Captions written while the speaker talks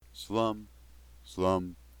Slum,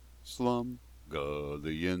 slum,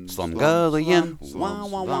 Slumgullion. Slumgullion,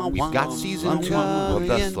 we've got season 2 of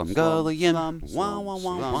the Slumgullion.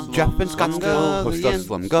 Jeff and Scott still host the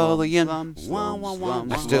Slumgullion.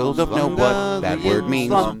 I still don't know what that word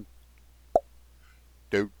means.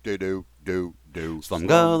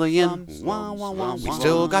 Slumgullion, we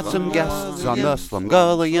still got some guests on the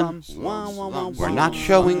Slumgullion. We're not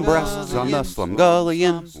showing breasts on the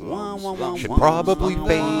Slumgullion. Should probably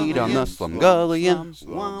fade on the Slumgullion.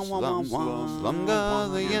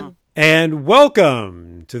 Slumgullion. And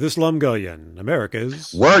welcome to the Slumgullion,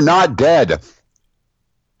 America's We're Not Dead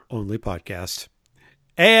only podcast.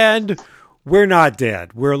 And we're not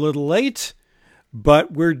dead. We're a little late,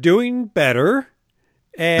 but we're doing better.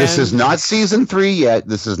 And This is not season 3 yet.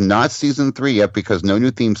 Because no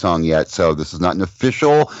new theme song yet. So this is not an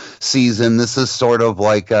official season. This is sort of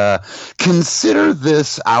like consider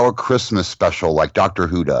this our Christmas special, like Doctor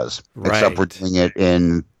Who does, except we're doing it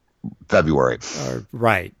in February.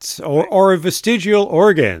 Right. Or a vestigial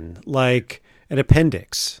organ, like an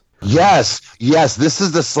appendix. Yes. This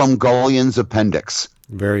is the Slumgullion's appendix.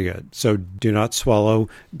 Very good. So do not swallow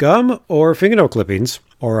gum or fingernail clippings,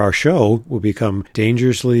 or our show will become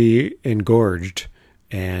dangerously engorged,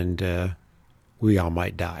 and we all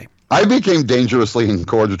might die. I became dangerously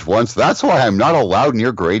engorged once. That's why I'm not allowed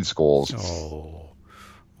near grade schools.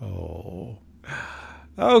 Oh.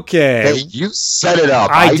 Okay. Hey, you set it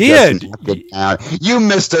up. I did. Just knocked it down. You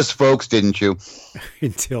missed us, folks, didn't you?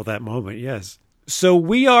 Until that moment, yes. So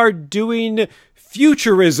we are doing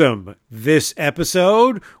futurism this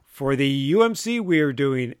episode. For the UMC, we are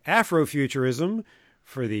doing Afrofuturism.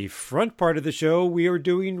 For the front part of the show, we are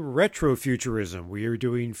doing retrofuturism. We are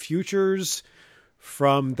doing futures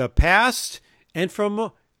from the past and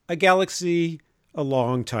from a galaxy a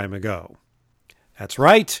long time ago. That's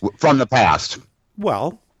right. From the past.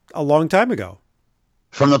 Well, a long time ago.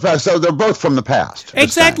 From the past. So they're both from the past.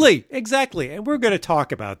 Exactly. And we're going to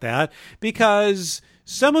talk about that because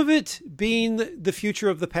some of it being the future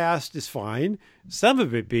of the past is fine. Some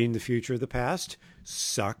of it being the future of the past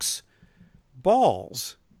sucks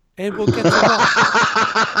balls. And we'll get to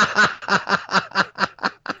that.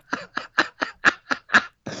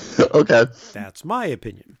 Okay. That's my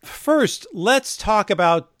opinion. First, let's talk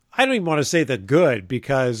about, I don't even want to say the good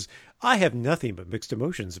because I have nothing but mixed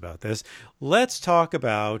emotions about this. Let's talk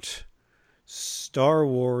about Star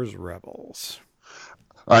Wars Rebels.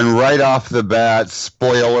 And right off the bat,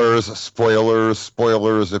 spoilers.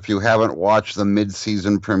 If you haven't watched the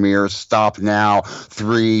mid-season premiere, stop now.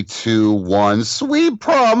 3, 2, 1. Sweet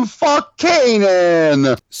prom, fuck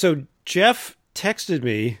Kanan. So Jeff texted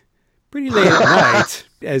me pretty late at night,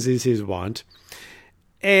 as is his wont,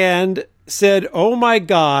 and said, "Oh my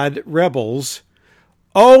God, Rebels.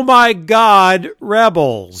 Oh my God,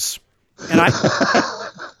 Rebels." And I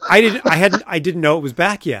didn't know it was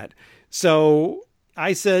back yet. So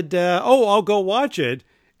I said, I'll go watch it.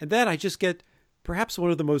 And then I just get perhaps one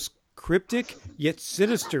of the most cryptic yet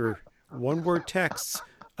sinister one-word texts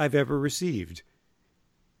I've ever received.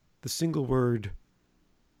 The single word,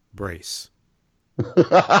 brace. Well,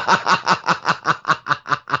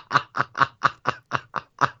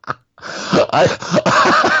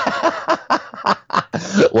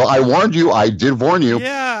 I warned you. I did warn you.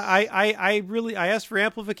 Yeah, I asked for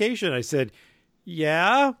amplification. I said,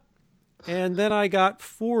 yeah. And then I got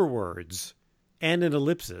 4 words and an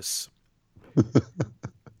ellipsis.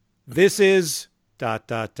 This is ...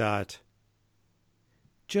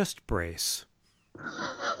 Just brace.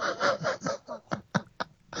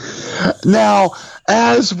 Now,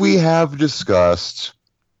 as we have discussed,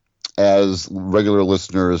 as regular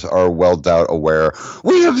listeners are well doubt aware,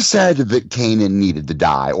 we have said that Kanan needed to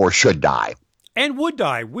die or should die. And would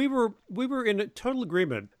die. We were in a total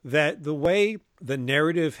agreement that the way the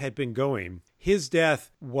narrative had been going, his death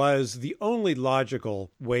was the only logical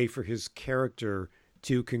way for his character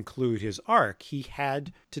to conclude his arc. He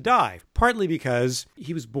had to die, partly because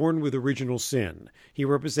he was born with original sin. He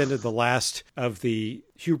represented the last of the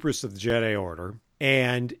hubris of the Jedi Order,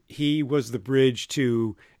 and he was the bridge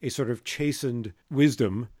to a sort of chastened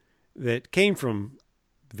wisdom that came from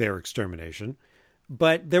their extermination.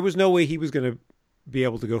 But there was no way he was going to be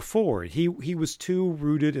able to go forward. He was too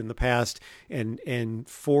rooted in the past and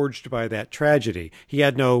forged by that tragedy. He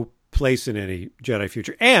had no place in any Jedi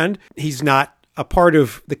future. And he's not a part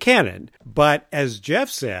of the canon. But as Jeff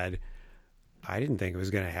said, I didn't think it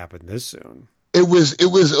was going to happen this soon. It was a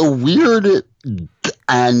weird,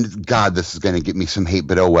 and God, this is going to get me some hate,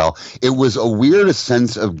 but oh well. It was a weird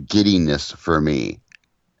sense of giddiness for me.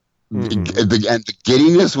 Mm-hmm. And the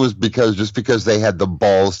giddiness was because they had the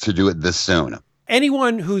balls to do it this soon.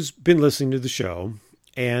 anyone who's been listening to the show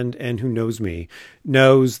and who knows me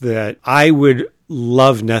knows that I would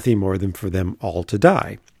love nothing more than for them all to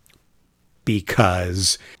die,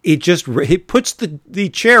 because it puts the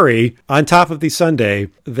cherry on top of the sundae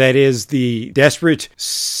that is the desperate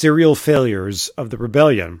serial failures of the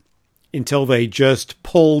rebellion until they just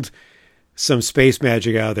pulled some space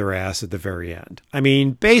magic out of their ass at the very end. I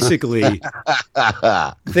mean, basically,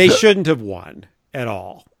 they shouldn't have won at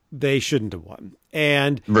all. They shouldn't have won.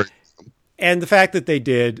 And the fact that they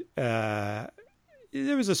did, there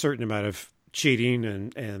was a certain amount of cheating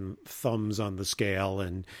and thumbs on the scale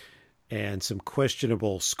and some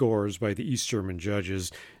questionable scores by the East German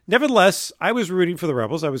judges. Nevertheless, I was rooting for the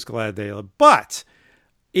rebels. I was glad but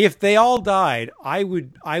if they all died, I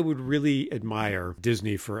would really admire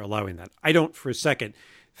Disney for allowing that. I don't for a second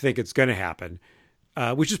think it's going to happen,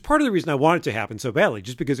 which is part of the reason I want it to happen so badly,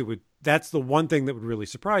 just because that's the one thing that would really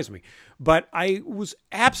surprise me. But I was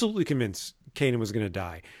absolutely convinced Kanan was going to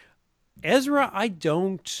die. Ezra, I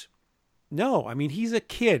don't know. I mean, he's a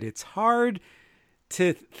kid. It's hard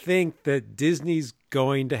to think that Disney's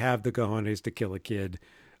going to have the cojones to kill a kid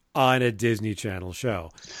on a Disney Channel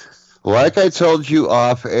show. Like I told you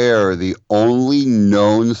off air, the only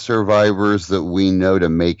known survivors that we know to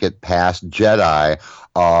make it past Jedi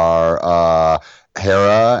are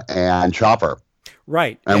Hera and Chopper.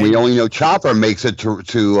 Right. And we only know Chopper makes it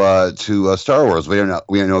to Star Wars. We don't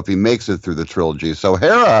know if he makes it through the trilogy. So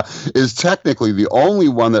Hera is technically the only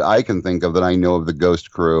one that I can think of that I know of the Ghost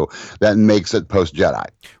crew that makes it post Jedi.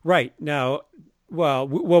 Right. Now, well,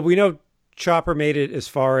 we know Chopper made it as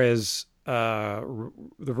far as the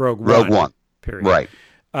Rogue One. Period. Right.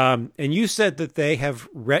 And you said that they have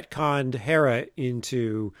retconned Hera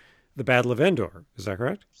into the Battle of Endor. Is that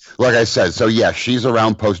correct? Like I said, so yeah, she's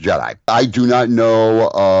around post-Jedi. I do not know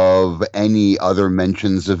of any other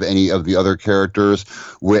mentions of any of the other characters,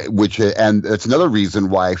 and it's another reason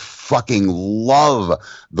why I fucking love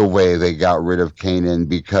the way they got rid of Kanan,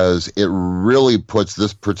 because it really puts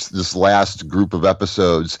this last group of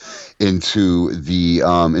episodes into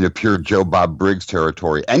in a pure Joe Bob Briggs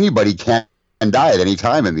territory. Anybody can die at any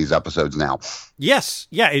time in these episodes now. Yes.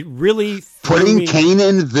 Yeah, it really... Putting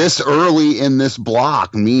Kanan this early in this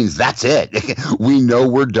block means that's it. We know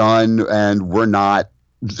we're done and we're not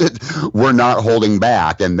holding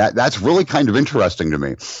back. And that's really kind of interesting to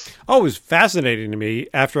me. Oh, it was fascinating to me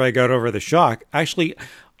after I got over the shock. Actually,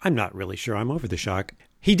 I'm not really sure I'm over the shock.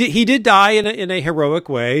 He did die in a heroic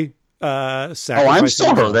way. I'm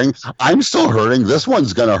still hurting. I'm still hurting. This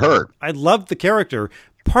one's going to hurt. I loved the character,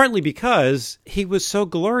 partly because he was so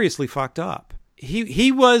gloriously fucked up.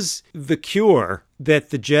 He was the cure that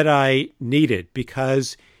the Jedi needed,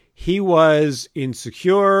 because he was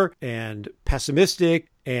insecure and pessimistic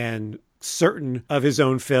and certain of his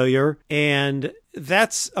own failure. And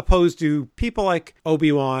that's opposed to people like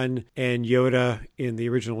Obi-Wan and Yoda in the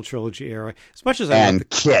original trilogy era. As much as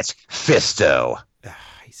Kit Fisto.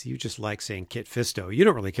 See, you just like saying Kit Fisto. You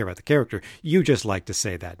don't really care about the character. You just like to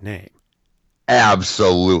say that name.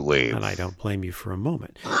 Absolutely. And I don't blame you for a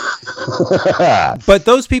moment. But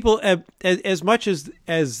those people, as much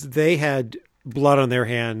as they had blood on their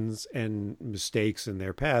hands and mistakes in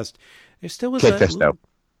their past, there still was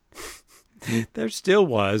there still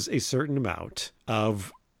was a certain amount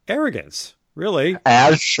of arrogance, really.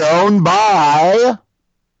 As shown by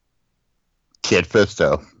Kit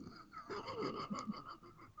Fisto.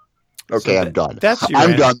 Okay, so I'm done.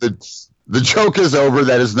 I'm done. The joke is over.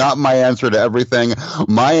 That is not my answer to everything.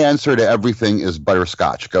 My answer to everything is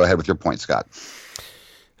butterscotch. Go ahead with your point, Scott.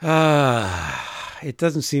 It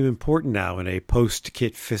doesn't seem important now in a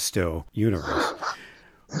post-Kit Fisto universe.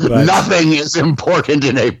 But nothing is important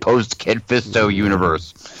in a post-Kit Fisto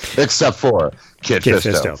universe, except for Kit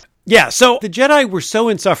Fisto. Yeah, so the Jedi were so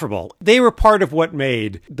insufferable. They were part of what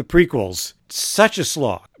made the prequels such a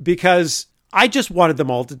slog, because I just wanted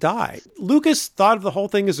them all to die. Lucas thought of the whole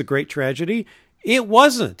thing as a great tragedy. It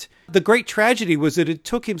wasn't. The great tragedy was that it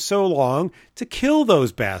took him so long to kill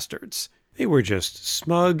those bastards. They were just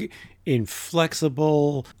smug,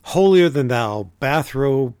 inflexible, holier-than-thou,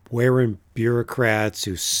 bathrobe-wearing bureaucrats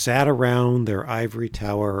who sat around their ivory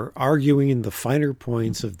tower arguing the finer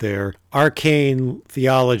points of their arcane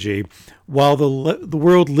theology while the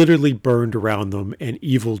world literally burned around them and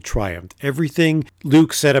evil triumphed. Everything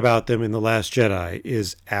Luke said about them in The Last Jedi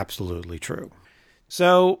is absolutely true.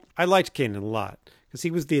 So I liked Kanan a lot because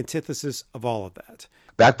he was the antithesis of all of that.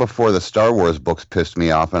 Back before the Star Wars books pissed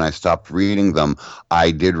me off and I stopped reading them,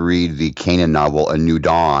 I did read the Kanan novel, A New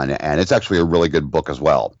Dawn, and it's actually a really good book as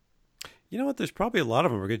well. You know what? There's probably a lot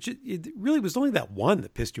of them. It really was only that one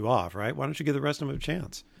that pissed you off, right? Why don't you give the rest of them a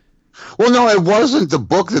chance? Well, no, it wasn't the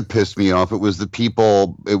book that pissed me off. It was the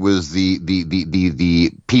people. It was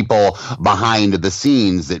the people behind the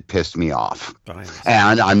scenes that pissed me off.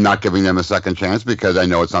 And I'm not giving them a second chance because I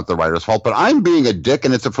know it's not the writer's fault. But I'm being a dick,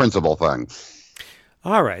 and it's a principle thing.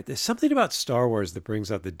 All right, there's something about Star Wars that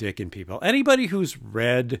brings out the dick in people. Anybody who's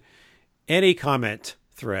read any comment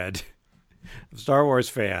thread of Star Wars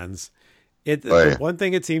fans, the one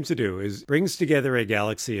thing it seems to do is brings together a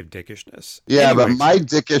galaxy of dickishness. Yeah, anyway, but my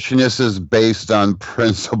dickishness is based on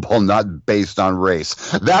principle, not based on race.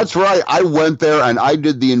 That's right. I went there and I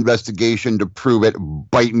did the investigation to prove it.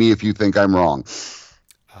 Bite me if you think I'm wrong.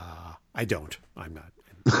 I don't. I'm not.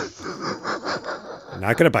 I'm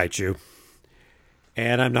not going to bite you.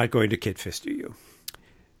 And I'm not going to kit fist you.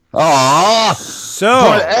 Anyway,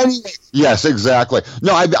 yes, exactly.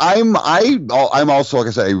 No, I'm also, like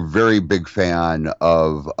I said, a very big fan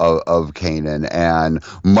of Kanan, and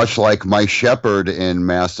much like my Shepard in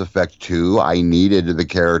Mass Effect 2, I needed the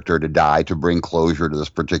character to die to bring closure to this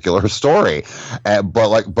particular story,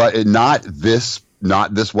 but not this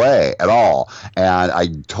way at all. And I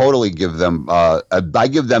totally give them,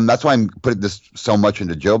 that's why I'm putting this so much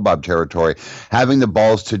into Joe Bob territory, having the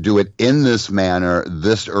balls to do it in this manner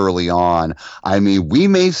this early on. I mean, we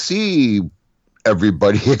may see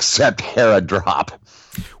everybody except Hera drop.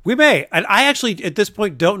 We may. And I actually, at this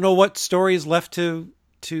point, don't know what story is left to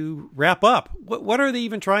wrap up. What are they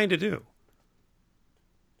even trying to do?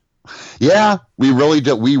 Yeah, we really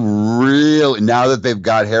do. We really, now that they've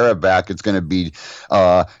got Hera back, it's going to be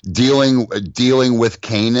dealing with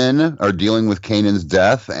Kanan, or dealing with Kanan's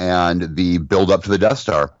death and the build up to the Death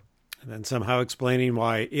Star, and then somehow explaining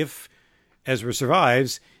why, if Ezra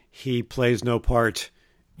survives, he plays no part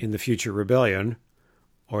in the future rebellion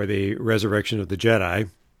or the resurrection of the Jedi.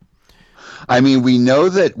 I mean, we know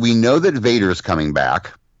that Vader's coming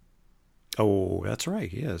back. Oh, that's right.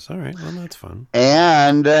 Yes. All right. Well, that's fun.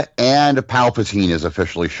 And Palpatine is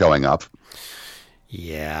officially showing up.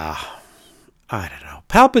 Yeah. I don't know.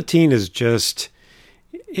 Palpatine is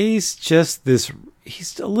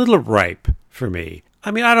he's a little ripe for me.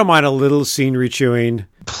 I mean, I don't mind a little scenery chewing.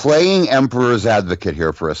 Playing Emperor's advocate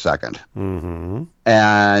here for a second. Mm-hmm.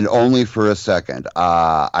 And only for a second.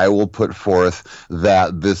 I will put forth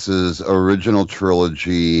that this is original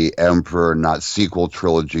trilogy Emperor, not sequel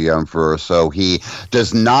trilogy Emperor. So he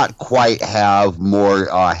does not quite have more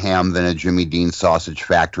ham than a Jimmy Dean sausage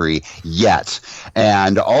factory yet.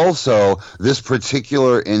 And also, this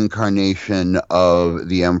particular incarnation of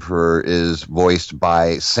the Emperor is voiced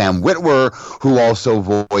by Sam Witwer, who also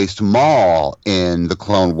voiced Maul in the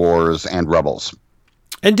Clone Wars and Rebels.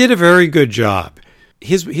 And did a very good job.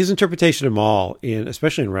 His interpretation of Maul,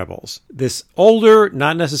 especially in Rebels, this older,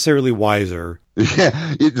 not necessarily wiser.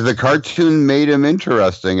 Yeah, the cartoon made him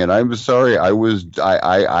interesting, and I'm sorry, I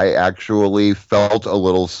actually felt a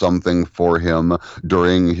little something for him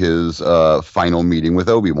during his final meeting with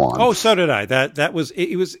Obi-Wan. Oh, so did I.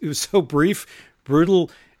 It was so brief, brutal,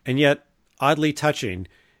 and yet oddly touching,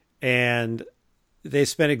 and they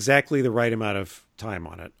spent exactly the right amount of time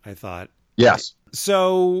on it, I thought. Yes.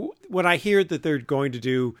 So when I hear that they're going to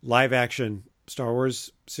do live action Star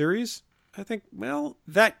Wars series, I think, well,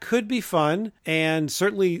 that could be fun. And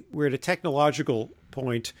certainly we're at a technological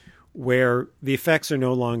point where the effects are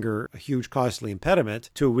no longer a huge costly impediment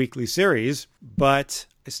to a weekly series. But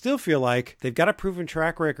I still feel like they've got a proven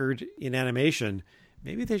track record in animation.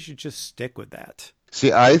 Maybe they should just stick with that.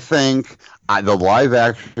 See, I think the live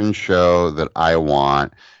action show that I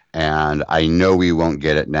want, and I know we won't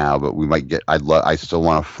get it now, but we might get. I still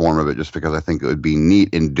want a form of it just because I think it would be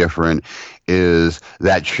neat and different. Is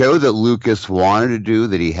that show that Lucas wanted to do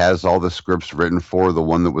that he has all the scripts written for, the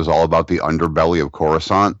one that was all about the underbelly of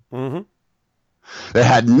Coruscant? Mm-hmm. It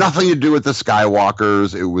had nothing to do with the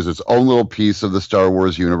Skywalkers. It was its own little piece of the Star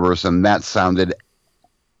Wars universe, and that sounded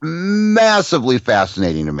massively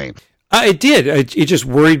fascinating to me. It did. It just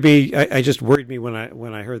worried me. I just worried me when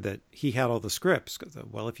I heard that he had all the scripts.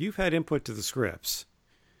 Well, if you've had input to the scripts,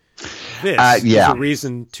 this is a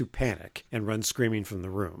reason to panic and run screaming from the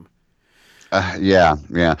room. Yeah.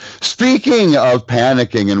 Speaking of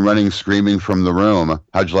panicking and running screaming from the room,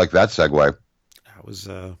 how'd you like that segue? That was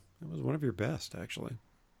one of your best, actually.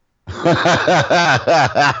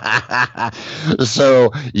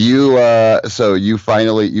 So you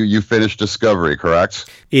finally finished Discovery, correct?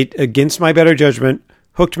 It, against my better judgment,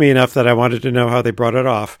 hooked me enough that I wanted to know how they brought it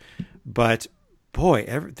off. But boy,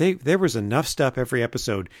 there was enough stuff every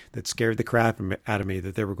episode that scared the crap out of me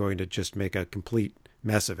that they were going to just make a complete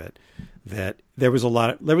mess of it. That there was a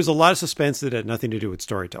lot of suspense that had nothing to do with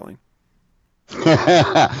storytelling.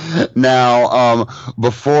 Now,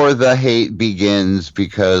 before the hate begins,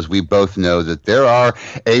 because we both know that there are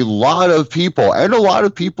a lot of people, and a lot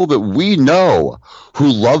of people that we know, who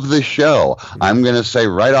love this show, I'm going to say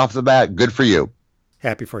right off the bat, good for you.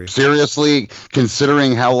 Happy for you. Seriously,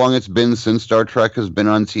 considering how long it's been since Star Trek has been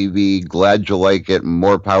on TV, glad you like it.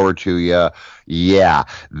 More power to you. Yeah.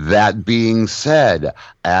 That being said,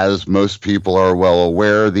 as most people are well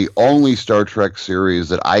aware, the only Star Trek series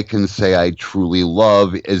that I can say I truly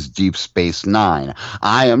love is Deep Space Nine.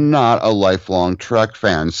 I am not a lifelong Trek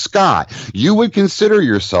fan. Scott, you would consider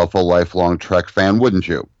yourself a lifelong Trek fan, wouldn't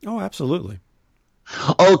you? Oh, absolutely.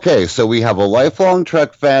 Okay, so we have a lifelong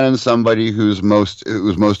Trek fan and somebody who's most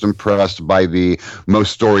impressed by the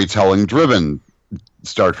most storytelling driven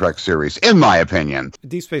Star Trek series, in my opinion.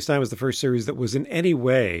 Deep Space Nine was the first series that was in any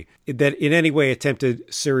way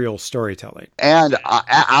attempted serial storytelling. And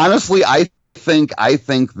honestly, I think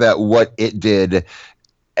that what it did.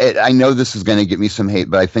 I know this is going to get me some hate,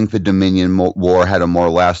 but I think the Dominion War had a more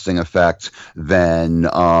lasting effect than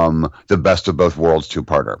the Best of Both Worlds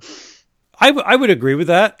two-parter. I would agree with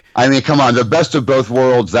that. I mean, come on, the Best of Both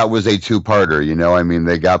Worlds, that was a two-parter, you know? I mean,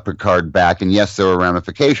 they got Picard back, and yes, there were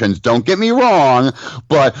ramifications. Don't get me wrong,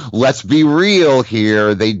 but let's be real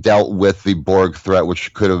here. They dealt with the Borg threat,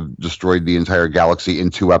 which could have destroyed the entire galaxy in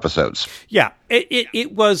 2 episodes. Yeah,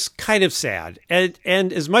 it was kind of sad. And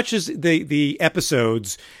as much as the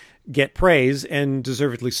episodes get praise, and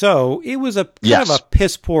deservedly so, it was a kind of a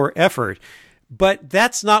piss-poor effort. But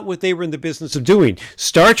that's not what they were in the business of doing.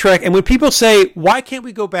 Star Trek, and when people say, why can't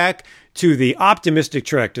we go back to the optimistic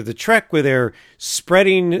Trek, to the Trek where they're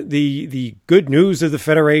spreading the good news of the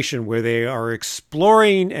Federation, where they are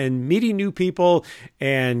exploring and meeting new people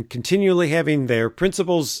and continually having their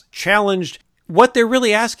principles challenged, what they're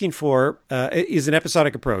really asking for is an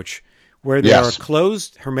episodic approach, where there are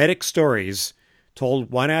closed, hermetic stories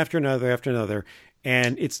told one after another,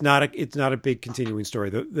 and it's not a big continuing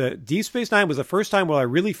story. The Deep Space Nine was the first time where I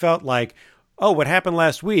really felt like, oh, what happened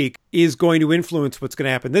last week is going to influence what's going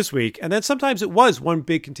to happen this week. And then sometimes it was one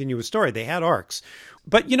big continuous story. They had arcs.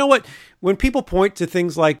 But you know what? When people point to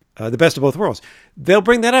things like the Best of Both Worlds, they'll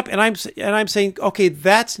bring that up, and I'm saying, okay,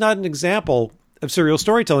 that's not an example of serial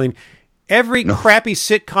storytelling. Every crappy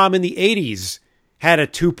sitcom in the 80s had a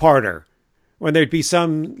two-parter, when there'd be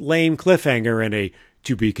some lame cliffhanger and a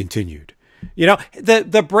to be continued. You know,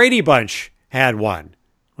 the Brady Bunch had one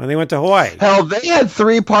when they went to Hawaii. Hell, they had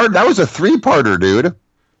 3-part. That was a 3-parter, dude.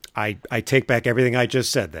 I take back everything I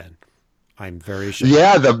just said. Then I'm very ashamed.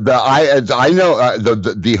 Yeah, I know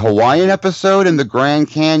the Hawaiian episode and the Grand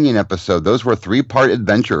Canyon episode. Those were 3-part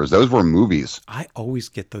adventures. Those were movies. I always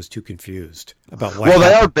get those two confused about what. Well,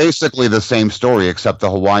 they are basically the same story, except the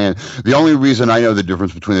Hawaiian. The only reason I know the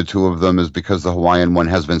difference between the two of them is because the Hawaiian one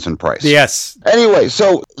has Vincent Price. Yes. Anyway,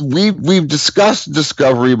 so we've discussed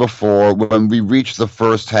Discovery before. When we reached the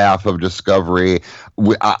first half of Discovery,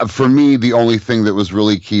 for me, the only thing that was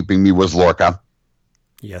really keeping me was Lorca.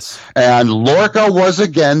 Yes. And Lorca was,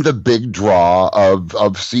 again, the big draw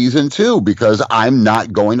of season 2, because I'm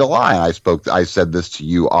not going to lie. I said this to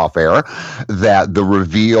you off air, that the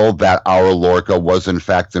reveal that our Lorca was, in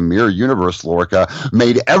fact, the Mirror Universe Lorca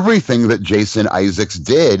made everything that Jason Isaacs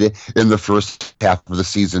did in the first half of the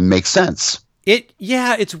season make sense.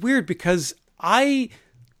 It's weird, because I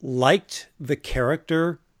liked the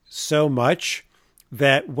character so much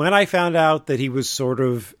that when I found out that he was sort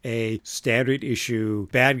of a standard issue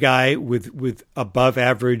bad guy with above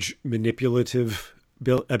average manipulative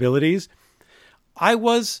abilities, I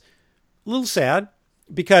was a little sad,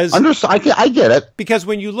 because I get it. Because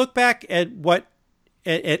when you look back at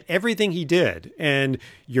at everything he did, and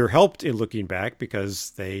you're helped in looking back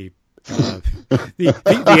because they the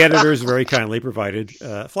editors very kindly provided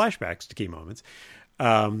flashbacks to key moments.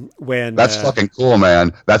 When that's fucking cool,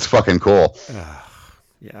 man. That's fucking cool.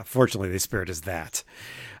 Yeah, fortunately, they spared us that.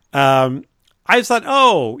 I just thought,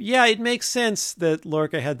 oh, yeah, it makes sense that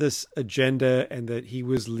Lorca had this agenda and that he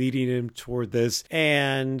was leading him toward this.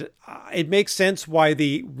 And it makes sense why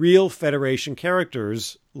the real Federation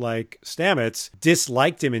characters, like Stamets,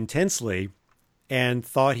 disliked him intensely and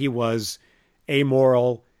thought he was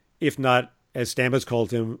amoral, if not, as Stamets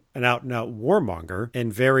called him, an out-and-out warmonger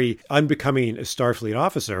and very unbecoming a Starfleet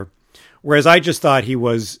officer. Whereas I just thought he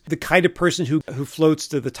was the kind of person who floats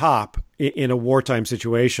to the top in a wartime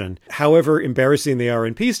situation. However embarrassing they are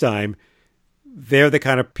in peacetime, they're the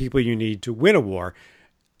kind of people you need to win a war.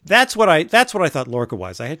 That's what I thought Lorca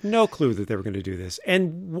was. I had no clue that they were going to do this.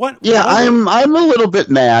 And what? Yeah, I'm a little bit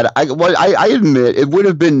mad. I admit it would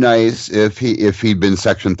have been nice if he'd been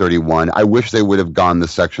Section 31. I wish they would have gone the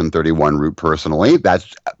Section 31 route personally.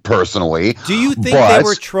 That's personally. Do you think they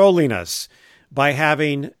were trolling us by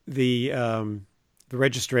having the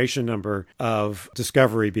registration number of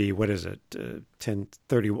Discovery be, what is it,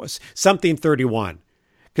 1031, something 31?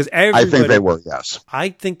 Because I think they were, yes. I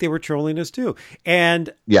think they were trolling us too.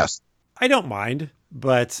 And yes, I don't mind,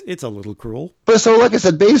 but it's a little cruel. But so, like I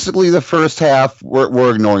said, basically the first half,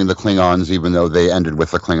 we're ignoring the Klingons, even though they ended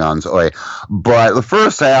with the Klingons. But the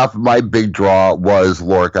first half, my big draw was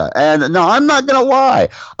Lorca. And no, I'm not going to lie.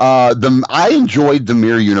 I enjoyed the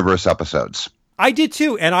Mirror Universe episodes. I did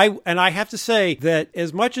too. And I have to say that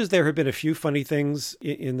as much as there have been a few funny things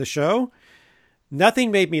in the show,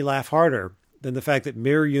 nothing made me laugh harder than the fact that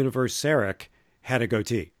Mirror Universe Sarek had a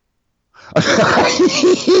goatee.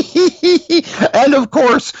 and of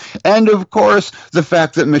course, the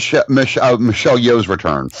fact that Michelle Yeoh's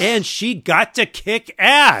return. And she got to kick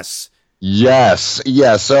ass. Yes.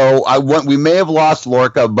 So we may have lost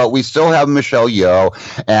Lorca, but we still have Michelle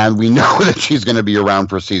Yeoh, and we know that she's going to be around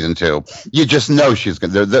for season 2. You just know she's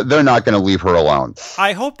going. They're not going to leave her alone.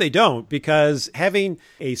 I hope they don't, because having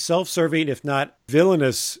a self-serving, if not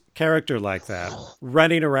villainous, character like that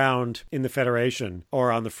running around in the Federation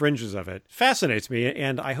or on the fringes of it fascinates me,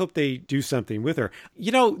 and I hope they do something with her.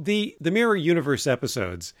 You know, the Mirror Universe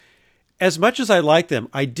episodes, as much as I like them,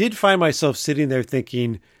 I did find myself sitting there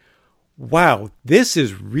thinking, wow, this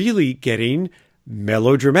is really getting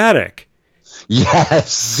melodramatic.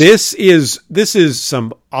 Yes. This is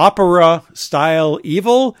some opera style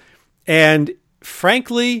evil, and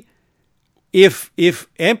frankly, if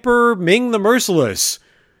Emperor Ming the Merciless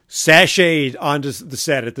sashayed onto the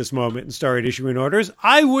set at this moment and started issuing orders,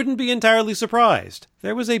 I wouldn't be entirely surprised.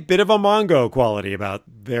 There was a bit of a Mongo quality about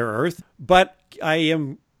their Earth, but I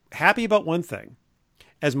am happy about one thing.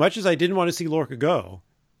 As much as I didn't want to see Lorca go,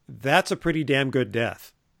 that's a pretty damn good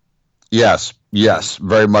death. Yes,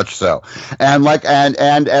 very much so. And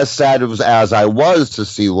and as sad as I was to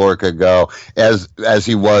see Lorca go, as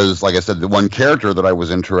he was, like I said, the one character that I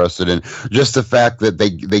was interested in, just the fact that they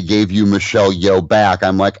gave you Michelle Yeoh back,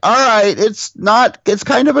 I'm like, all right, it's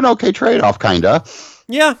kind of an okay trade-off, kinda.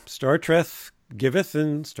 Yeah, Star Trek giveth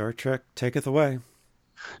and Star Trek taketh away.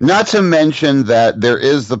 Not to mention that there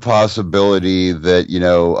is the possibility that,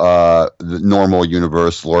 the normal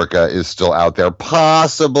universe Lorca is still out there,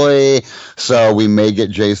 possibly. So we may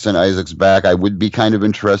get Jason Isaacs back. I would be kind of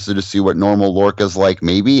interested to see what normal Lorca's like,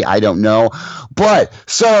 maybe. I don't know. But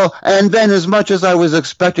and then as much as I was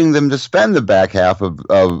expecting them to spend the back half of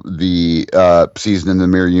the season in the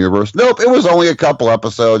Mirror Universe, nope, it was only a couple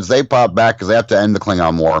episodes. They popped back because they have to end the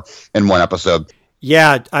Klingon War in one episode.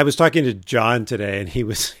 Yeah, I was talking to John today, and he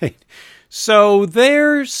was saying, so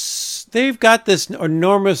they've got this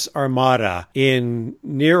enormous armada in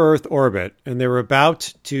near-Earth orbit, and they're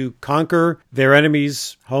about to conquer their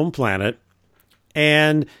enemy's home planet,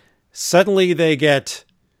 and suddenly they get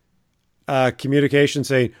communication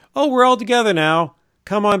saying, oh, we're all together now.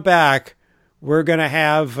 Come on back. We're going to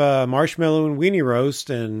have marshmallow and weenie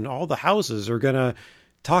roast, and all the houses are going to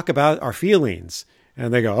talk about our feelings.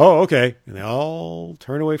 And they go, oh, okay. And they all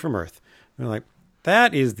turn away from Earth. And they're like,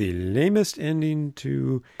 that is the lamest ending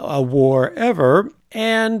to a war ever.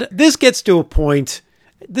 And this gets to a point.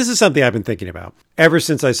 This is something I've been thinking about ever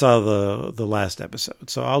since I saw the last episode.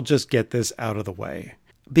 So I'll just get this out of the way.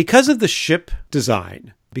 Because of the ship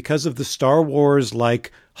design, because of the Star Wars-like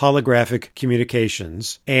holographic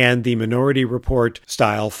communications and the Minority Report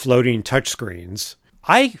style floating touchscreens,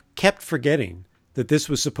 I kept forgetting that this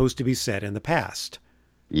was supposed to be set in the past.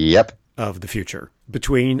 Yep. Of the future.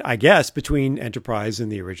 Between Enterprise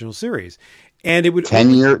and the original series. And it would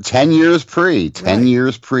 10 years pre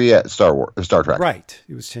Star Trek. Right.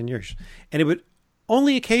 It was 10 years. And it would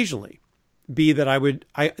only occasionally be that I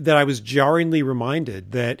was jarringly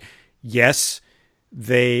reminded that yes,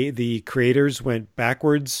 the creators went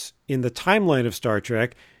backwards in the timeline of Star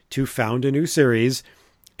Trek to found a new series,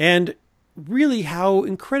 and really how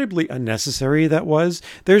incredibly unnecessary that was.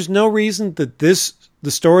 There's no reason that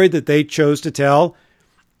the story that they chose to tell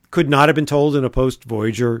could not have been told in a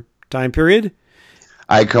post-Voyager time period.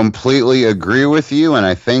 I completely agree with you, and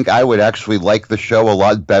I think I would actually like the show a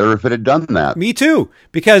lot better if it had done that. Me too,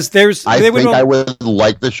 because I would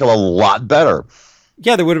like the show a lot better.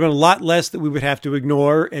 Yeah, there would have been a lot less that we would have to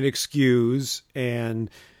ignore and excuse and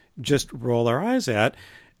just roll our eyes at.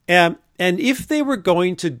 And if they were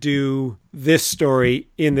going to do this story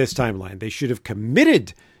in this timeline, they should have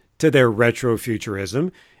committed to their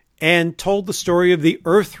retrofuturism and told the story of the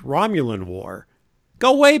Earth-Romulan War.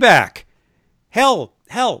 Go way back. Hell,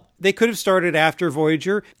 they could have started after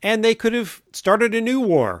Voyager, and they could have started a new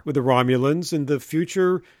war with the Romulans in the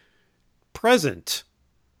future present,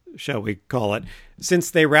 shall we call it, since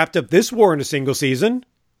they wrapped up this war in a single season.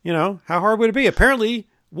 You know, how hard would it be? Apparently,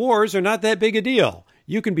 wars are not that big a deal.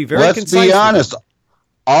 You can be very concise. Let's be honest.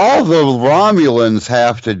 All the Romulans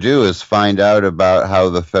have to do is find out about how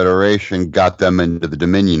the Federation got them into the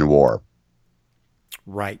Dominion War.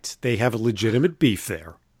 Right. They have a legitimate beef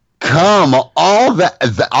there. All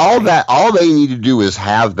they need to do is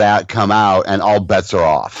have that come out, and all bets are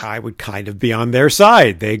off. I would kind of be on their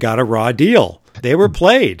side. They got a raw deal. They were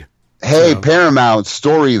played. Hey, Paramount,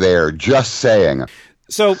 story there. Just saying.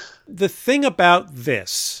 So the thing about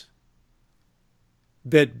this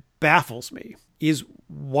that baffles me is,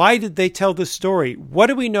 why did they tell this story? What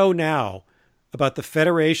do we know now about the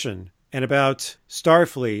Federation and about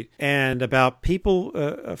Starfleet and about people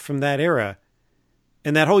from that era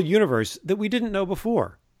and that whole universe that we didn't know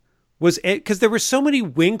before? Was because there were so many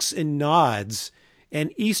winks and nods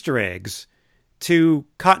and Easter eggs to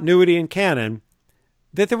continuity and canon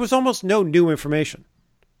that there was almost no new information.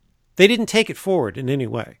 They didn't take it forward in any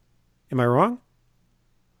way. Am I wrong?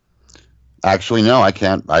 Actually, no, I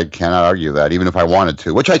cannot argue that, even if I wanted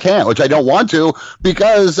to, which I can't, which I don't want to,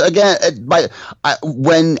 because again,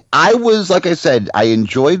 when I was, like I said, I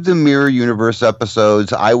enjoyed the Mirror Universe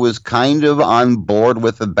episodes. I was kind of on board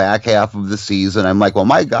with the back half of the season. I'm like, well,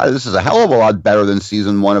 my God, this is a hell of a lot better than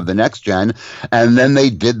season 1 of the Next Gen. And then they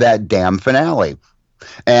did that damn finale.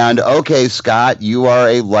 And okay, Scott, you are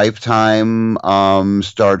a lifetime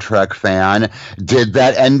Star Trek fan. Did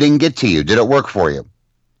that ending get to you? Did it work for you?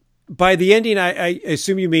 By the ending, I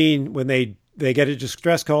assume you mean when they get a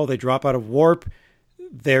distress call, they drop out of warp,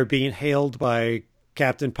 they're being hailed by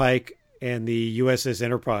Captain Pike, and the USS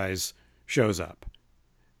Enterprise shows up.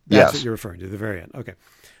 That's what you're referring to, the very end. Okay.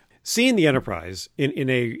 Seeing the Enterprise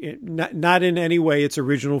not in any way its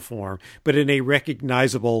original form, but in a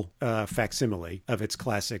recognizable facsimile of its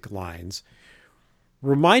classic lines,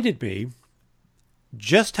 reminded me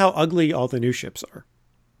just how ugly all the new ships are.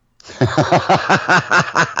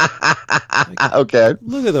 Okay.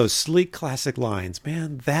 Look at those sleek classic lines,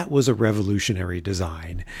 man. That was a revolutionary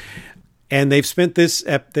design, and they've spent this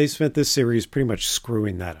series pretty much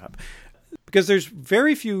screwing that up, because there's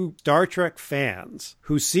very few Star Trek fans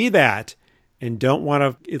who see that and don't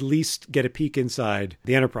want to at least get a peek inside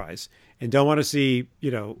the Enterprise, and don't want to see,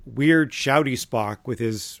 weird shouty Spock with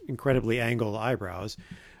his incredibly angled eyebrows.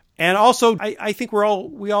 And also, I think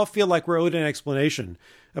we all feel like we're owed an explanation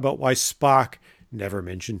about why Spock never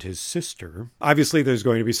mentioned his sister. Obviously, there's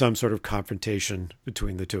going to be some sort of confrontation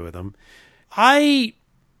between the two of them. I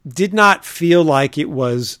did not feel like it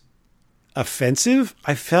was offensive.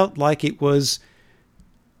 I felt like it was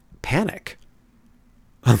panic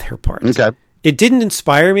on their part. Okay. It didn't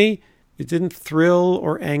inspire me. It didn't thrill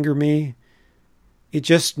or anger me. It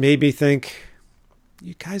just made me think,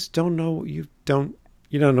 you guys don't know, you don't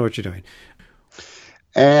know what you're doing.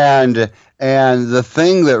 And the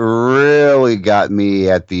thing that really got me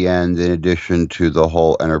at the end, in addition to the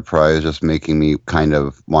whole Enterprise just making me kind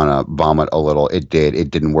of want to vomit a little, it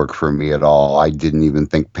didn't work for me at all. I didn't even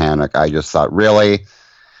think panic. I just thought, really,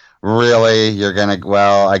 you're gonna,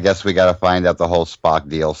 well, I guess we got to find out the whole Spock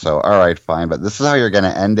deal. So, all right, fine, but this is how you're gonna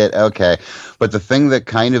end it. Okay. But the thing that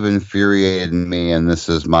kind of infuriated me, and this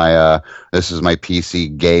is my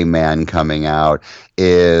PC gay man coming out,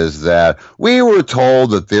 is that we were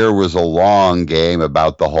told that there was a long game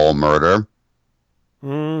about the whole murder.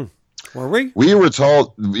 Were we? We were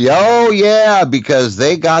told, oh yeah, because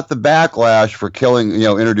they got the backlash for killing,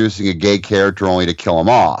 introducing a gay character only to kill him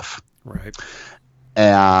off. Right.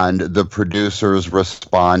 And the producers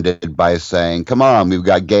responded by saying, come on, we've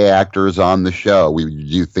got gay actors on the show.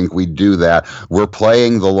 You think we'd do that? We're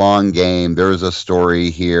playing the long game. There's a story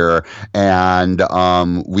here. And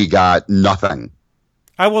we got nothing.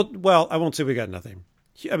 I won't say we got nothing.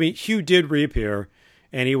 I mean, Hugh did reappear,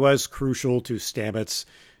 and he was crucial to Stamets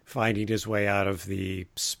finding his way out of the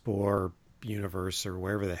Spore universe or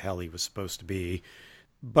wherever the hell he was supposed to be.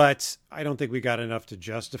 But I don't think we got enough to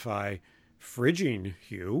justify fridging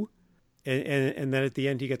Hugh. And then at the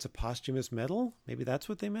end he gets a posthumous medal? Maybe that's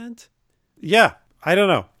what they meant? Yeah, I don't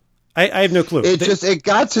know. I have no clue. It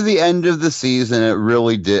got to the end of the season. It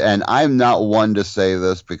really did. And I'm not one to say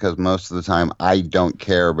this because most of the time I don't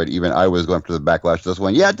care, but even I was going through the backlash this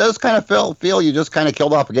one. Yeah, it does kind of feel you just kind of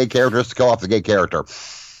killed off a gay character just to kill off the gay character.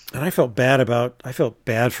 And I felt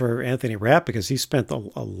bad for Anthony Rapp because he spent a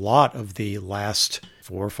lot of the last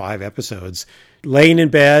 4 or 5 episodes laying in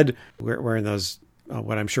bed wearing those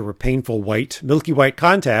what I'm sure were painful milky white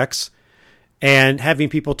contacts, and having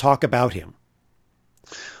people talk about him.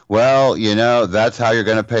 Well, that's how you're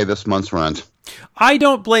going to pay this month's rent. I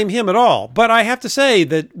don't blame him at all, but I have to say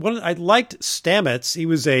that I liked Stamets. He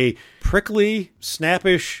was a prickly,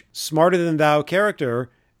 snappish, smarter-than-thou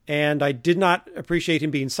character, and I did not appreciate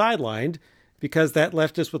him being sidelined because that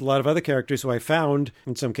left us with a lot of other characters who I found,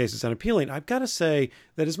 in some cases, unappealing. I've got to say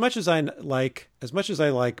that as much as I like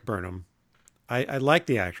Burnham, I like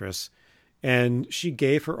the actress, and she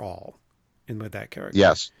gave her all with that character.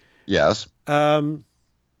 Yes.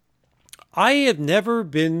 I have never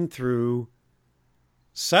been through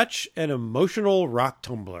such an emotional rock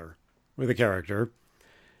tumbler with a character.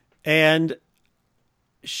 And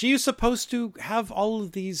she's supposed to have all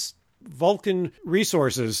of these Vulcan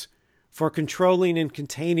resources for controlling and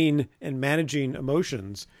containing and managing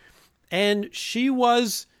emotions. And she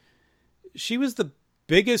was the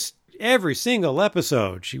biggest every single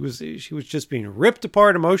episode. She was just being ripped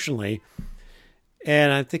apart emotionally.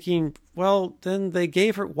 And I'm thinking, well, then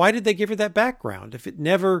why did they give her that background if it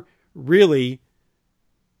never really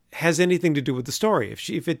has anything to do with the story?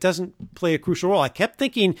 If it doesn't play a crucial role, I kept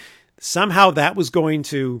thinking somehow that was going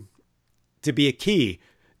to be a key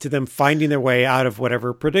to them finding their way out of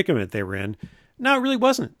whatever predicament they were in. No, it really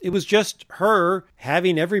wasn't. It was just her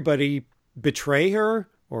having everybody betray her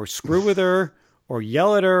or screw with her or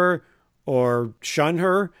yell at her or shun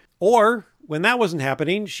her. Or when that wasn't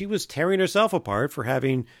happening, she was tearing herself apart for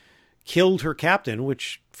having killed her captain,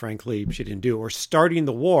 which frankly she didn't do, or starting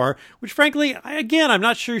the war, which frankly, again, I'm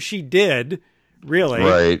not sure she did really.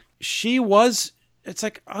 Right. It's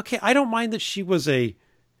like, okay, I don't mind that she was a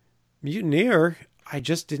mutineer. I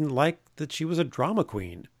just didn't like that she was a drama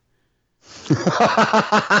queen.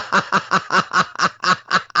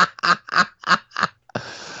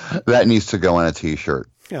 That needs to go on a t-shirt.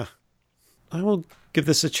 Yeah. I will give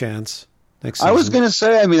this a chance next season. I was going to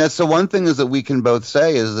say, that's the one thing is that we can both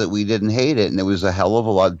say is that we didn't hate it, and it was a hell of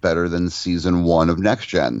a lot better than season 1 of Next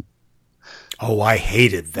Gen. Oh, I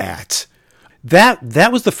hated that.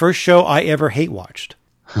 That was the first show I ever hate watched.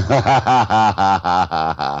 Before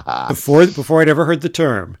I'd ever heard the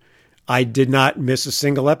term, I did not miss a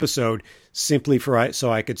single episode simply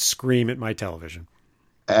so I could scream at my television.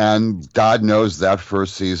 And God knows that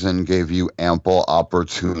first season gave you ample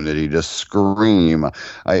opportunity to scream. And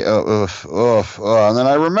then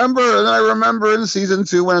I remember in season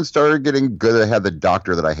 2 when it started getting good, I had the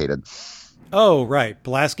doctor that I hated. Oh, right.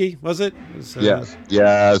 Pulaski, was it? Yes.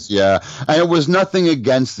 And it was nothing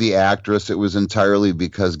against the actress. It was entirely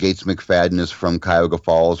because Gates McFadden is from Cuyahoga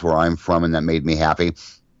Falls, where I'm from, and that made me happy.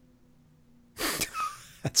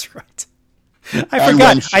 That's right. I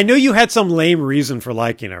forgot. I knew you had some lame reason for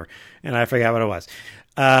liking her, and I forgot what it was.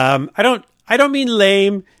 I don't mean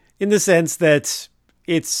lame in the sense that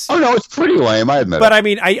it's... Oh, no, it's pretty lame, I admit But it. I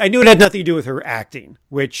mean, I knew it had nothing to do with her acting,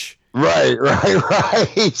 which... Right.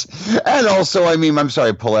 And also, I'm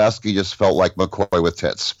sorry, Pulaski just felt like McCoy with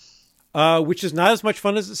tits. Which is not as much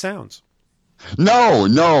fun as it sounds. No,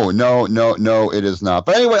 it is not.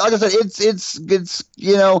 But anyway, like I said, it's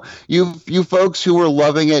you folks who were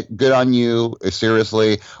loving it, good on you.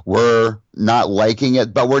 Seriously, we're not liking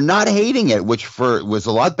it, but we're not hating it, which was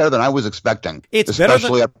a lot better than I was expecting.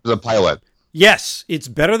 Especially after the pilot. Yes, it's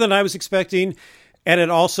better than I was expecting. And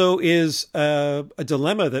it also is a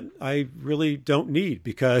dilemma that I really don't need,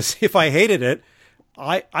 because if I hated it,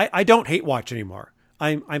 I don't hate watch anymore.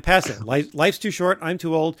 I'm past it. Life's too short. I'm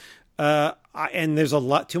too old. And there's a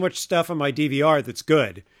lot too much stuff on my DVR that's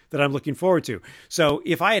good that I'm looking forward to. So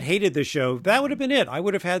if I had hated this show, that would have been it. I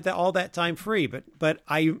would have had all that time free. But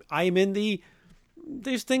I'm in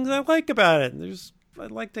there's things I like about it. And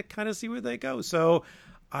I'd like to kind of see where they go. So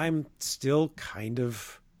I'm still kind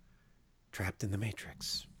of trapped in the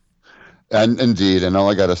Matrix. And indeed, and all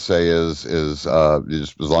I got to say is just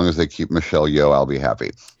as long as they keep Michelle Yeoh, I'll be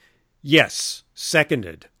happy. Yes,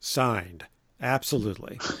 seconded, signed,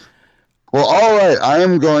 absolutely. Well, all right, I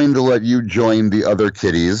am going to let you join the other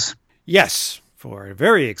kiddies. Yes, for a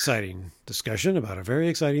very exciting discussion about a very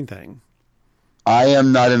exciting thing. I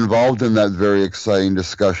am not involved in that very exciting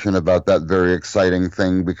discussion about that very exciting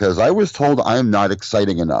thing because I was told I'm not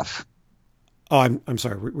exciting enough. Oh, I'm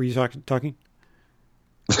sorry. Were you talking?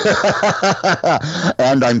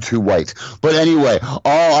 And I'm too white. But anyway,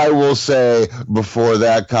 all I will say before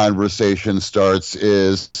that conversation starts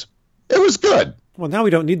is it was good. Well, now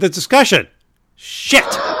we don't need the discussion. Shit!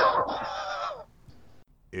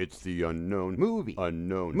 It's the unknown movie.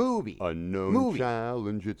 Unknown movie. Unknown movie.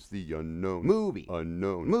 Challenge. It's the unknown movie.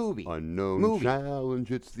 Unknown movie. Unknown movie.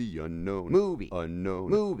 Challenge. It's the unknown movie. Unknown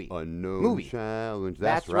movie. Unknown movie. Challenge.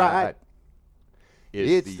 That's right.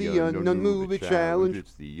 It's the unknown movie challenge.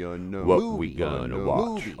 It's the unknown What we gonna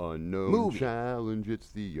watch? Unknown challenge.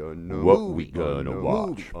 It's the unknown. What we gonna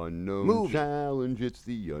watch? Unknown challenge. It's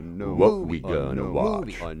the unknown. What we gonna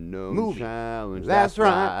watch? Unknown challenge. That's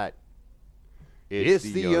right. It's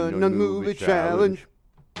the unknown movie challenge.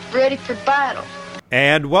 Ready for battle.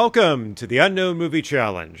 And welcome to the Unknown Movie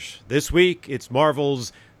Challenge. This week, it's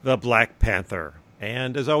Marvel's The Black Panther.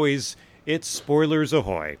 And as always, it's spoilers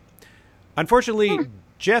ahoy. Unfortunately,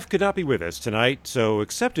 Jeff could not be with us tonight, so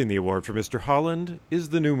accepting the award for Mr. Holland is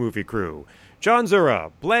the new movie crew. John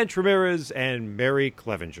Zura, Blanche Ramirez, and Mary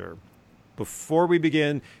Clevenger. Before we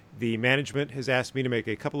begin, the management has asked me to make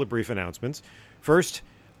a couple of brief announcements. First,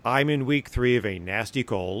 I'm in week 3 of a nasty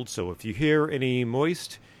cold, so if you hear any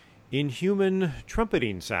moist, inhuman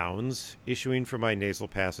trumpeting sounds issuing from my nasal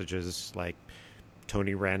passages like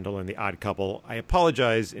Tony Randall and The Odd Couple, I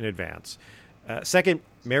apologize in advance. Second,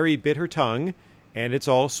 Mary bit her tongue, and it's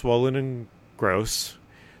all swollen and gross.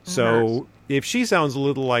 So if she sounds a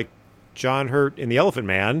little like John Hurt in The Elephant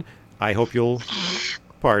Man, I hope you'll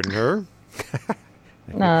pardon her.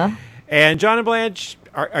 No. And John and Blanche,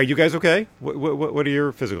 are you guys okay? What are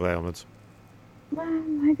your physical ailments?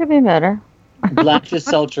 I could be better. Blanche is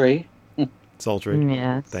sultry. Sultry.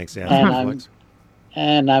 Yes. Thanks, And yeah.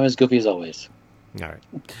 And I'm as goofy as always. All right.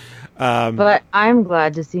 But I'm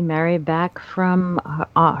glad to see Mary back from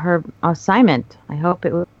her assignment. I hope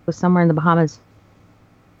it was somewhere in the Bahamas.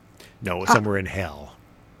 No, somewhere in hell.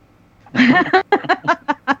 Why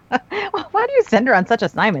do you send her on such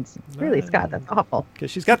assignments? Really, Scott, that's awful.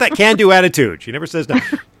 Because she's got that can-do attitude. She never says no.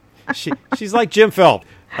 She's like Jim Felt.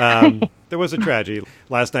 There was a tragedy.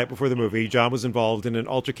 Last night before the movie, John was involved in an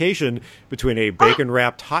altercation between a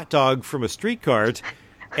bacon-wrapped hot dog from a street cart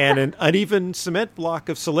and an uneven cement block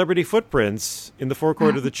of celebrity footprints in the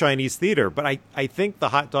forecourt of the Chinese theater. But I think the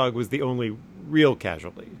hot dog was the only real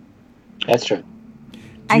casualty. That's true.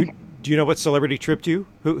 Do you know what celebrity tripped you?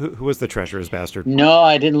 Who was the treacherous bastard? No,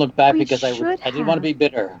 I didn't look back We because I should didn't want to be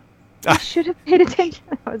bitter. I should have paid attention.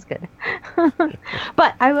 That was good.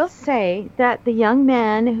 But I will say that the young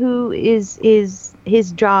man who is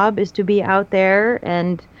his job is to be out there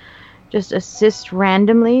and just assist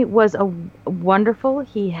randomly was a wonderful.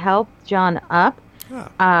 He helped John up.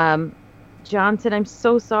 John said, "I'm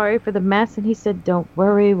so sorry for the mess," and he said, "Don't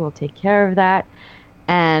worry, we'll take care of that."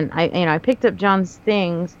 And I picked up John's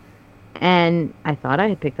things, and I thought I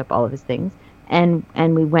had picked up all of his things. And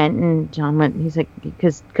we went, and John went, he's like,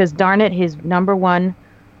 because darn it, his number one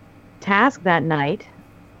task that night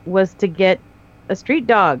was to get a street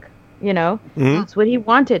dog, That's what he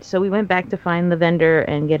wanted. So we went back to find the vendor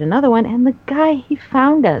and get another one. And the guy, he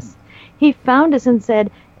found us. He found us and said,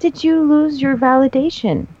 "Did you lose your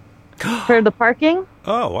validation for the parking?"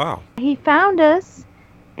 Oh, wow. He found us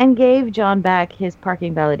and gave John back his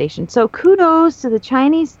parking validation. So kudos to the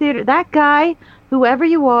Chinese theater. That guy, whoever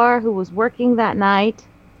you are, who was working that night,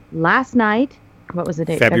 last night, what was the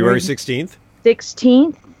date? February 16th?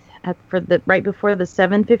 16th, right before the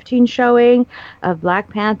 7:15 showing of Black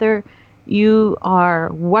Panther. You are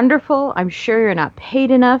wonderful. I'm sure you're not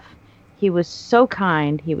paid enough. He was so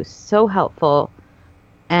kind. He was so helpful.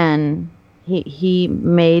 And he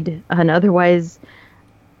made an otherwise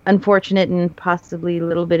unfortunate and possibly a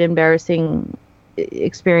little bit embarrassing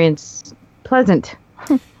experience pleasant.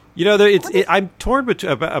 I'm torn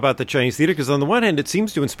about the Chinese theater because on the one hand, it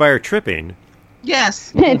seems to inspire tripping.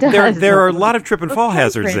 Yes, It does. There are a lot of trip and fall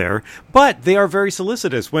hazards there, but they are very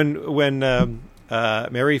solicitous. When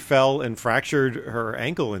Mary fell and fractured her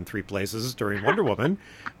ankle in 3 places during Wonder Woman,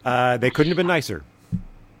 they couldn't have been nicer.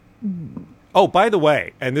 Oh, by the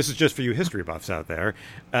way, and this is just for you history buffs out there,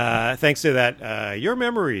 thanks to that Your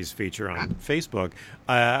Memories feature on Facebook,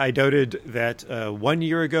 I noted that 1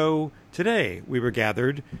 year ago today, we were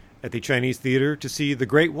gathered at the Chinese Theater to see The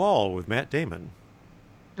Great Wall with Matt Damon.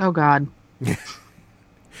 Oh, God.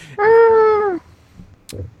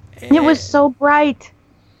 It was so bright.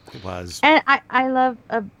 It was. And I love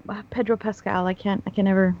Pedro Pascal. I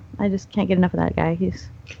just can't get enough of that guy. He's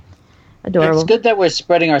adorable. It's good that we're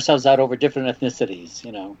spreading ourselves out over different ethnicities,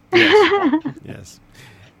 Yes. Yes.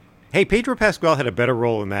 Hey, Pedro Pascal had a better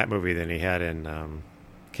role in that movie than he had in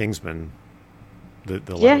Kingsman.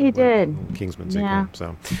 He did. Kingsman sequel. Yeah.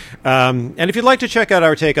 So, and if you'd like to check out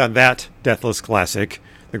our take on that deathless classic,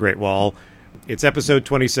 The Great Wall, it's episode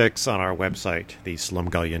 26 on our website,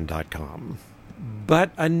 theslumgullion.com.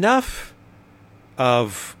 But enough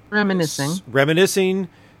of reminiscing,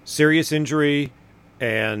 serious injury,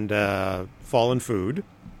 and fallen food.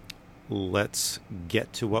 Let's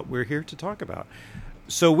get to what we're here to talk about.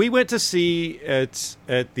 So we went to see at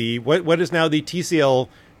the what is now the TCL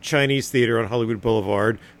Chinese theater on Hollywood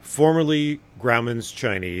Boulevard, formerly Grauman's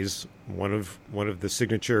Chinese, one of the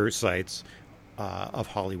signature sites of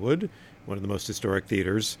Hollywood, one of the most historic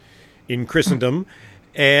theaters in Christendom.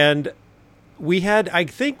 And we had, I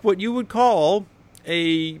think, what you would call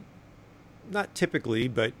a, not typically,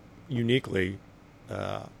 but uniquely,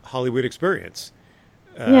 Hollywood experience.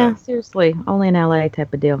 Yeah, seriously. Only in LA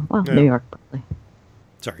type of deal. Well, Yeah. New York, probably.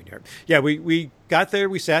 Sorry, New York. Yeah, we got there,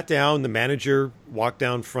 we sat down, the manager walked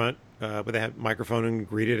down front with a microphone and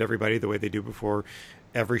greeted everybody the way they do before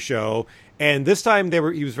every show. And this time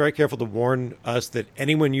he was very careful to warn us that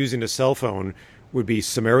anyone using a cell phone would be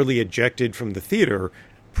summarily ejected from the theater,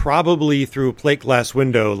 probably through a plate glass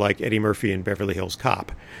window like Eddie Murphy in Beverly Hills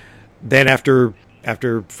Cop. Then after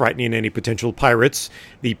frightening any potential pirates,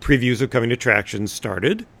 the previews of coming attractions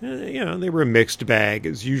started. They were a mixed bag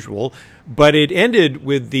as usual, but it ended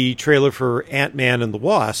with the trailer for Ant-Man and the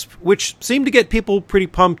Wasp, which seemed to get people pretty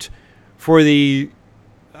pumped for the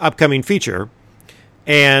upcoming feature.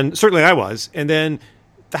 And certainly I was. And then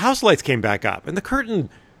the house lights came back up and the curtain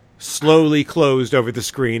slowly closed over the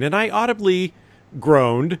screen, and I audibly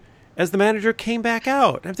groaned as the manager came back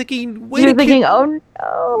out. I'm thinking, oh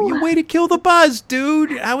no. You way to kill the buzz,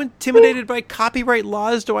 dude. How intimidated by copyright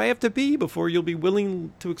laws do I have to be before you'll be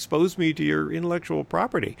willing to expose me to your intellectual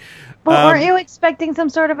property? Well, weren't you expecting some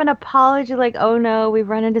sort of an apology, like, oh no, we've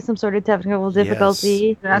run into some sort of technical difficulty?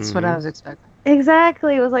 Yes. That's what I was expecting.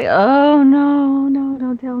 Exactly. It was like, oh no,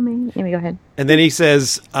 don't tell me. Anyway, go ahead. And then he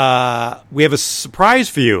says, we have a surprise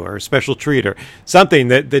for you, or a special treat, or something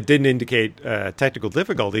that didn't indicate technical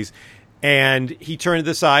difficulties. And he turned to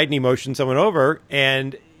the side and he motioned someone over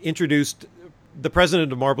and introduced the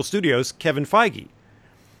president of Marvel Studios, Kevin Feige,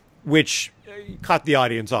 which caught the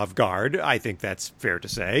audience off guard. I think that's fair to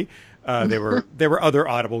say. There were other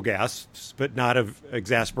audible gasps, but not of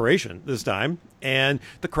exasperation this time. And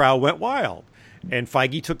the crowd went wild. And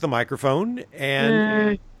Feige took the microphone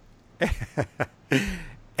and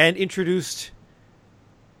and introduced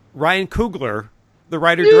Ryan Coogler, the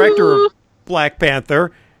writer-director of Black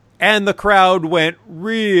Panther, and the crowd went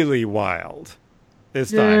really wild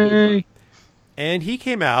this time. Yay. And he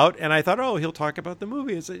came out, and I thought, oh, he'll talk about the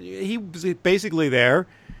movie. He was basically there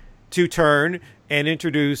to turn and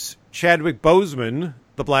introduce Chadwick Boseman,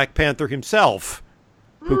 the Black Panther himself,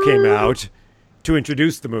 who came out to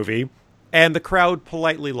introduce the movie, and the crowd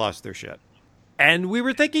politely lost their shit. And we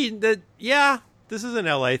were thinking that, yeah, this is an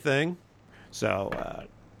LA thing. So,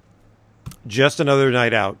 just another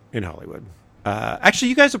night out in Hollywood. Actually,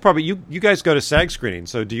 you guys are probably, you guys go to SAG screenings.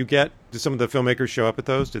 So do some of the filmmakers show up at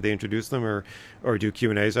those? Did they introduce them or do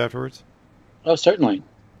Q&As afterwards? Oh, certainly.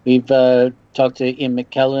 We've talked to Ian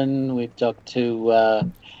McKellen. We've talked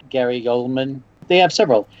to Gary Oldman. They have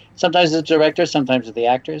several. Sometimes it's the director, sometimes it's the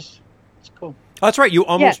actors. It's cool. Oh, that's right. You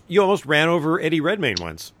almost ran over Eddie Redmayne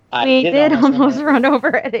once. We did almost run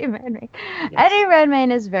over Eddie Redmayne. Yes. Eddie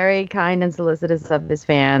Redmayne is very kind and solicitous of his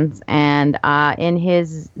fans, and in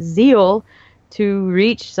his zeal to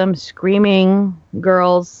reach some screaming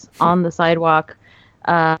girls on the sidewalk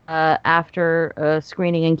after a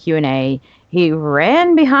screening and Q&A, he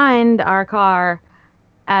ran behind our car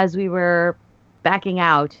as we were backing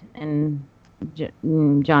out, and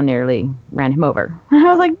John nearly ran him over. And I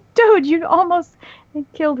was like, dude, you almost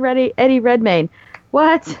killed Eddie Redmayne.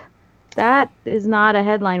 What? That is not a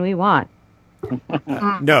headline we want.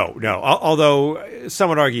 No. Although some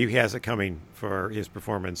would argue he has it coming for his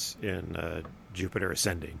performance in Jupiter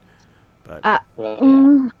Ascending. But I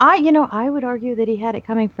would argue that he had it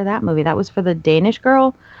coming for that movie. That was for the Danish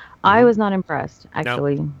girl. I was not impressed,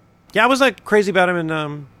 actually. No. Yeah, I was like crazy about him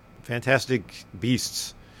in Fantastic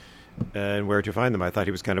Beasts and Where to Find Them. I thought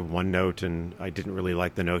he was kind of one note, and I didn't really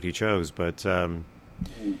like the note he chose. But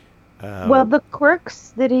well, the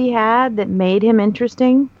quirks that he had that made him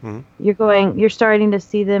interesting, you're starting to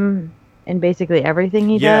see them in basically everything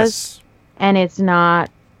he does, and it's no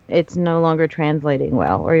longer translating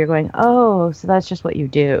well, or you're going, oh, so that's just what you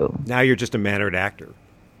do. Now you're just a mannered actor.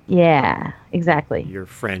 Yeah, exactly. You're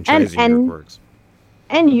franchising your quirks.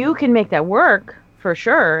 And you can make that work, for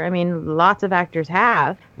sure. I mean, lots of actors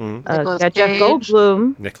have. Jeff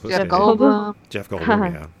Goldblum. Jeff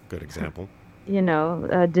Goldblum, yeah, good example. De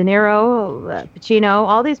Niro, Pacino,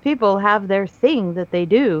 all these people have their thing that they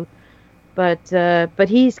do, but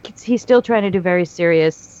he's still trying to do very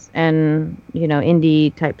serious and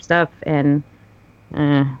indie type stuff, and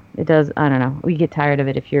it does. I don't know. We get tired of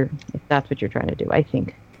it if that's what you're trying to do, I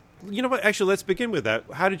think. You know what? Actually, let's begin with that.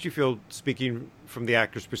 How did you feel, speaking from the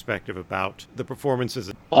actor's perspective, about the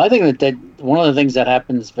performances? Well, I think that one of the things that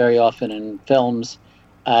happens very often in films,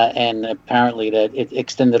 and apparently that it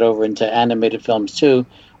extended over into animated films too,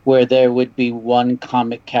 where there would be one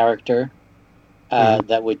comic character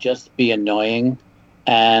that would just be annoying,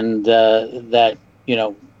 and that, you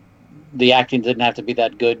know, the acting didn't have to be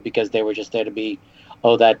that good because they were just there to be,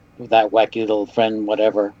 that wacky little friend,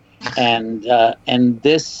 whatever. And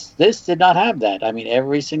this did not have that. I mean,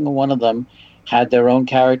 every single one of them had their own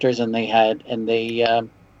characters, and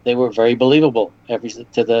they were very believable. To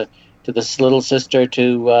the little sister,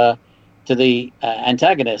 to the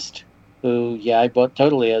antagonist, who I bought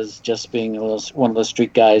totally as just being one of those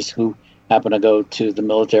street guys who happen to go to the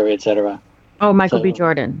military, etc. Oh, Michael B.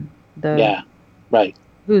 Jordan. Right.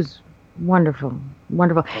 Who's wonderful.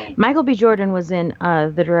 Yeah. Michael B. Jordan was in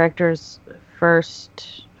the director's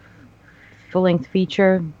first full-length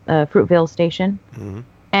feature, Fruitvale Station. Mm-hmm.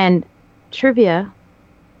 And trivia,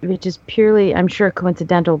 which is purely, I'm sure,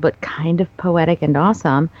 coincidental, but kind of poetic and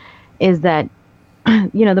awesome, is that,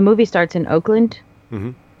 you know, the movie starts in Oakland.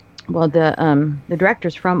 Mm-hmm. Well, the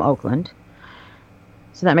director's from Oakland,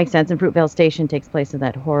 so that makes sense. And Fruitvale Station takes place in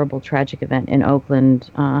that horrible, tragic event in Oakland,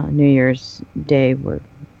 New Year's Day, where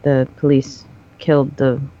the police killed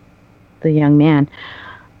the young man.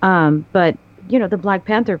 But you know, the Black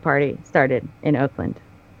Panther party started in Oakland.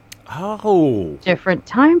 Oh. Different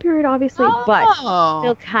time period, obviously, but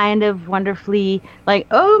still kind of wonderfully, like,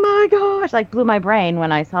 oh my gosh, like blew my brain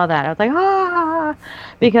when I saw that. I was like,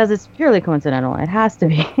 because it's purely coincidental. It has to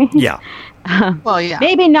be. Yeah. Well, yeah.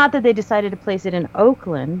 Maybe not that they decided to place it in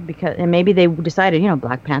Oakland, and maybe they decided, you know,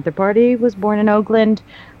 Black Panther Party was born in Oakland.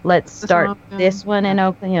 Let's start this one in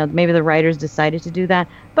Oakland. You know, maybe the writers decided to do that,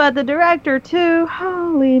 but the director too.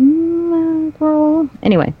 Holy mackerel.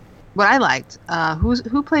 Anyway. What I liked,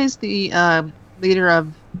 who plays the leader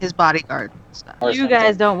of his bodyguard stuff? You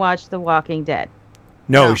guys don't watch The Walking Dead.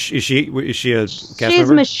 No. Is she a cast She's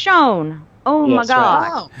member? Michonne. Oh my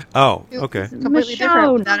God. Oh, okay. Completely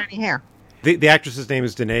different without any hair. The actress's name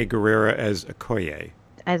is Danae Guerrera as Okoye.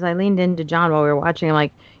 As I leaned into John while we were watching, I'm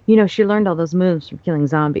like, you know, she learned all those moves from killing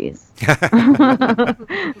zombies.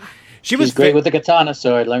 She's great with the katana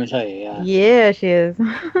sword, let me tell you. Yeah, yeah, she is.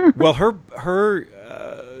 Well, her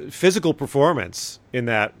physical performance in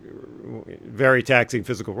that very taxing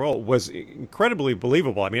physical role was incredibly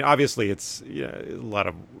believable. I mean, obviously, it's a lot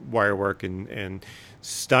of wire work and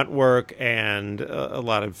stunt work and a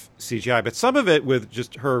lot of CGI, but some of it with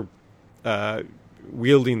just her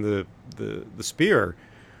wielding the spear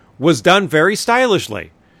was done very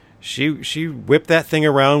stylishly. She whipped that thing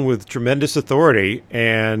around with tremendous authority,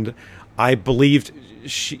 and I believed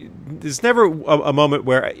there's never a moment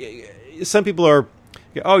where some people are,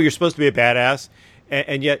 you're supposed to be a badass,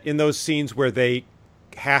 and yet in those scenes where they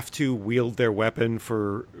have to wield their weapon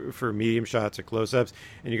for medium shots or close-ups,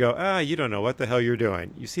 and you go, you don't know what the hell you're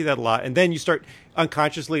doing. You see that a lot, and then you start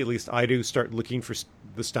unconsciously, at least I do, start looking for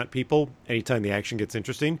the stunt people anytime the action gets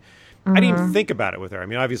interesting. I didn't even think about it with her. I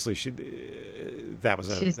mean, obviously, she's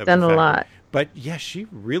done a lot. But yeah, she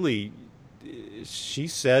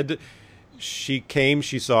said she came,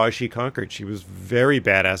 she saw, she conquered. She was very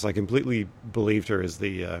badass. I completely believed her as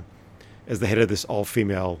the head of this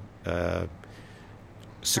all-female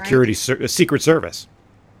security secret service.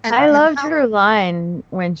 And I loved her line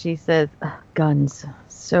when she says, "Guns,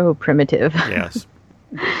 so primitive." Yes.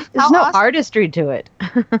 There's no artistry to it.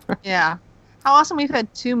 Yeah. How awesome we've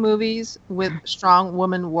had 2 movies with strong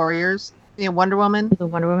woman warriors. You know, Wonder Woman. The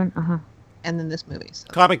Wonder Woman, and then this movie. So.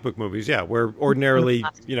 Comic book movies, yeah, where ordinarily,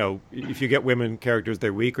 if you get women characters,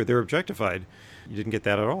 they're weak or they're objectified. You didn't get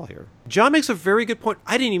that at all here. John makes a very good point.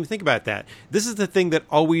 I didn't even think about that. This is the thing that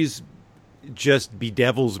always just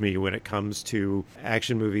bedevils me when it comes to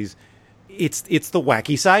action movies. It's the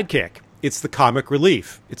wacky sidekick. It's the comic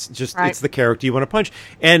relief. It's just It's the character you want to punch.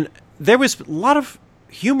 And there was a lot of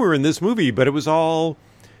humor in this movie, but it was all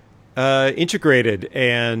integrated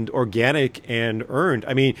and organic and earned.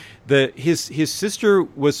 I mean, his sister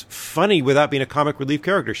was funny without being a comic relief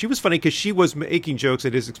character. She was funny because she was making jokes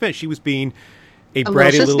at his expense. She was being a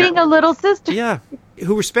bratty little... being a little sister. Yeah,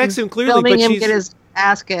 who respects him clearly. Filming but him she's, get his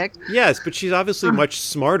ass kicked. Yes, but she's obviously much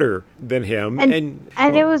smarter than him. And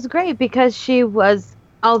it was great because she was...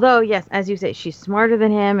 Although, yes, as you say, she's smarter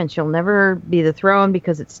than him and she'll never be the throne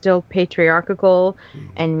because it's still patriarchal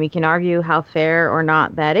and we can argue how fair or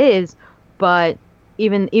not that is. But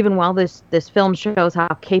even while this film shows how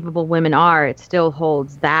capable women are, it still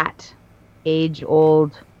holds that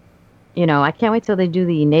age-old, I can't wait till they do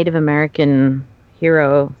the Native American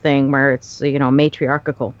hero thing where it's,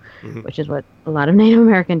 matriarchal, which is what a lot of Native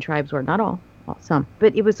American tribes were, not all. Some,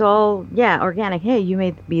 but it was all organic. Hey, you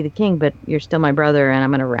may be the king, but you're still my brother, and I'm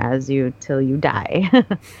gonna razz you till you die.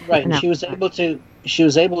 Right, and she was able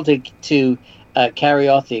to carry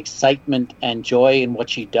off the excitement and joy in what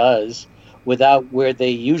she does without where they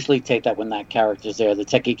usually take that when that character's there, the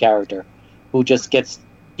techie character, who just gets,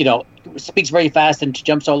 speaks very fast and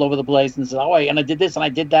jumps all over the place and says, oh, and I did this and I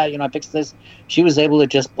did that, I fixed this. She was able to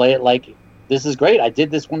just play it like, this is great. I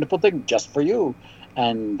did this wonderful thing just for you.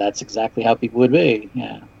 And that's exactly how people would be.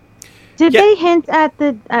 Yeah. Did they hint at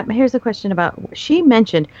here's a question about, she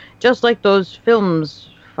mentioned, just like those films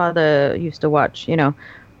Father used to watch,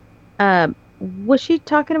 was she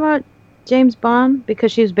talking about James Bond?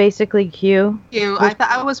 Because she was basically Q?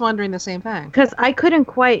 I was wondering the same thing. Because I couldn't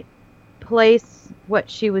quite place what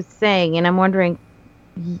she was saying, and I'm wondering,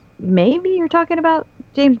 maybe you're talking about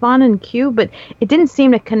James Bond and Q, but it didn't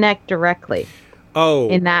seem to connect directly. Oh,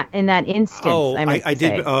 in that instance. Oh, I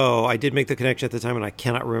did. Oh, I did make the connection at the time, and I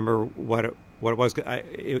cannot remember what it was.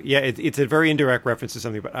 It's a very indirect reference to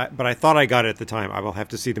something, but I thought I got it at the time. I will have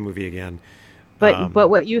to see the movie again. But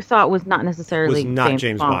what you thought was not necessarily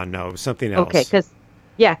James Bond. No, it was something else. Okay,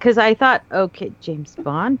 because I thought, okay, James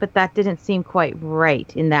Bond, but that didn't seem quite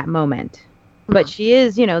right in that moment. But she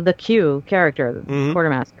is, the Q character, the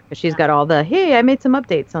quartermaster. She's got all the, hey, I made some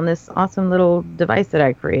updates on this awesome little device that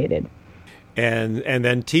I created. And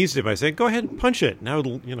then teased it by saying, go ahead and punch it. Now,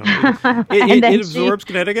 it absorbs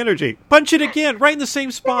kinetic energy. Punch it again, right in the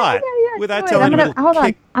same spot. Without telling him. Hold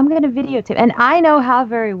on. I'm going to videotape. And I know how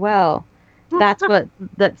very well that's what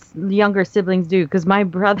younger siblings do. Because my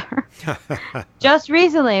brother, just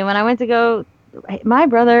recently when I went to go, my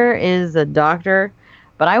brother is a doctor,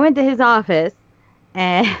 but I went to his office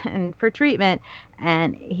and for treatment.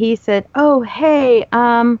 And he said, oh, hey,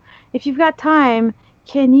 if you've got time,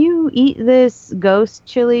 can you eat this ghost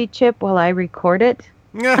chili chip while I record it?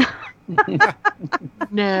 No.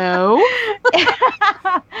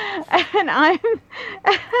 And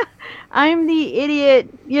I'm the idiot,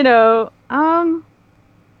 yeah,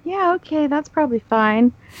 okay, that's probably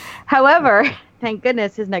fine. However, thank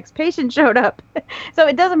goodness his next patient showed up. So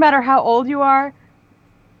it doesn't matter how old you are.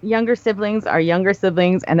 Younger siblings are younger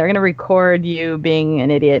siblings, and they're going to record you being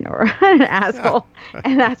an idiot or an asshole.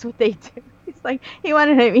 And that's what they do. Like, he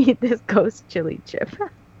wanted to eat this ghost chili chip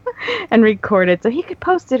and record it so he could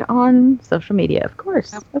post it on social media. Of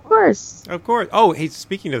course. Oh, hey,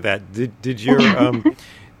 speaking of that, did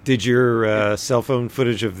your cell phone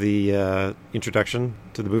footage of the introduction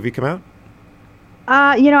to the movie come out?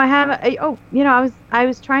 I have. I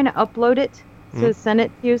was trying to upload it to send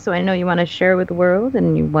it to you, so I know you want to share with the world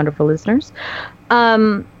and you wonderful listeners.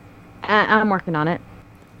 I'm working on it.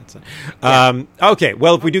 Okay,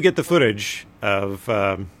 well, if we do get the footage of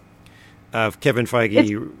Kevin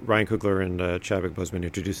Feige, Ryan Coogler, and Chadwick Boseman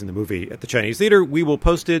introducing the movie at the Chinese Theater, we will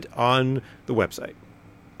post it on the website.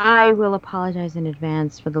 I will apologize in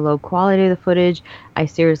advance for the low quality of the footage. I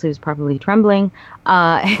seriously was probably trembling.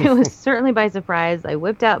 It was certainly by surprise. I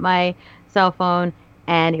whipped out my cell phone,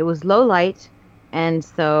 and it was low light, and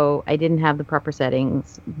so I didn't have the proper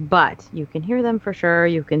settings. But you can hear them for sure.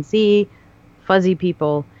 You can see fuzzy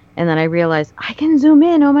people. And then I realized I can zoom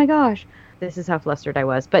in. Oh my gosh. This is how flustered I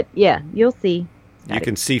was. But yeah, you'll see. You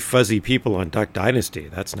can see fuzzy people on Duck Dynasty.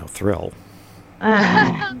 That's no thrill.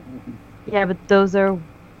 Yeah, but those are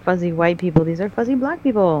fuzzy white people. These are fuzzy black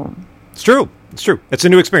people. It's true. It's a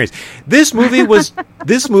new experience. This movie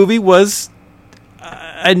was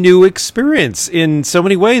a new experience in so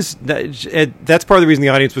many ways. That's part of the reason the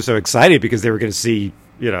audience was so excited, because they were going to see,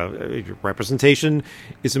 representation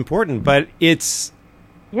is important, but it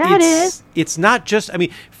is. It's not just, and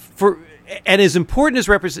as important as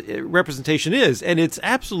representation is, and it's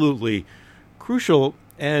absolutely crucial,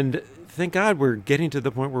 and thank God we're getting to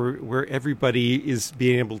the point where everybody is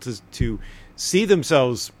being able to see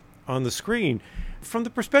themselves on the screen. From the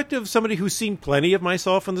perspective of somebody who's seen plenty of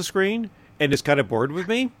myself on the screen and is kind of bored with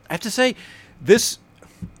me, I have to say, this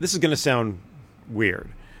is going to sound weird,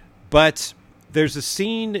 but there's a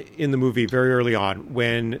scene in the movie very early on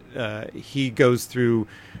when he goes through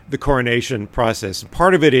the coronation process. And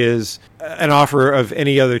part of it is an offer of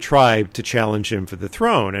any other tribe to challenge him for the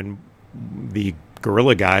throne. And the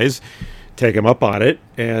guerrilla guys take him up on it.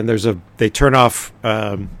 And they turn off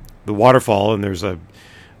the waterfall, and there's a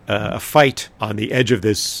fight on the edge of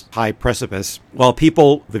this high precipice, while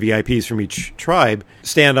people, the VIPs from each tribe,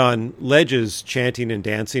 stand on ledges chanting and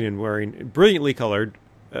dancing and wearing brilliantly colored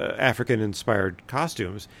African-inspired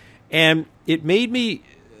costumes. And it made me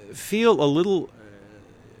feel a little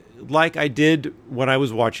like I did when I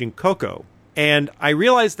was watching Coco. And I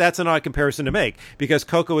realized that's an odd comparison to make, because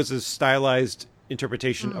Coco is a stylized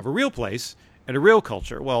interpretation of a real place and a real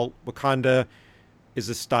culture. Well, Wakanda is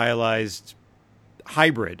a stylized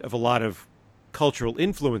hybrid of a lot of cultural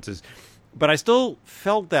influences. But I still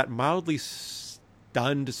felt that mildly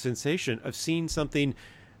stunned sensation of seeing something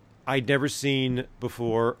I'd never seen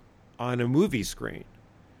before on a movie screen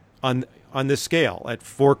on this scale at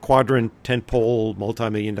 4-quadrant, 10-pole,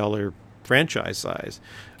 multi-million-dollar franchise size.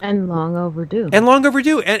 And long overdue. And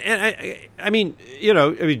I mean,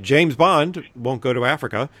 James Bond won't go to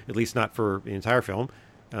Africa, at least not for the entire film.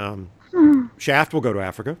 Shaft will go to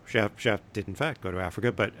Africa. Shaft did, in fact, go to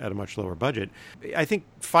Africa, but at a much lower budget. I think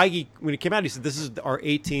Feige, when it came out, he said, this is our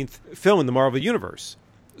 18th film in the Marvel Universe.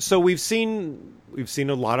 So we've seen a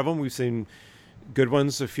lot of them. We've seen good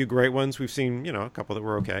ones, a few great ones. We've seen, a couple that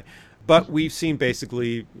were okay. But we've seen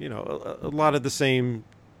basically, a lot of the same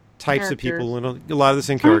types of people and a lot of the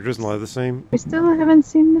same characters and a lot of the same. We still haven't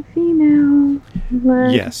seen the female.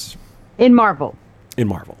 Yes. In Marvel.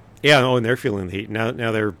 Yeah, and they're feeling the heat. Now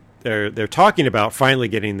they're talking about finally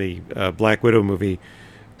getting the Black Widow movie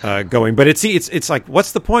going. But it's like,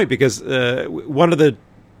 what's the point? Because one of the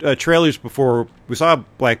trailers before we saw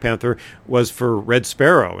Black Panther was for Red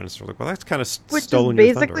Sparrow, and it's like, well, that's kind of stolen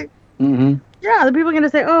your thunder. Mm-hmm. Yeah, the people are going to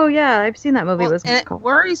say, "Oh yeah, I've seen that movie." It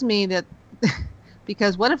worries me that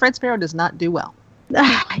because what if Red Sparrow does not do well?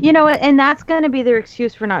 And that's going to be their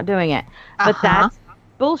excuse for not doing it. But that's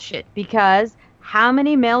bullshit, because how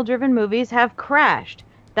many male-driven movies have crashed?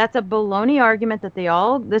 That's a baloney argument that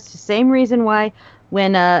that's the same reason why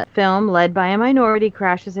when a film led by a minority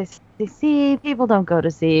crashes, they see people don't go to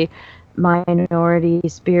see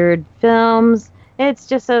minority-spirited films. It's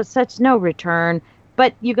just such no return.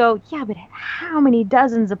 But you go, yeah, but how many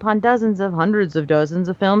dozens upon dozens of hundreds of dozens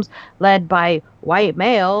of films led by white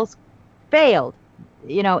males failed?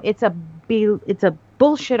 It's a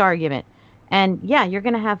bullshit argument. And yeah, you're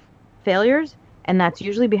going to have failures, and that's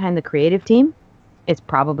usually behind the creative team. It's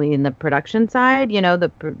probably in the production side,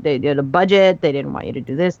 the budget, they didn't want you to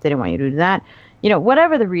do this, they didn't want you to do that.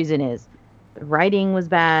 Whatever the reason is. The writing was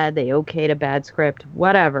bad, they okayed a bad script,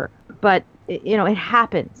 whatever. But, it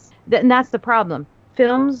happens. And that's the problem.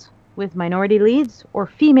 Films with minority leads or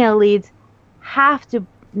female leads have to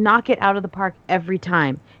knock it out of the park every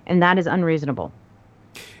time, and that is unreasonable.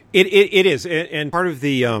 It is, and part of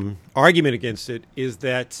the argument against it is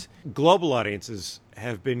that global audiences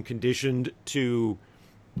have been conditioned to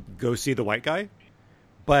go see the white guy,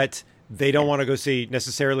 but they don't want to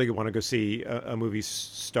necessarily want to go see a movie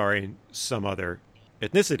starring some other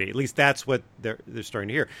ethnicity. At least that's what they're starting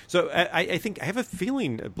to hear. So I think I have a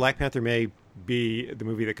feeling Black Panther may be the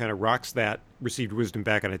movie that kind of rocks that received wisdom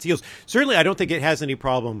back on its heels. Certainly, I don't think it has any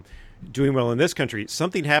problem doing well in this country.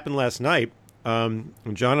 Something happened last night. When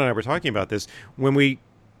John and I were talking about this, when we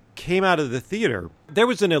came out of the theater, there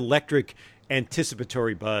was an electric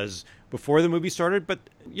anticipatory buzz before the movie started. But,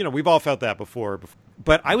 we've all felt that before.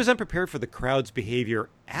 But I was unprepared for the crowd's behavior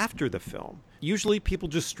after the film. Usually people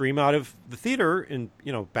just stream out of the theater and,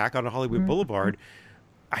 back on Hollywood Boulevard.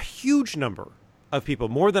 A huge number of people,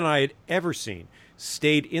 more than I had ever seen,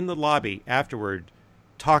 stayed in the lobby afterward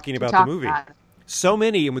talking about the movie. So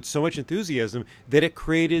many and with so much enthusiasm that it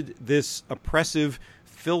created this oppressive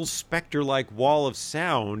Phil Spector-like wall of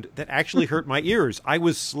sound that actually hurt my ears. I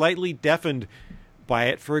was slightly deafened by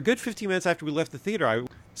it for a good 15 minutes after we left the theater.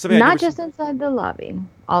 Not just inside the lobby,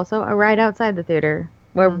 also right outside the theater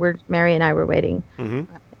where Mary and I were waiting.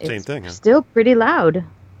 Mm-hmm. Same thing. Huh? Still pretty loud.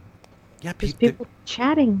 Yeah, people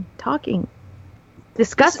chatting, talking,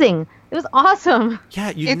 discussing. It was awesome.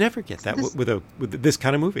 Yeah, you'd never get that with this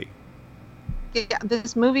kind of movie. Yeah,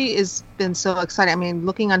 this movie has been so exciting. I mean,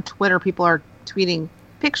 looking on Twitter, people are tweeting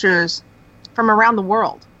pictures from around the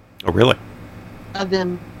world. Oh, really? Of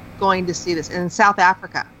them going to see this in South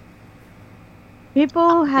Africa.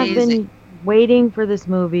 People have been waiting for this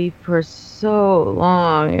movie for so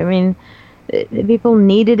long. I mean, people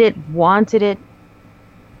needed it, wanted it.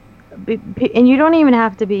 And you don't even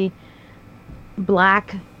have to be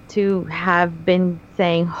black to have been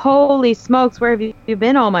saying, holy smokes, where have you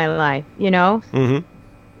been all my life? Mm-hmm.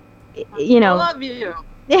 I love you.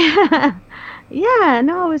 Yeah. Yeah,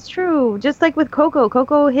 no, it's true. Just like with Coco.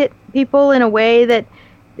 Coco hit people in a way that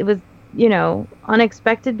it was,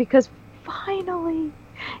 unexpected, because finally,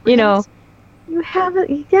 you have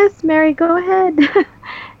it. Yes, Mary, go ahead.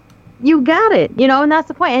 You got it, and that's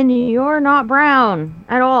the point. And you're not brown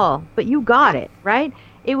at all, but you got it, right?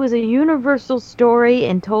 It was a universal story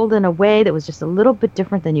and told in a way that was just a little bit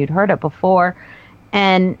different than you'd heard it before,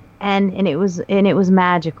 and it was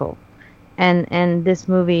magical, and this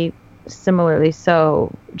movie similarly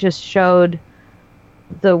so just showed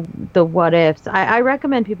the what ifs. I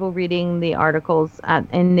recommend people reading the articles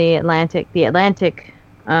in the Atlantic,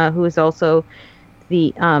 who is also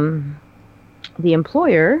the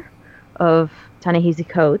employer of Ta-Nehisi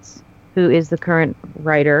Coates, who is the current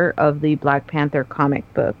writer of the Black Panther comic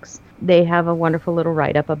books. They have a wonderful little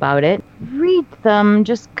write-up about it. Read them,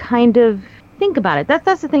 just kind of think about it.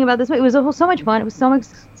 That's the thing about this movie. It was so much fun. It was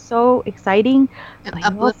so exciting, And but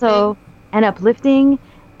uplifting. also and uplifting,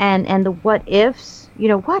 and the what ifs. You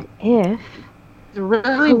know, what if It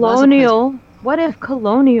really was a place- what if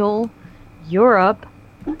colonial Europe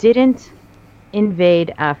didn't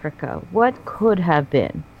invade Africa? What could have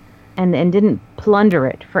been, and didn't plunder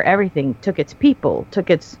it for everything? Took its people, took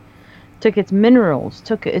its minerals,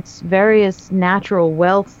 took its various natural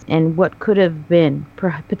wealth, and what could have been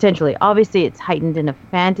potentially. Obviously, it's heightened in a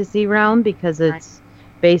fantasy realm because it's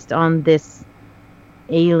based on this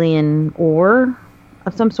alien ore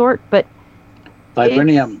of some sort. But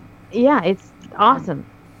Vibranium. it's awesome.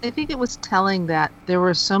 I think it was telling that there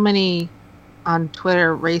were so many on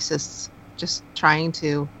Twitter racists just trying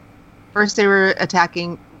to. First, they were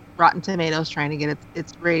attacking Rotten Tomatoes, trying to get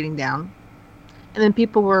its rating down. And then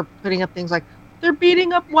people were putting up things like, they're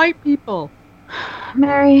beating up white people.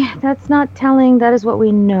 Mary, that's not telling. That is what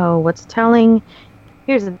we know. What's telling?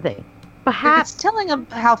 Here's the thing. It's telling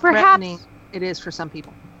of how threatening it is for some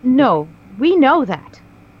people. No, we know that.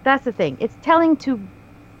 That's the thing. It's telling to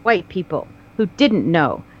white people who didn't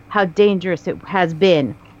know how dangerous it has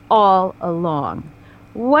been all along.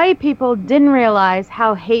 White people didn't realize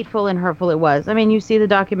how hateful and hurtful it was. I mean, you see the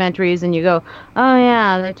documentaries and you go, oh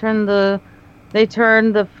yeah, they turned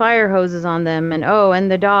the fire hoses on them,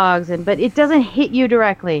 and the dogs, but it doesn't hit you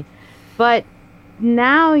directly. But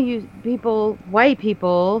now white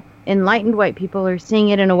people, enlightened white people, are seeing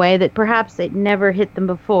it in a way that perhaps it never hit them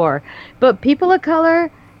before. But people of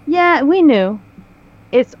color, yeah, we knew.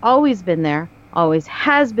 It's always been there, always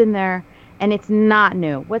has been there, and it's not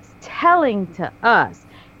new. What's telling to us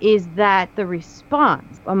is that the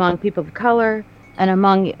response among people of color and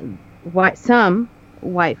among some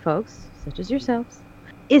white folks, such as yourselves,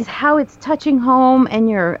 is how it's touching home, and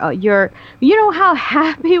you know how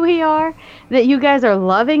happy we are that you guys are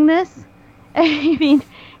loving this. I mean,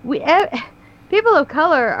 people of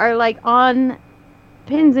color are like on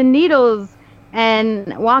pins and needles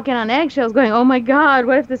and walking on eggshells, going, "Oh my God,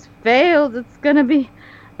 what if this fails? It's gonna be,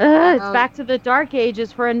 it's back to the dark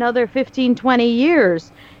ages for another 15, 20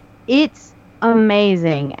 years." It's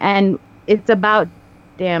amazing, and it's about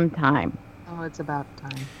damn time. Oh, it's about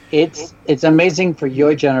time. It's amazing for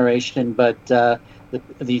your generation, but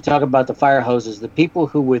you talk about the fire hoses. The people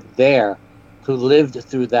who were there, who lived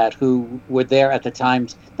through that, who were there at the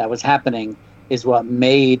times that was happening, is what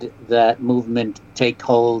made that movement take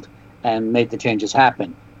hold and made the changes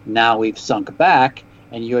happen. Now we've sunk back,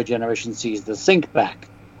 and your generation sees the sink back,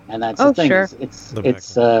 and that's the thing. Sure.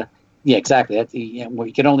 It's yeah, exactly.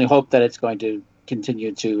 We can only hope that it's going to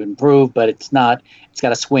continue to improve, but it's not. It's got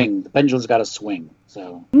to swing. The pendulum's got to swing.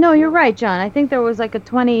 So no, you're right, John. I think there was like a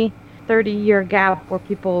 20, 30-year gap where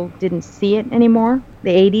people didn't see it anymore. The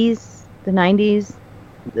 80s, the 90s,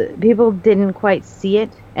 people didn't quite see it,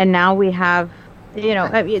 and now we have.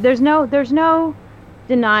 I mean, there's no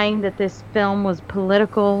denying that this film was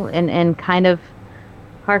political and kind of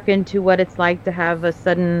hearkened to what it's like to have a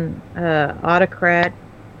sudden autocrat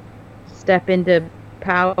step into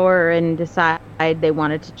power and decide they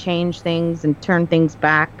wanted to change things and turn things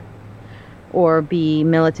back or be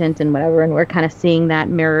militant and whatever, and we're kind of seeing that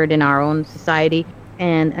mirrored in our own society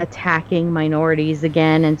and attacking minorities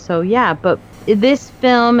again. And so yeah, but this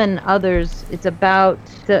film and others, it's about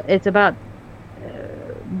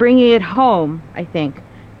bringing it home, I think,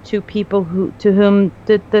 to people to whom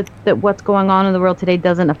that what's going on in the world today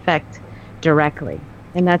doesn't affect directly,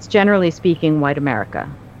 and that's generally speaking white America.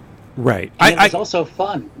 Right. And it's also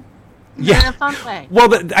fun. Yeah. In a fun way. Well,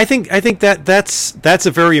 but I think that's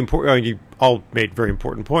a very important. You all made very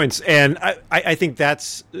important points, and I think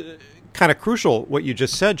that's kind of crucial what you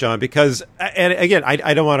just said, John. Because, and again,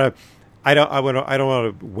 I don't want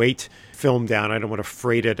to weight film down. I don't want to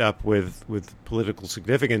freight it up with political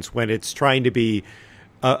significance when it's trying to be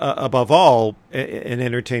above all an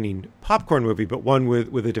entertaining popcorn movie, but one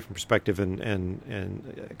with a different perspective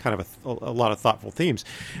and kind of a lot of thoughtful themes.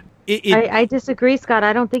 I disagree, Scott.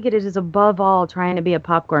 I don't think it is above all trying to be a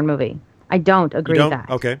popcorn movie. I don't agree with that.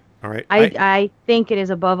 Okay. All right. I think it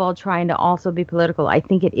is above all trying to also be political. I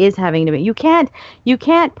think it is having to be. You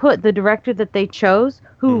can't put the director that they chose,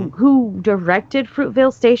 who directed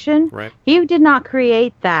Fruitvale Station. Right. He did not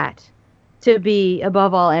create that to be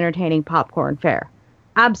above all entertaining popcorn fare.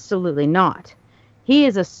 Absolutely not. He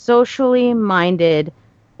is a socially minded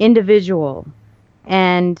individual,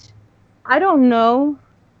 and I don't know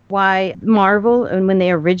why Marvel, and when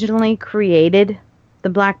they originally created the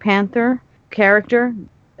Black Panther character,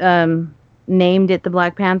 named it the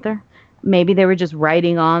Black Panther. maybe they were just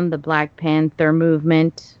riding on the Black Panther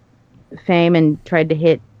movement fame and tried to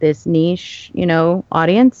hit this niche,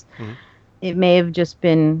 audience. Mhm. It may have just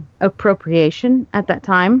been appropriation at that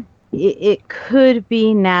time. It could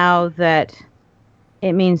be now that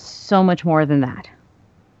it means so much more than that.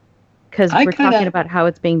 Because we're talking about how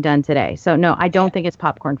it's being done today. So, no, I don't think it's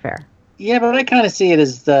popcorn fare. Yeah, but I kind of see it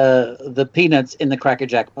as the peanuts in the Cracker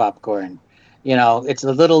Jack popcorn. It's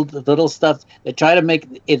the little stuff. They try to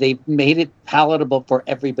they made it palatable for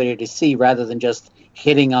everybody to see rather than just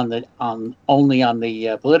hitting only on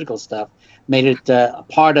the political stuff. Made it a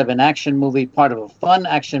part of an action movie, part of a fun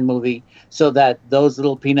action movie, so that those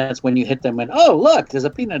little peanuts, when you hit them, went, oh, look, there's a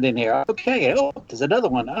peanut in here. Okay, oh, there's another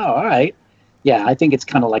one. Oh, all right. Yeah, I think it's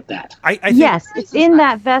kind of like that. I think, yes, it's in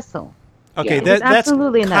that vessel. Okay, Yeah. that's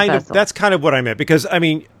absolutely in that vessel. That's kind of what I meant, because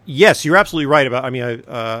yes, you're absolutely right about.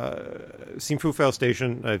 I've seen Fruitvale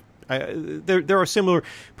Station. There are similar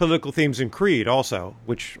political themes in Creed also,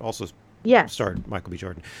 which also starred Michael B.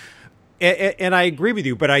 Jordan, and I agree with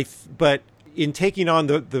you. But in taking on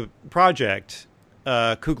the project,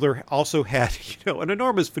 Coogler also had an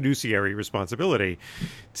enormous fiduciary responsibility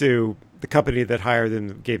to the company that hired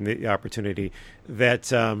him, gave him the opportunity.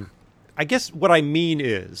 That I guess what I mean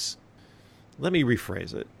is. Let me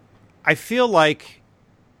rephrase it. I feel like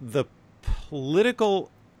the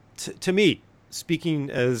political, to me,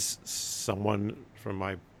 speaking as someone from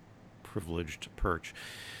my privileged perch,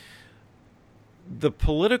 the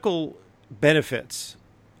political benefits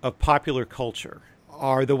of popular culture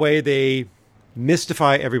are the way they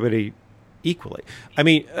mystify everybody equally.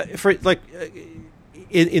 In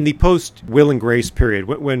the post Will and Grace period,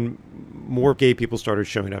 when more gay people started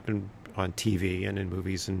showing up on TV and in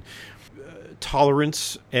movies, and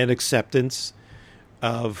tolerance and acceptance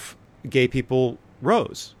of gay people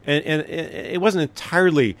rose, and it wasn't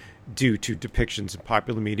entirely due to depictions in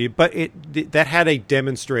popular media, but that had a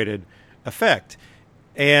demonstrated effect,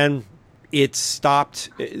 and it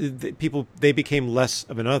stopped people. They became less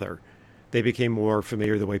of an other. They became more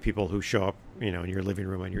familiar the way people who show up, in your living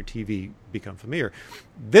room on your TV become familiar.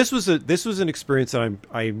 This was an experience that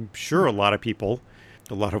I'm sure a lot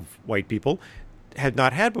of white people had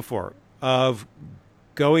not had before, of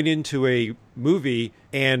going into a movie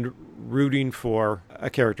and rooting for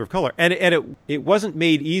a character of color. And it wasn't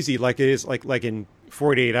made easy like it is like in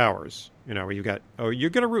 48 Hours, where you got,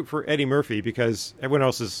 you're going to root for Eddie Murphy because everyone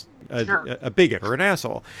else is a bigot or an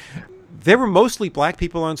asshole. There were mostly black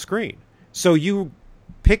people on screen. So you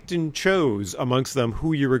picked and chose amongst them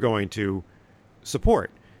who you were going to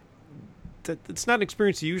support. It's not an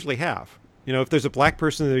experience you usually have. If there's a black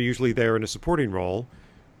person, they're usually there in a supporting role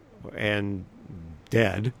and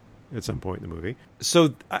dead at some point in the movie.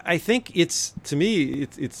 So I think it's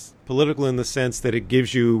political in the sense that it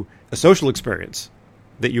gives you a social experience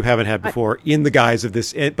that you haven't had before in the guise of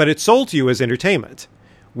this, but it's sold to you as entertainment,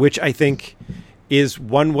 which I think is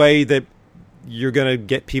one way that you're going to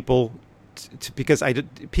get people because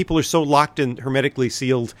people are so locked in hermetically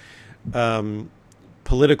sealed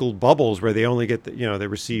political bubbles where they only get they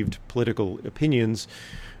received political opinions.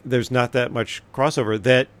 There's not that much crossover,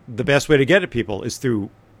 that the best way to get at people is through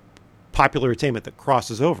popular entertainment that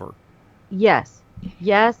crosses over. Yes.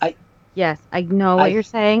 I know what you're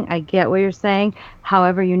saying. I get what you're saying.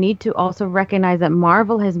 However, you need to also recognize that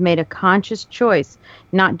Marvel has made a conscious choice,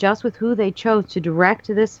 not just with who they chose to direct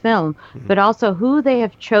this film, but also who they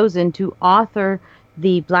have chosen to author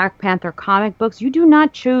the Black Panther comic books. You do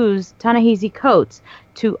not choose Ta-Nehisi Coates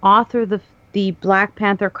to author the Black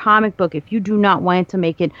Panther comic book if you do not want to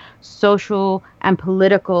make it social and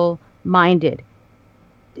political minded.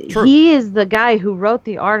 True. He is the guy who wrote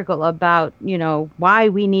the article about, why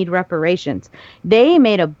we need reparations. They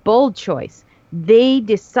made a bold choice. They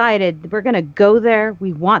decided we're going to go there.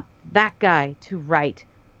 We want that guy to write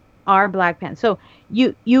our Black Panther. So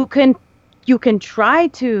you can try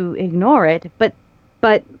to ignore it, but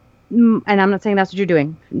and I'm not saying that's what you're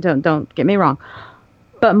doing. Don't get me wrong.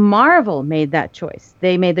 But Marvel made that choice.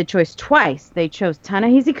 They made the choice twice. They chose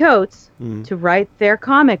Ta-Nehisi Coates to write their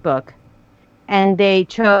comic book, and they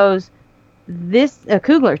chose this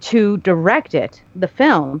Coogler to direct the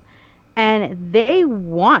film. And they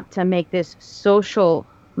want to make this social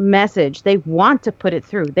message. They want to put it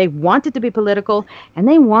through. They want it to be political, and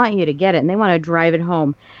they want you to get it, and they want to drive it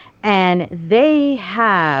home. And they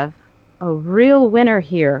have a real winner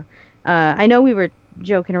here. I know we were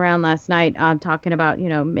joking around last night talking about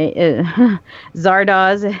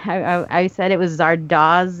Zardoz. I said it was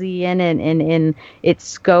Zardozian in its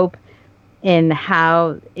scope, in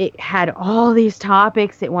how it had all these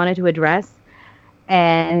topics it wanted to address,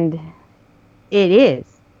 and it is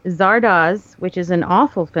Zardoz, which is an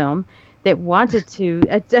awful film that wanted to.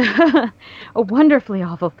 It's a wonderfully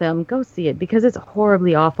awful film. Go see it because it's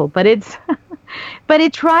horribly awful, but it's but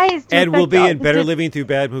it tries to. And will be in Better just, Living Through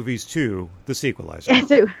Bad Movies 2, the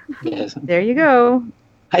sequelizer. Yes. There you go.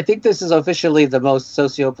 I think this is officially the most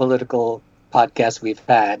socio-political podcast we've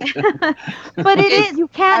had. But it is. You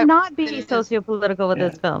can't not be socio-political with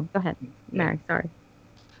this film. Go ahead, Mary. Sorry.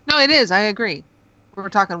 No, it is. I agree. We're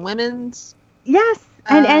talking women's. Yes,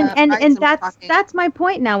 and rights, that's my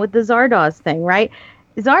point now with the Zardoz thing, right?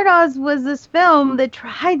 Zardoz was this film that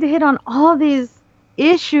tried to hit on all these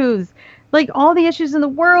issues, like all the issues in the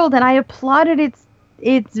world, and I applauded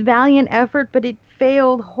its valiant effort, but it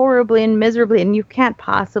failed horribly and miserably, and you can't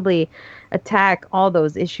possibly attack all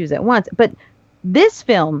those issues at once. But this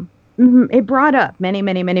film, it brought up many,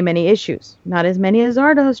 many, many, many issues. Not as many as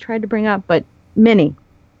Zardoz tried to bring up, but many.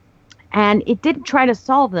 And it didn't try to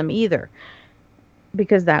solve them either,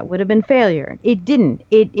 because that would have been failure. It didn't.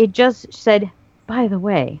 It just said, by the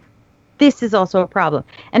way, this is also a problem.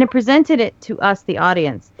 And it presented it to us, the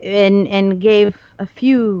audience, and gave a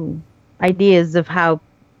few ideas of how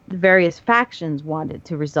the various factions wanted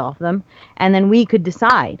to resolve them. And then we could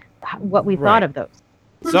decide what we thought of those.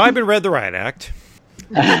 So I've been read the Riot Act.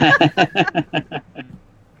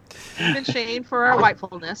 Been shamed for our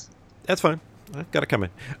whitefulness. That's fine. I've got to come in.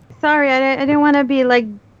 Sorry, I didn't want to be like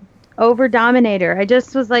over dominator. I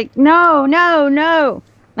just was like, no.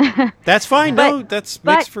 That's fine.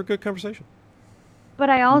 Makes for good conversation. But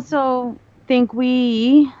I also think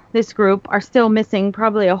this group, are still missing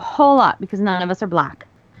probably a whole lot because none of us are black.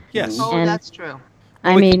 Yes. Oh, And that's true.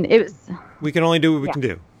 We can only do what we can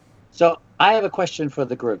do. So I have a question for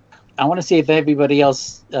the group. I want to see if everybody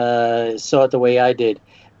else saw it the way I did.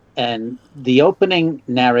 And the opening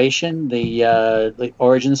narration, the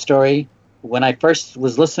origin story, when I first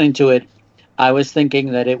was listening to it, I was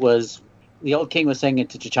thinking that it was the old king was saying it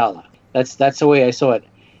to T'Challa. That's the way I saw it.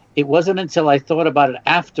 It wasn't until I thought about it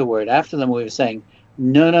after the movie was saying,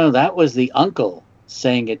 no, that was the uncle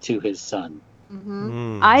saying it to his son.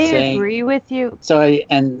 Mm-hmm. I agree with you. So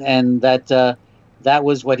that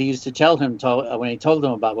was what he used to tell him when he told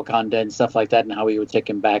him about Wakanda and stuff like that, and how he would take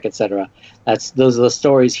him back, etc. Those are the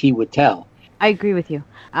stories he would tell. I agree with you.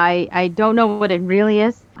 I don't know what it really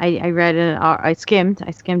is. I read I skimmed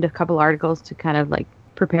a couple articles to kind of like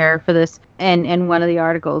prepare for this, and one of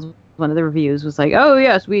the reviews was like, oh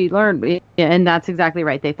yes, we learned, and that's exactly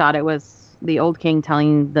right. They thought it was the old king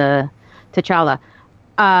telling the T'Challa.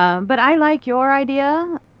 But I like your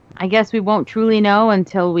idea. I guess we won't truly know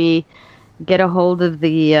until we get a hold of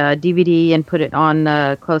the DVD and put it on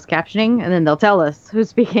closed captioning, and then they'll tell us who's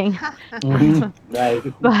speaking. Right.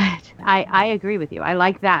 But I agree with you. I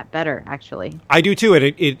like that better, actually. I do too,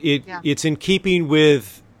 and it's in keeping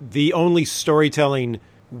with the only storytelling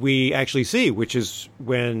we actually see, which is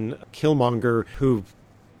when Killmonger, who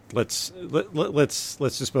let's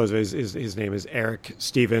dispose of his name is Eric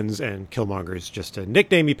Stevens, and Killmonger is just a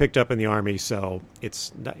nickname he picked up in the army. So they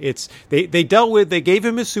gave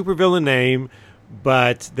him his supervillain name,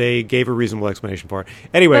 but they gave a reasonable explanation for it.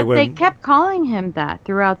 Anyway, but they kept calling him that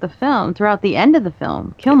throughout the end of the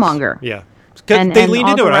film, Killmonger. Yes. Yeah, and they leaned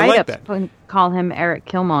into it. I like that. Call him Eric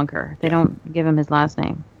Killmonger. They don't give him his last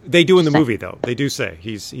name. They do in the movie, though. They do say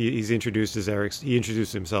he's introduced as Eric. He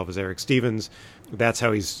introduced himself as Eric Stevens. That's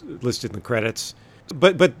how he's listed in the credits.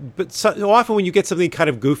 But so often when you get something kind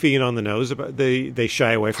of goofy and on the nose, they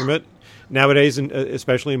shy away from it nowadays, and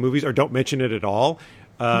especially in movies, or don't mention it at all.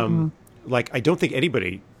 Like I don't think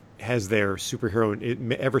anybody has their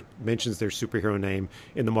superhero ever mentions their superhero name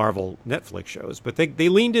in the Marvel Netflix shows, but they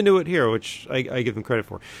leaned into it here, which I give them credit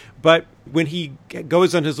for. But when he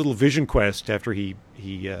goes on his little vision quest after he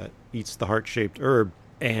eats the heart-shaped herb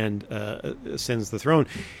and ascends the throne,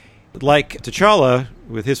 like T'Challa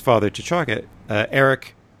with his father T'Chaka,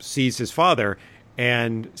 Eric sees his father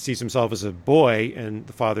and sees himself as a boy, and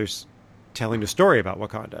the father's telling a story about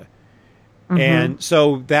Wakanda. And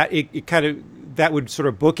so that that would sort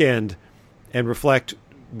of bookend and reflect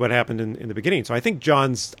what happened in the beginning. So I think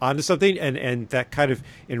John's onto something, and that kind of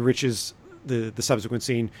enriches the subsequent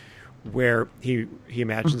scene where he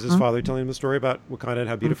imagines his father telling him the story about Wakanda and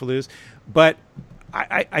how beautiful it is. But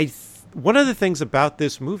I one of the things about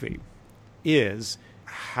this movie is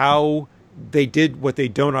how they did what they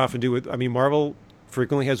don't often do with. I mean, Marvel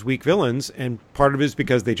frequently has weak villains, and part of it is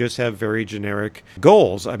because they just have very generic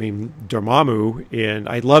goals. I mean, Dormammu, and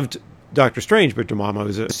I loved Doctor Strange, but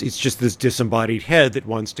Dormammu it's just this disembodied head that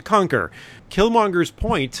wants to conquer. Killmonger's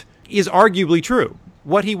point is arguably true.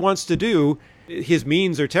 What he wants to do, his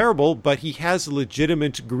means are terrible, but he has a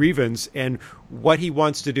legitimate grievance, and what he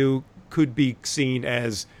wants to do could be seen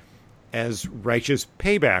as as righteous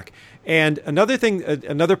payback. And another thing,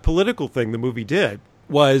 another political thing the movie did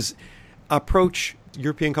was approach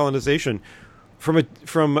European colonization from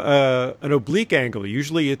an oblique angle.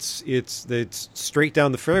 Usually it's straight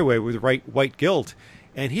down the fairway with white guilt,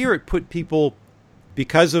 and here it put people,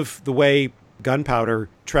 because of the way gunpowder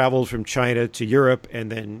traveled from China to Europe,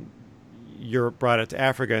 and then Europe brought it to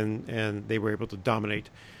Africa, and they were able to dominate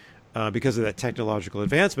because of that technological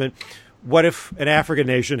advancement. What if an African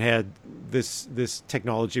nation had this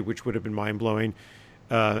technology, which would have been mind-blowing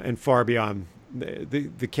and far beyond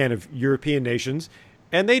the ken of European nations,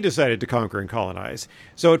 and they decided to conquer and colonize?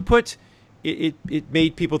 So it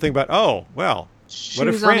made people think about, oh, well, what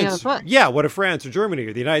if France? Yeah, what if France or Germany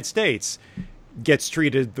or the United States gets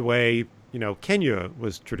treated the way Kenya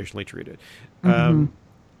was traditionally treated?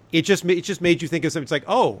 It just made you think of something. It's like,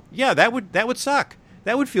 oh yeah, that would suck.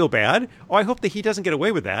 That would feel bad. Oh, I hope that he doesn't get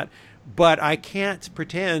away with that. But I can't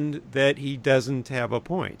pretend that he doesn't have a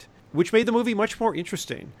point, which made the movie much more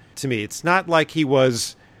interesting to me. It's not like he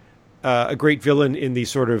was a great villain in the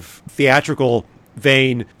sort of theatrical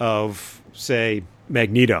vein of, say,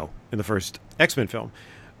 Magneto in the first X-Men film.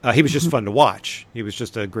 He was just fun to watch. He was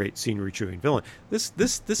just a great scenery-chewing villain. This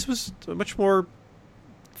was a much more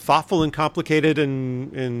thoughtful and complicated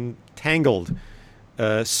and tangled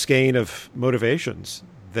skein of motivations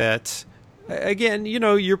that, again,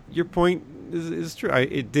 your point is true.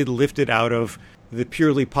 It did lift it out of the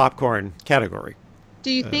purely popcorn category.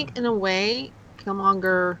 Do you think, in a way,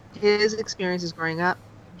 Killmonger, his experiences growing up,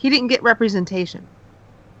 he didn't get representation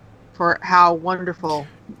for how wonderful?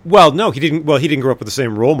 Well, no, he didn't. Well, he didn't grow up with the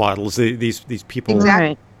same role models. These people.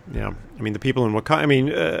 Exactly. Yeah, I mean, the people in Wakanda. I mean,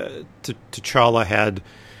 T'Challa had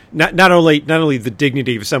not only the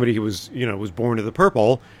dignity of somebody who was born to the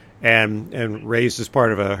purple and raised as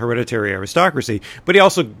part of a hereditary aristocracy, but he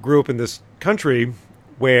also grew up in this country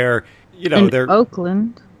where they're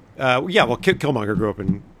Oakland. Yeah, well, Killmonger grew up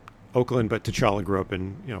in Oakland, but T'Challa grew up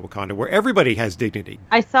in Wakanda, where everybody has dignity.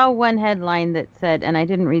 I saw one headline that said, and I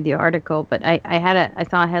didn't read the article, but I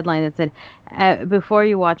saw a headline that said, before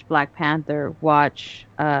you watch Black Panther, watch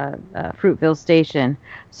Fruitville Station,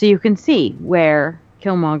 so you can see where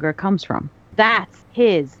Killmonger comes from. That's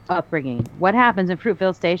his upbringing. What happens in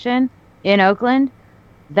Fruitville Station in Oakland,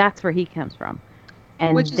 that's where he comes from.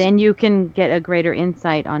 And then you can get a greater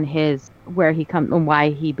insight on where he comes and why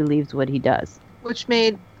he believes what he does. Which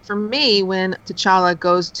made, for me, when T'Challa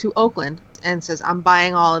goes to Oakland and says, I'm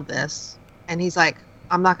buying all of this, and he's like,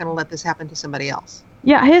 I'm not going to let this happen to somebody else.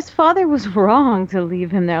 Yeah, his father was wrong to leave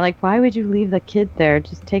him there. Like, why would you leave the kid there?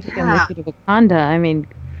 Just take him with you to Wakanda. I mean,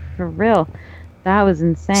 for real. That was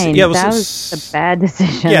insane. Yeah, that was a bad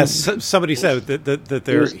decision. Yes, somebody said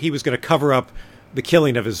that he was going to cover up the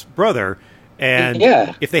killing of his brother, and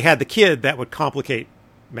if they had the kid, that would complicate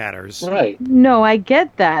matters. Right. No, I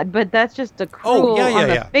get that, but that's just a cruel on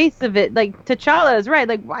the face of it. Like, T'Challa is right.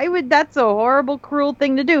 Like, why would that's a horrible, cruel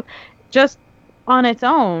thing to do? Just on its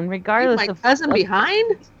own, regardless leave my of cousin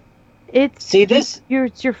behind. It's your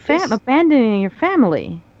abandoning your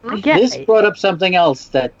family. This brought up something else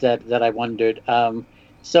that I wondered.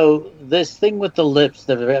 So this thing with the lips,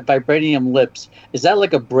 the vibranium lips, is that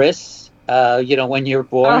like a bris? When you're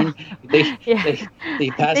born, they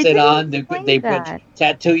pass it on. They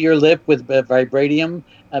tattoo your lip with vibranium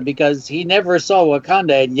because he never saw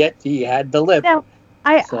Wakanda, and yet he had the lip. Now,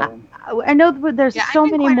 I know there's so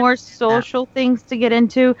many more social things to get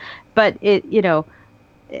into, but I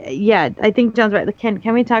think John's right.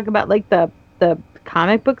 Can we talk about like the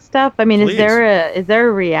comic book stuff? I mean, Please. is there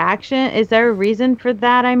a reaction? Is there a reason for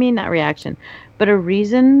that? I mean, not reaction, but a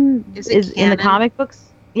reason is in the comic books.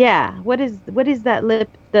 Yeah. What is that lip,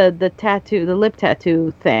 the tattoo, the lip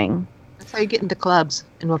tattoo thing? That's how you get into clubs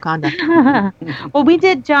in Wakanda. Well, we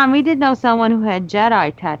did know someone who had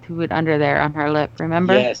Jedi tattooed under there on her lip,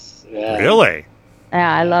 remember? Yes. Yeah. Really?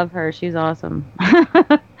 Yeah, I love her. She's awesome.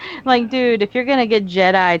 Like, dude, if you're going to get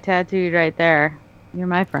Jedi tattooed right there, you're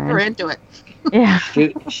my friend. We're into it. Yeah.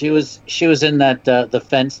 She was in that The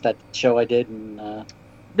Fence, that show I did.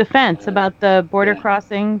 The Fence, about the border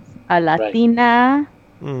crossings, a Latina.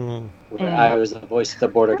 Right. Where I was the voice of the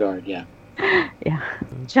border guard, yeah. Yeah.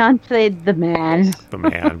 John played the man. The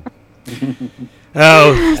man.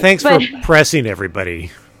 Oh, thanks for pressing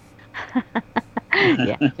everybody.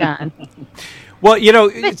 Yeah, John. Well,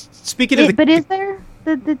 speaking of but is there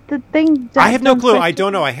the thing? I have no clue. I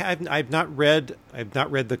don't know. I've not read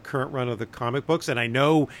the current run of the comic books, and I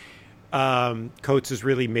know Coates has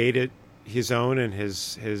really made it his own and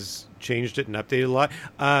has changed it and updated a lot.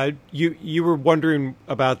 You were wondering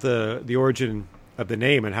about the origin of the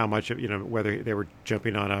name and how much whether they were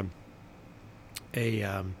jumping on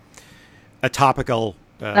a a topical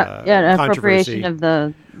an appropriation controversy. of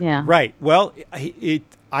the Right. Well,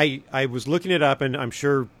 I was looking it up, and I'm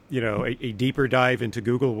sure a deeper dive into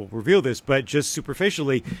Google will reveal this. But just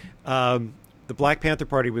superficially, the Black Panther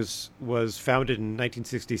Party was founded in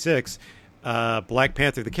 1966. Black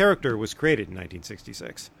Panther, the character, was created in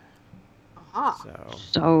 1966.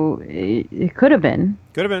 So it could have been.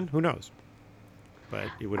 Could have been. Who knows? But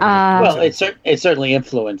it would have been. Well, it certainly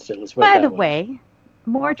influenced it. Let's put it By that the way,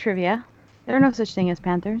 more trivia. There are no such thing as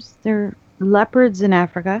panthers. They're leopards in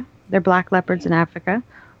Africa. They're black leopards in Africa.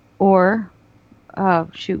 Or,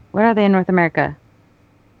 what are they in North America?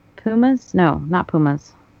 Pumas? No, not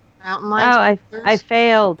pumas. Mountain lions. Oh, I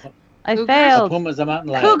failed. Cougars? failed. Puma's a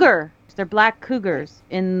mountain lion. Cougar. They're black cougars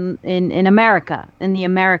in America, in the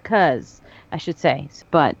Americas, I should say.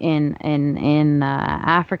 But in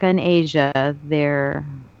Africa and Asia, they're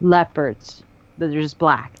leopards. They're just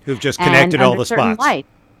black. Who've just connected all under the certain spots. Light.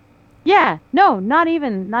 Yeah, no, not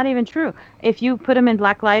even true. If you put them in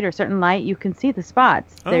black light or certain light, you can see the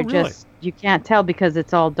spots. Oh, They're really? just, you can't tell because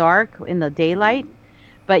it's all dark in the daylight.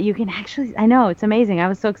 But you can actually, I know, it's amazing. I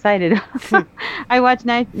was so excited. I watch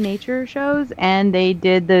nature shows, and they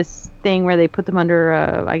did this thing where they put them under,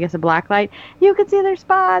 I guess, a black light. You can see their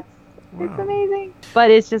spots. Wow. It's amazing.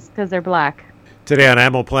 But it's just because they're black. Today on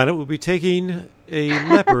Animal Planet, we'll be taking a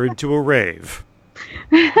leopard to a rave.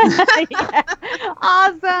 Yeah.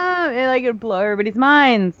 Awesome. It would blow everybody's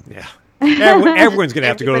minds. Yeah. Everyone's going to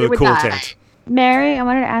have to go to the cool die. tent. Mary, I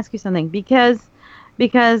wanted to ask you something because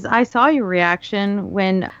I saw your reaction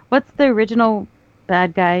when, what's the original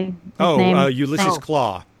bad guy? His name? Ulysses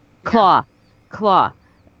Claw. Claw.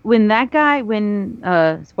 When that guy,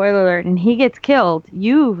 spoiler alert, and he gets killed,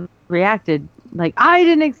 you reacted like, I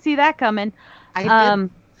didn't see that coming. I did.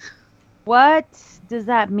 What does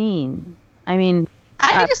that mean? I mean,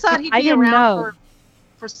 I just thought he'd I be didn't around know.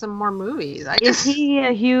 for some more movies. Is he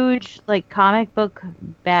a huge comic book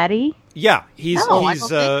baddie? Yeah, he's I don't think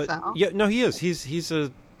so. Yeah, no, he is.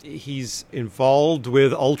 He's involved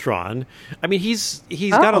with Ultron. I mean, he's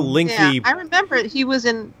got a lengthy. Yeah, I remember he was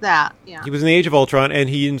in that. Yeah, He was in the Age of Ultron, and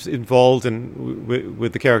he's involved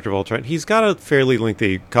with the character of Ultron. He's got a fairly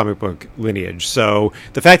lengthy comic book lineage. So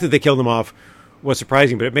the fact that they killed him off was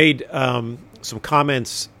surprising, but it made some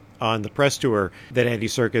comments on the press tour that Andy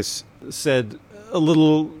Serkis said a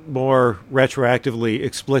little more retroactively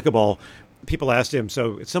explicable. People asked him,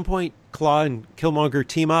 so at some point, Claw and Killmonger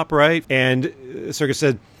team up, right? And Serkis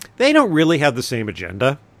said, they don't really have the same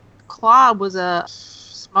agenda. Claw was a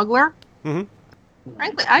smuggler. Mm-hmm.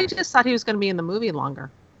 Frankly, I just thought he was going to be in the movie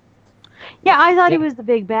longer. Yeah, I thought he was the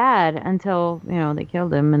big bad until they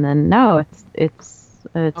killed him, and then no, it's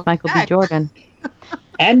Michael B. Jordan.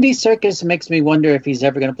 Andy Serkis makes me wonder if he's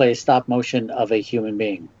ever going to play a stop motion of a human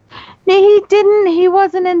being. No, he didn't. He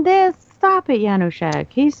wasn't in this. Stop it, Januszek.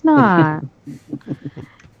 He's not.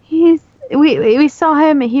 We saw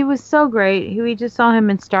him. He was so great. We just saw him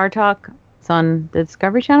in Star Talk. It's on the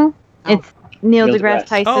Discovery Channel. Oh. It's Neil Neil deGrasse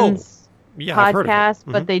deGrasse. Tyson's I've heard of it. podcast,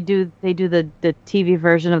 Mhm. but they do the TV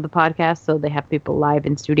version of the podcast, so they have people live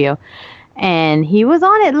in studio. And he was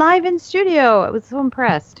on it live in studio. I was so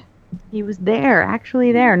impressed. He was there,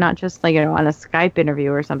 actually there, not just on a Skype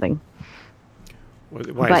interview or something.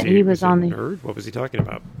 Why But he was he on a the- nerd? What was he talking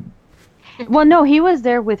about? Well, no, he was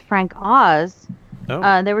there with Frank Oz.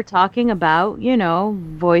 Oh. They were talking about,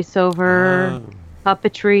 voiceover,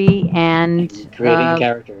 puppetry, and Creating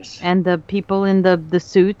characters. and the people in the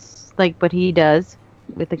suits, like what he does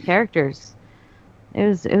with the characters. It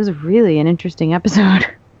was really an interesting episode.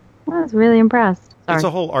 I was really impressed. Sorry. It's a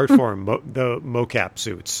whole art form, the mocap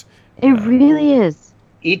suits. It really is.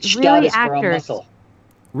 Each really dot is for a actors. muscle.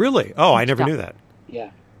 Really? Oh, I never dot. knew that. Yeah.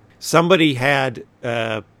 Somebody had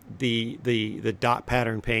the dot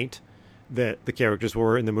pattern paint that the characters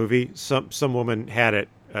wore in the movie. Some woman had it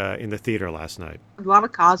in the theater last night. A lot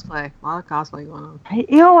of cosplay going on.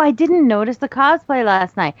 I didn't notice the cosplay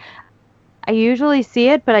last night. I usually see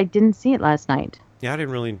it, but I didn't see it last night. Yeah, I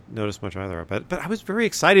didn't really notice much either, but I was very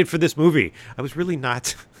excited for this movie. I was really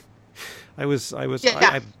not.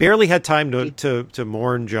 I barely had time to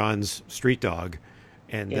mourn John's street dog,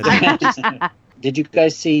 and Did you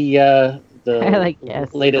guys see the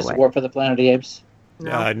yes, latest go away. War for the Planet of the Apes?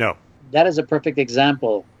 no. That is a perfect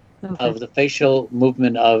example Okay. of the facial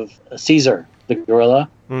movement of Caesar, the gorilla,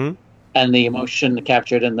 Mhm. and the emotion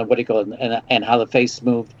captured and and how the face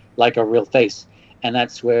moved like a real face. And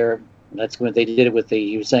that's when they did it with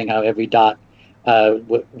he was saying how every dot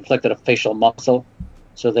reflected a facial muscle,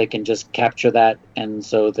 so they can just capture that, and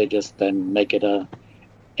so they just then make it an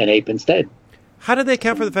ape instead. How did they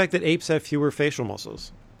account for the fact that apes have fewer facial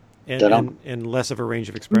muscles? and less of a range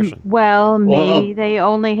of expression. Well, maybe they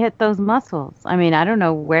only hit those muscles. I mean, I don't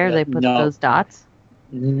know where they put those dots.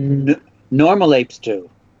 Normal apes do,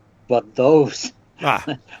 but those,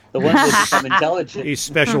 the ones that become intelligent. These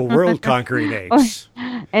special world-conquering apes.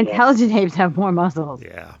 Intelligent apes have more muscles.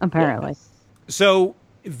 Yeah. Apparently. So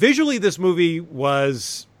visually, this movie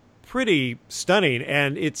was pretty stunning,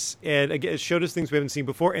 and again, it showed us things we haven't seen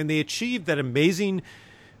before, and they achieved that amazing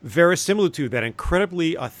verisimilitude, that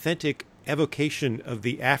incredibly authentic evocation of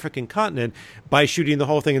the African continent by shooting the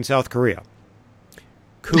whole thing in South Korea.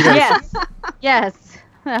 Kudos. Yes,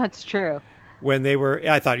 that's true. When they were,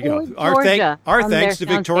 I thought, our thanks to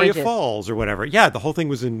Victoria Falls or whatever. Yeah, the whole thing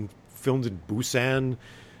was filmed in Busan,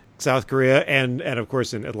 South Korea, and of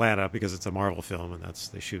course in Atlanta, because it's a Marvel film, and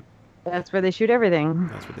that's where they shoot everything.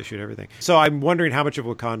 That's where they shoot everything. So I'm wondering how much of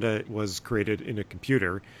Wakanda was created in a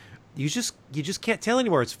computer. You just can't tell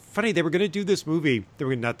anymore. It's funny, they were going to do this movie. They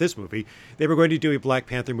were going to do a Black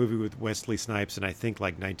Panther movie with Wesley Snipes in, I think,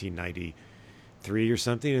 like 1993 or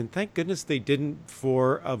something. And thank goodness they didn't,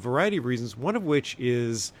 for a variety of reasons. One of which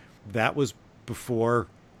is that was before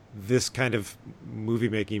this kind of movie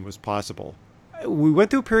making was possible. We went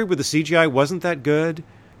through a period where the CGI wasn't that good.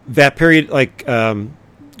 That period, like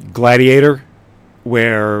Gladiator,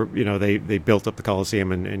 where they built up the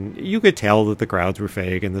Coliseum and you could tell that the crowds were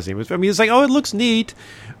fake and the scene was. I mean, it's like, oh, it looks neat,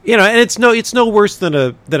 and it's no worse than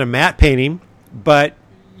a matte painting, but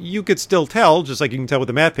you could still tell, just like you can tell with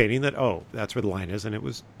the matte painting, that that's where the line is, and it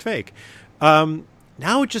was fake.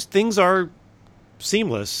 Now things are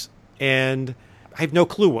seamless, and I have no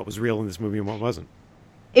clue what was real in this movie and what wasn't.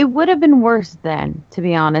 It would have been worse then, to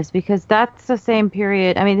be honest, because that's the same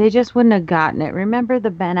period. I mean, they just wouldn't have gotten it. Remember the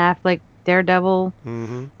Ben Affleck Daredevil,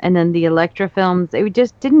 and then the Elektra films? They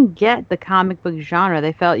just didn't get the comic book genre.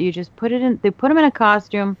 They felt you just put him in a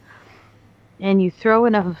costume, and you throw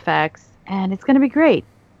enough effects, and it's going to be great.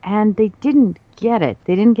 And they didn't get it.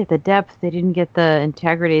 They didn't get the depth. They didn't get the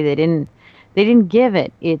integrity. They didn't give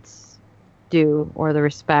it its due or the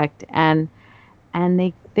respect, and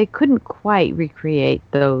they couldn't quite recreate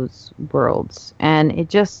those worlds. And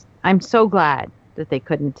I'm so glad that they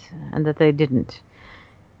couldn't and that they didn't.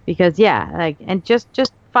 Because and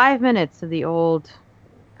just 5 minutes of the old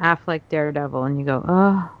Affleck Daredevil, and you go,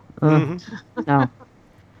 no,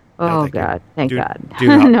 oh God, thank God,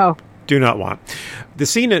 no. Do not want. The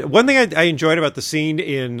scene. One thing I enjoyed about the scene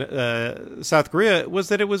in South Korea was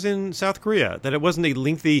that it was in South Korea, that it wasn't a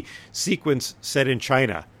lengthy sequence set in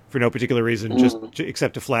China for no particular reason,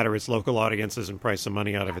 except to flatter its local audiences and price some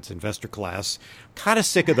money out of its investor class. Kind of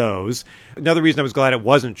sick of those. Another reason I was glad it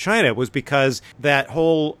wasn't China was because that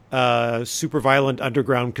whole super violent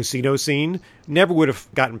underground casino scene never would have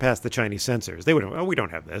gotten past the Chinese censors. They would have, we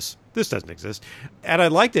don't have this. This doesn't exist. And I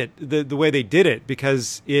liked it, the way they did it,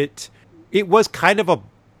 because it was kind of a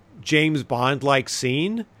James Bond-like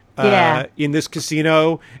scene. In this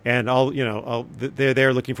casino, and they're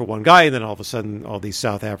there looking for one guy, and then all of a sudden all these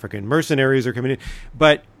South African mercenaries are coming in.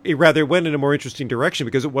 But it rather went in a more interesting direction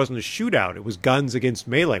because it wasn't a shootout. It was guns against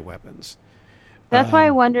melee weapons. That's why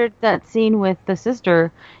I wondered that scene with the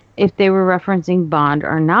sister, if they were referencing Bond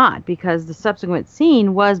or not, because the subsequent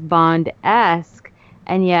scene was Bond-esque,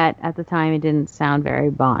 and yet at the time it didn't sound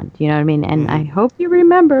very Bond. You know what I mean? And I hope you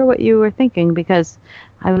remember what you were thinking, because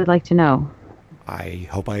I would like to know. I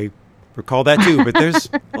hope I recall that too, but there's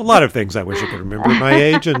a lot of things I wish I could remember at my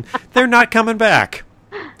age, and they're not coming back.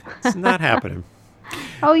 It's not happening.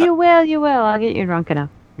 Oh, you will. I'll get you drunk enough.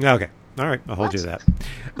 Okay. All right. I'll hold you to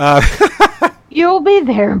that. You'll be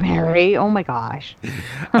there, Mary. Oh, my gosh.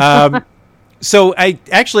 So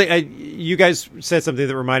you guys said something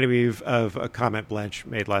that reminded me of a comment Blanche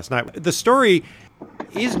made last night. The story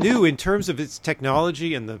is new in terms of its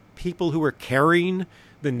technology and the people who are carrying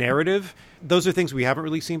the narrative. Those are things we haven't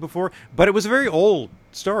really seen before, but it was a very old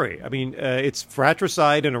story. I mean, it's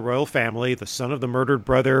fratricide in a royal family. The son of the murdered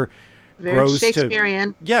brother grows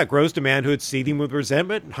to manhood, seething with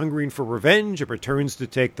resentment and hungering for revenge, and returns to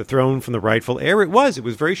take the throne from the rightful heir. It was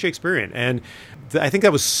very Shakespearean, and I think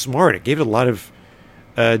that was smart. It gave it a lot of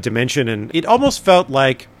dimension, and it almost felt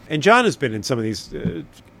like, and John has been in some of these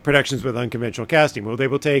productions with unconventional casting. Well, they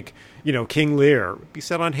will take, King Lear, be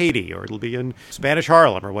set on Haiti, or it'll be in Spanish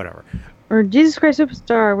Harlem or whatever. Or Jesus Christ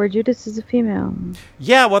Superstar, where Judas is a female.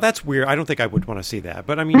 Yeah, well, that's weird. I don't think I would want to see that.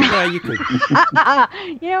 But, I mean, yeah, you could.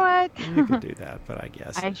 You know what? You could do that, but I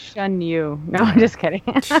guess. I shun you. No, I'm just kidding.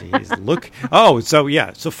 Jeez, look. Oh, so,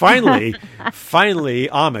 yeah. So, finally,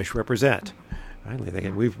 Amish represent. Finally,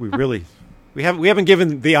 we haven't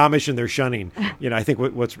given the Amish and their shunning, I think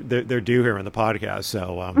what's their due here on the podcast.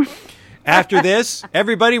 So, after this,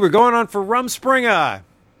 everybody, we're going on for Rumspringa.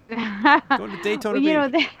 Going to Daytona Well, you know,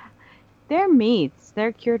 Beach.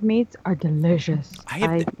 their cured meats are delicious. I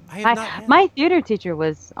have not had My theater teacher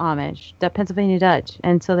was Amish, the Pennsylvania Dutch,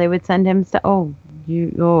 and so they would send him the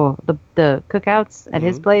cookouts at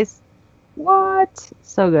his place. What?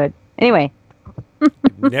 So good. Anyway,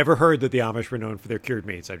 Never heard that the Amish were known for their cured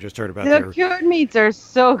meats. I've just heard about the cured meats are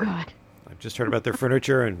so good. I've just heard about their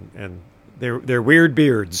furniture and their weird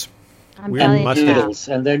beards. I'm Weird telling you, mustache. Noodles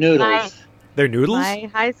and their noodles. Their noodles? my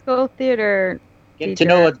high school theater Get teacher, to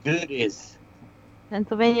know what good is.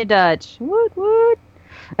 Pennsylvania Dutch. Woot woot.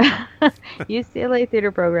 UCLA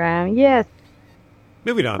theater program. Yes.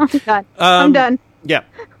 Moving on. I'm done. I'm done. Yeah.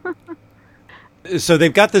 So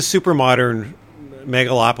they've got this super modern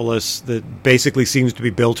megalopolis that basically seems to be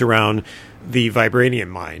built around the vibranium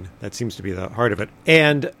mine. That seems to be the heart of it.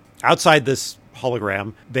 And outside this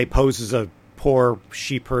hologram, they pose as a poor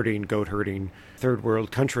sheep herding, goat herding, third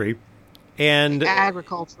world country. And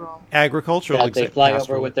Agricultural. agricultural. That they fly over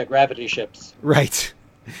pastoral. with their gravity ships. Right.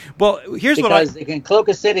 Well, here's Because they can cloak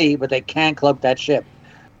a city, but they can't cloak that ship.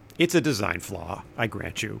 It's a design flaw, I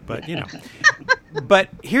grant you, but you know. But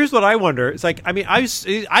here's what I wonder. It's like, I mean, I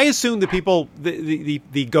assume the people,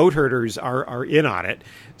 the goat herders are in on it.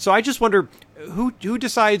 So I just wonder who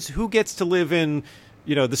decides who gets to live in,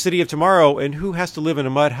 you know, the city of tomorrow and who has to live in a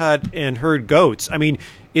mud hut and herd goats. I mean,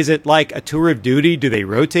 is it like a tour of duty? Do they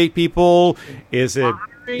rotate people? Is it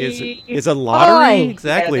a lottery? Boy.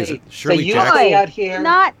 Exactly. Yeah, Is it so Shirley you Jackson? stay out here.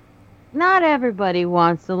 Not everybody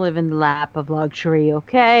wants to live in the lap of luxury,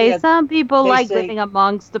 okay? Yeah, Some people they like say- living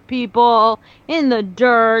amongst the people in the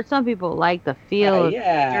dirt. Some people like the feel of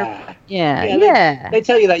Yeah. yeah. They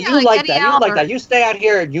tell you that Yeah, you like like Eddie that. You like Albert. that. You stay out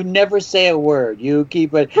here and you never say a word. You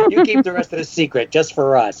keep it. You keep the rest of the secret just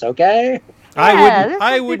for us, okay?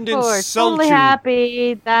 I wouldn't People are insult totally you.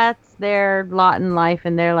 happy. That's their lot in life,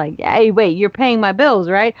 and they're like, "Hey, wait, you're paying my bills,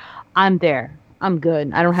 right? I'm there. I'm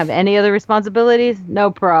good. I don't have any other responsibilities. No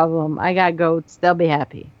problem. I got goats. They'll be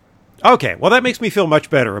happy." Okay, well, that makes me feel much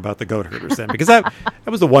better about the goat herders then, because that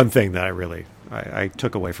was the one thing that I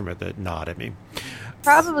took away from it that gnawed at me.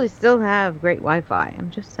 Probably still have great Wi-Fi. I'm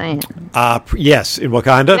just saying. Yes, in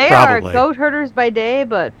Wakanda, They probably. are goat herders by day,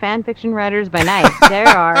 but fan fiction writers by night. They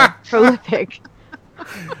are prolific.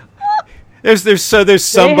 There's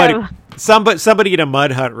somebody have- somebody in a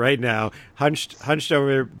mud hut right now, hunched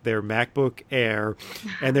over their MacBook Air,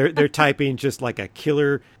 and they're typing just like a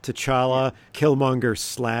killer T'Challa Killmonger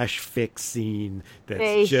 /fic scene that's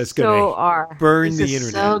They just so gonna are. burn This the is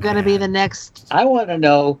internet. so going to be man. the next. I want to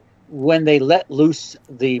know when they let loose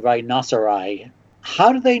the rhinoceri,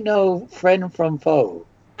 how do they know friend from foe?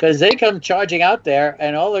 Because they come charging out there,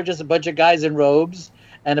 and all they're just a bunch of guys in robes,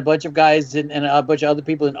 and a bunch of guys and a bunch of other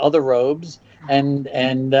people in other robes, and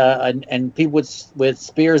people with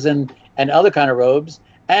spears and other kind of robes,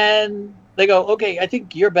 and they go, okay, I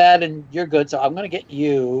think you're bad and you're good, so I'm going to get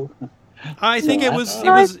you. I think So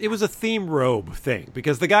it was a theme robe thing,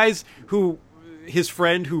 because the guys his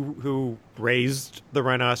friend who raised the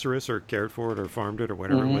rhinoceros or cared for it or farmed it or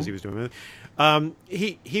whatever it was he was doing with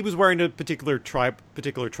it, he was wearing a particular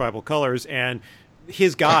tribal colors, and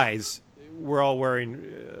his guys were all wearing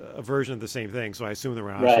a version of the same thing. So I assume the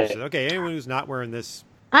rhinoceros Right. said, okay, anyone who's not wearing this.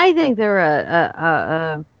 I think they're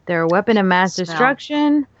a weapon of mass Smell.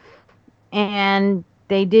 destruction, and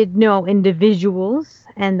they did know individuals,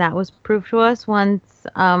 and that was proof to us once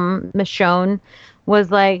Michonne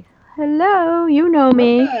was like, "Hello, you know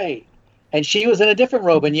me." Right. And she was in a different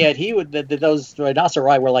robe, and yet those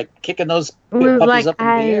rhinoceri were like kicking those It was puppies like, up in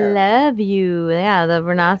the "I air. love you." Yeah, the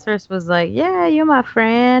rhinoceros was like, "Yeah, you're my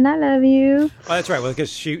friend. I love you." Oh, that's right. Well, because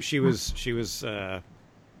she was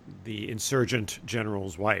the insurgent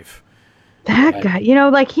general's wife. That Right. guy,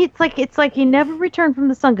 it's like he never returned from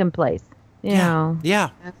the sunken place. You know, Yeah.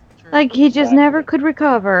 That's true. like he just Exactly. never could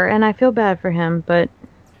recover, and I feel bad for him, but.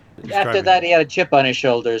 After that, he had a chip on his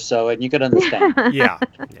shoulder, and you could understand. Yeah.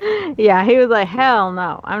 Yeah, he was like, hell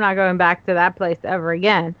no, I'm not going back to that place ever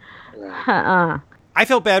again. Right. I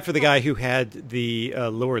felt bad for the guy who had the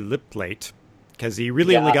lower lip plate, because they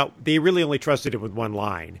really only trusted him with one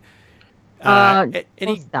line. And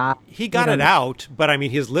Stop. he got You it don't- out, but I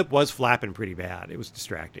mean, his lip was flapping pretty bad. It was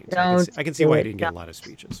distracting. So I can see Don't why do he didn't it. get a lot of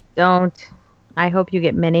speeches Don't. I hope you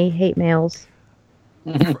get many hate mails.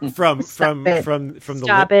 from Stop it.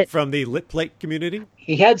 Stop it. from the lip plate community.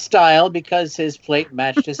 He had style because his plate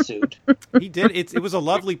matched his suit. He did. It was a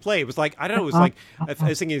lovely plate. It was like, I don't know. It was like, I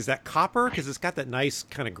was thinking, is that copper? Because it's got that nice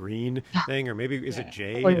kind of green thing, or maybe is it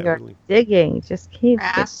jade? When I you're really- digging, just keep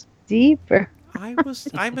it Grass. deeper. I'm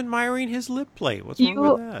admiring his lip plate. What's wrong You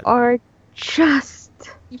with that? are just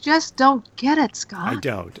You just don't get it, Scott. I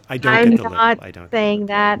don't I'm get the not lip. I don't saying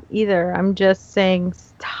that either. I'm just saying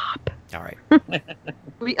stop. All right.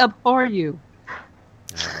 We abhor you. All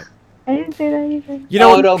right. I didn't say that either. You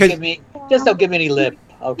know, don't 'cause- give me any lip,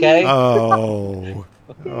 okay? Oh.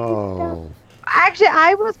 Actually,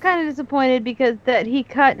 I was kind of disappointed because that he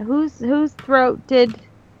cut whose throat did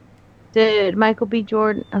Michael B.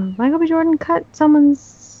 Jordan? Michael B. Jordan cut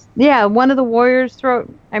someone's. Yeah, one of the warriors'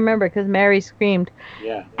 throat. I remember because Mary screamed.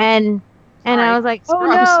 Yeah. And Sorry. I was like, It's oh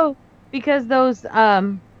gross. no, because those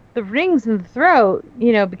the rings in the throat.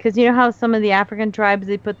 Because you know how some of the African tribes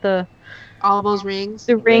they put All those rings.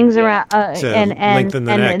 the rings yeah. around To and lengthen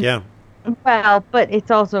the neck, yeah. Well, but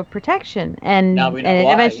it's also protection, and Now we know it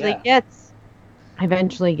why,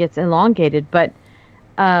 eventually gets elongated. But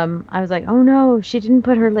I was like, oh no, she didn't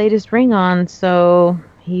put her latest ring on, so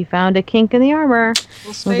he found a kink in the armor,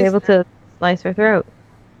 was able to slice her throat.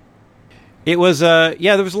 It was there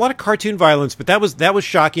was a lot of cartoon violence, but that was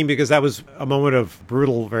shocking because that was a moment of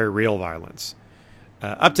brutal, very real violence.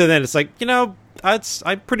 Up to then, it's like,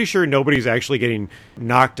 I'm pretty sure nobody's actually getting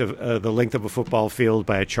knocked the length of a football field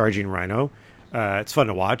by a charging rhino. It's fun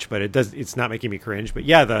to watch, but it's not making me cringe. But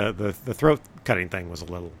yeah, the throat cutting thing was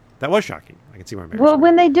that was shocking. I can see where I'm. Well,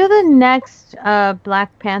 when they do the next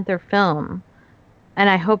Black Panther film, and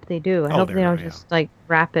I hope they do. I hope they don't just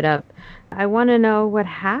wrap it up. I want to know what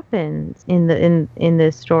happens in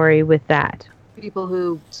this story with that. People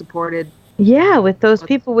who supported. Yeah, with those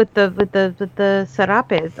people with the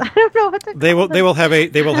serapes. I don't know what to call them. They will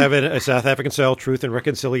have a South African style Truth and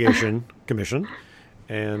Reconciliation Commission,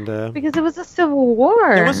 and because it was a civil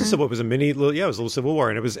war. It was a little civil war,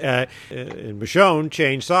 and it was and Michonne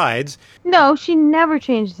changed sides. No, she never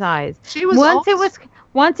changed sides. She was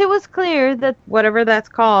once it was clear that whatever that's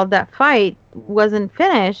called, that fight wasn't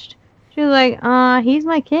finished. She was like, he's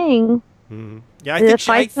my king. Mm-hmm. Yeah, I think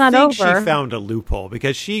she found a loophole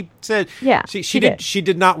because she said she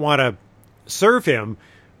did not want to serve him,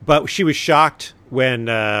 but she was shocked when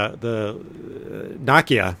the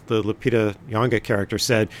Nakia, the Lupita Nyong'o character,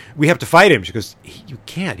 said, "We have to fight him." She goes, "You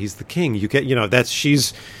can't. He's the king. You can't. That's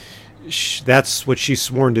what she's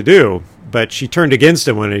sworn to do." But she turned against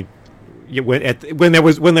him when there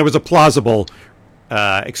was a plausible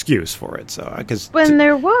excuse for it. So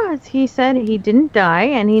he said he didn't die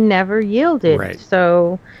and he never yielded. Right.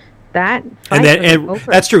 So that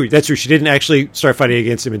that's true. That's true. She didn't actually start fighting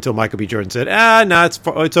against him until Michael B. Jordan said, no,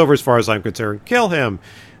 it's over as far as I'm concerned. Kill him.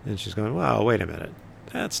 And she's going, well, wait a minute.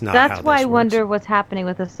 That's not. That's why I wonder what's happening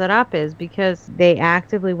with the serapes, because they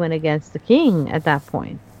actively went against the king at that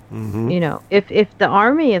point. Mm-hmm. If the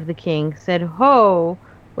army of the king said, "Oh,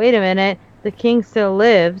 wait a minute, the king still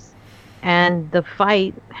lives." And the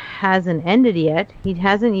fight hasn't ended yet. He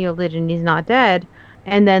hasn't yielded, and he's not dead.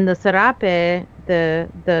 And then the serape,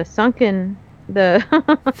 the sunken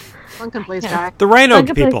place guy, the rhino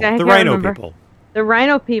people, the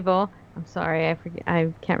rhino people. I'm sorry, I forget.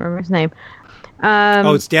 I can't remember his name.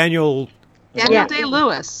 It's Daniel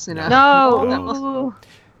Day-Lewis. No,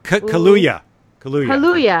 Kaluuya.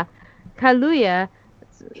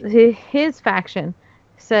 His faction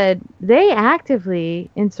said they actively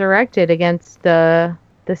insurrected against the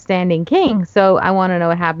standing king. So I want to know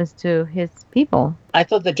what happens to his people. I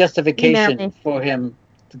thought the justification for him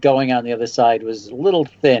going on the other side was a little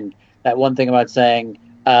thin. That one thing about saying,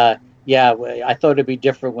 I thought it'd be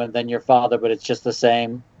different than your father, but it's just the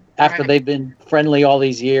same. After they've been friendly all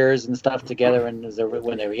these years and stuff together, and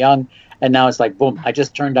when they were young, and now it's like, boom! I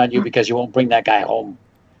just turned on you because you won't bring that guy home.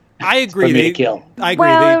 I agree. To kill. I agree.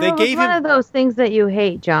 Well, they gave one of those things that you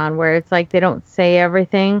hate, John, where it's like they don't say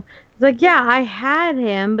everything. It's like, yeah, I had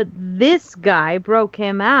him, but this guy broke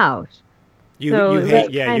him out. You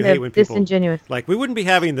hate when people disingenuous. Like, we wouldn't be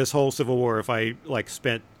having this whole civil war if I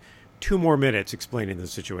spent 2 more minutes explaining the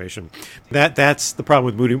situation. That's the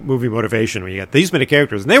problem with movie motivation when you got these many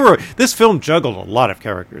characters. And this film juggled a lot of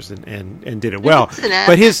characters and did it well.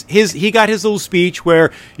 But he got his little speech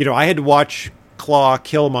where, I had to watch Claw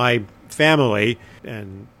kill my family,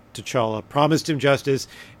 and T'Challa promised him justice,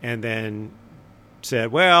 and then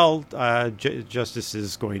said, well, justice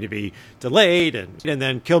is going to be delayed, and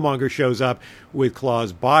then Killmonger shows up with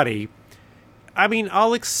Claw's body. I mean,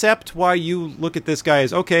 I'll accept why you look at this guy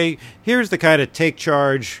as, okay, here's the kind of take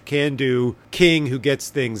charge, can do king who gets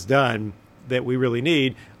things done that we really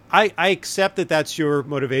need. I accept that that's your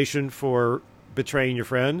motivation for betraying your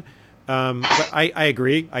friend. But I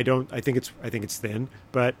agree. I think it's thin,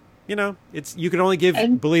 but you can only give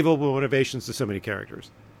believable motivations to so many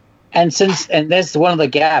characters. And that's one of the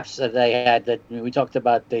gaps that they had. That we talked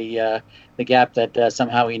about the gap that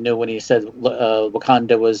somehow he knew when he said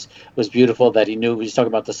Wakanda was beautiful. That he knew he was talking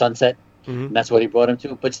about the sunset, and that's what he brought him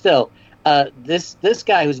to. But still, this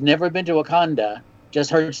guy who's never been to Wakanda, just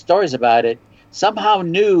heard stories about it, somehow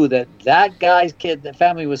knew that guy's the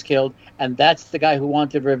family was killed, and that's the guy who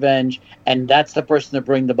wanted revenge, and that's the person to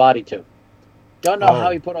bring the body to. Don't know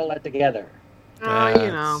how he put all that together.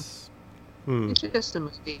 It's just a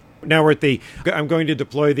movie. Now we're at I'm going to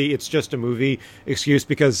deploy the "it's just a movie" excuse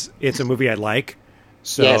because it's a movie I like.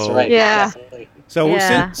 So yes, right. Yeah. Exactly. So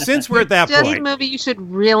since we're at that Just point, a movie, you should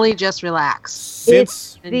really just relax.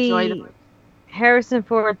 since Enjoy The it. Harrison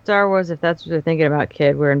Ford Star Wars, if that's what you're thinking about,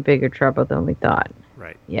 kid, we're in bigger trouble than we thought.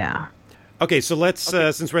 right. Yeah. Okay, so let's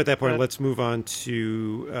since we're at that point, let's move on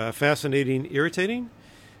to fascinating, irritating,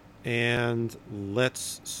 and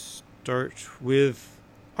let's start with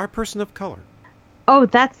our person of color. Oh,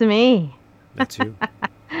 that's me. That's you.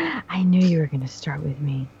 I knew you were going to start with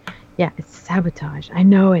me. Yeah, it's sabotage. I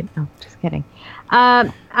know it. No, just kidding.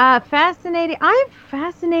 Fascinating. I'm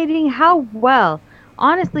fascinating how well,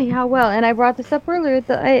 honestly, how well. And I brought this up earlier.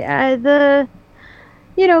 The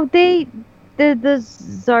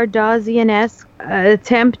Zardozian-esque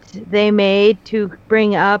attempt they made to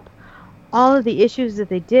bring up all of the issues that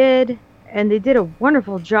they did, and they did a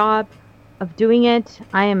wonderful job of doing it.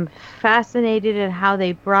 I am fascinated at how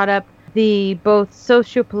they brought up the both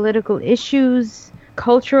socio-political issues,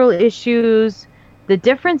 cultural issues, the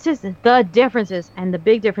differences, and the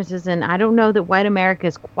big differences. And I don't know that white America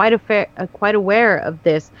is quite aware of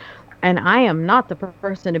this. And I am not the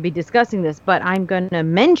person to be discussing this, but I'm going to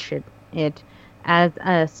mention it as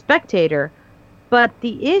a spectator. But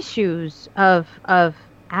the issues of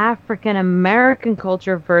African American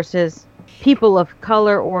culture versus people of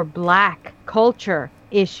color or black culture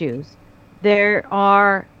issues. There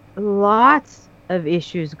are lots of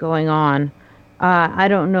issues going on. I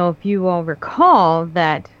don't know if you all recall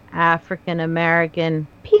that African American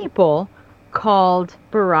people called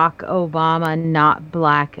Barack Obama not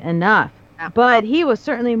black enough. But he was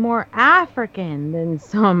certainly more African than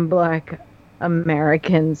some black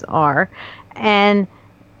Americans are. And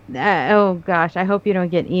oh gosh, I hope you don't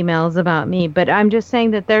get emails about me, but I'm just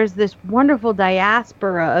saying that there's this wonderful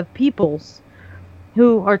diaspora of peoples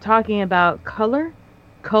who are talking about color,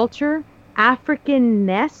 culture,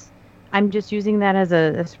 Africanness. I'm just using that as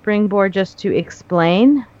a springboard just to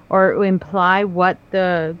explain or imply what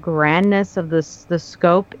the grandness of the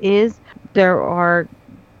scope is. There are,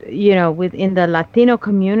 within the Latino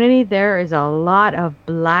community, there is a lot of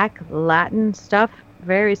Black Latin stuff,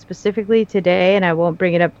 very specifically today, and I won't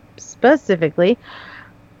bring it up specifically.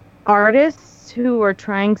 Artists who are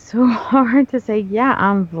trying so hard to say, yeah,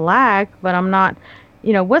 I'm Black, but I'm not.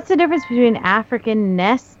 What's the difference between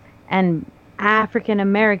Africanness and African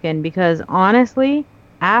American? Because honestly,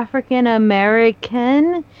 African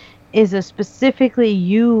American is a specifically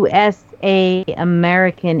USA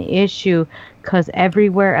American issue, because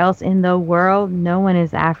everywhere else in the world, no one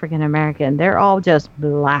is African American. They're all just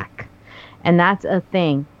Black. And that's a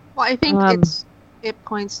thing. Well, I think it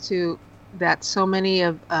points to that so many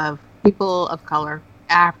of people of color,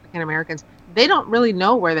 African Americans, they don't really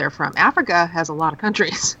know where they're from. Africa has a lot of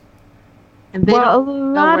countries. And they a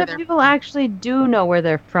don't lot know of people actually do know where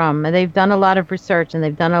they're from. And they've done a lot of research and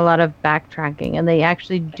they've done a lot of backtracking. And they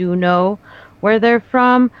actually do know where they're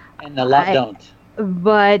from. And a lot don't.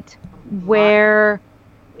 But where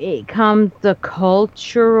it comes the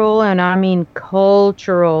cultural, and I mean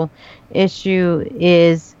cultural issue,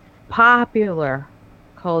 is popular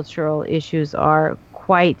cultural issues are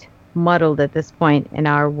quite muddled at this point in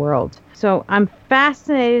our world. So I'm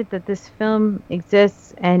fascinated that this film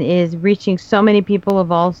exists and is reaching so many people of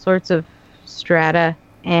all sorts of strata,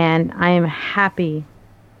 and I am happy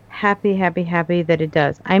that it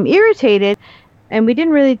does. I'm irritated, and we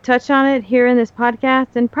didn't really touch on it here in this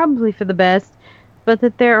podcast, and probably for the best, but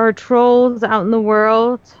that there are trolls out in the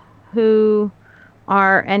world who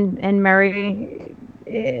are, and Mary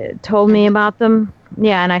told me about them.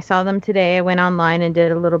 Yeah, and I saw them today. I went online and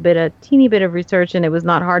did a teeny bit of research, and it was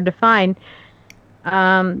not hard to find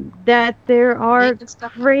that there are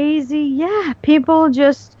crazy, people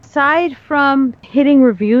just, aside from hitting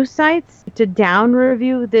review sites to down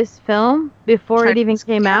review this film before it even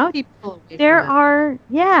came out, there are,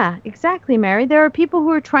 exactly, Mary. There are people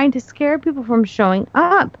who are trying to scare people from showing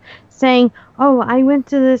up, saying, oh, I went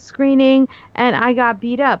to the screening and I got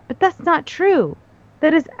beat up. But that's not true.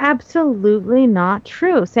 That is absolutely not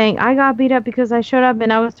true. Saying I got beat up because I showed up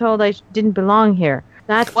and I was told I didn't belong here.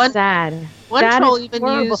 That's sad. One That troll is even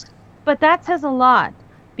horrible. used. But that says a lot,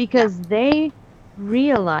 because they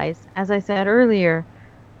realize, as I said earlier,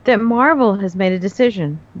 that Marvel has made a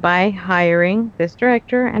decision by hiring this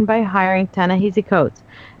director and by hiring Ta-Nehisi Coates.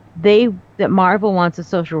 That Marvel wants a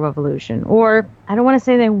social revolution, or I don't want to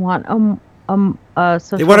say they want a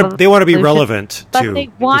social They want to be revolution, relevant but to they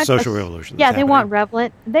the want social revolution. Yeah, that's they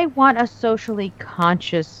happening. They want a socially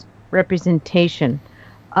conscious representation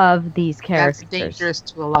of these That's characters. dangerous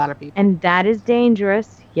to a lot of people. And that is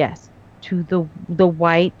dangerous, yes, to the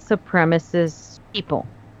white supremacist people.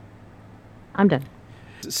 I'm done.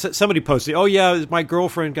 Somebody posted, "Oh yeah, my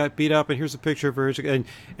girlfriend got beat up, and here's a picture of her." And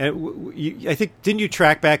I think, didn't you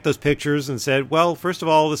track back those pictures and said, "Well, first of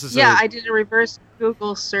all, this is I did a reverse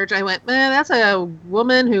Google search. I went, man, that's a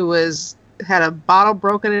woman who had a bottle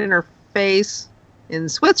broken in her face in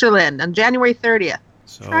Switzerland on January 30th.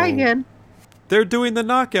 So Try again. They're doing the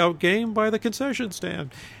knockout game by the concession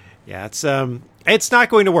stand." Yeah, it's not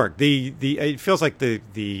going to work. It feels like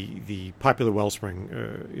the popular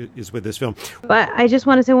wellspring is with this film. But I just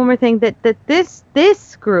want to say one more thing, that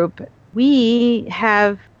this group, we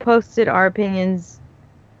have posted our opinions.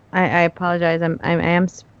 I apologize. I am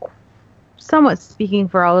somewhat speaking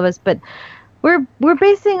for all of us, but we're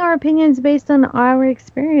basing our opinions based on our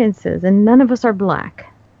experiences, and none of us are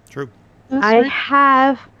black. True. I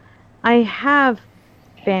have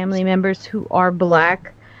family members who are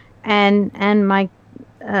black, and my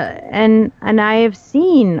and I have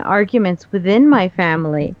seen arguments within my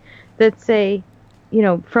family that say,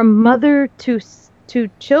 from mother to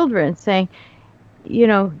children, saying,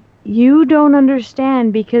 you don't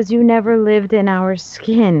understand because you never lived in our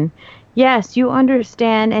skin. Yes, you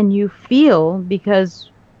understand and you feel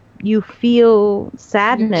because you feel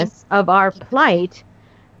sadness of our plight,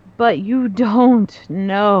 but you don't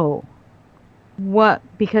know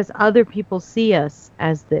because other people see us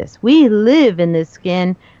as this. We live in this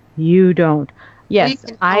skin. You don't. Yes,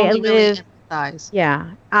 I live. Really empathize. Yeah,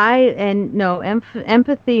 empathy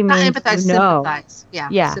Not means empathize, sympathize.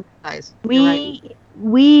 Yeah. Sympathize.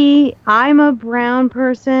 I'm a brown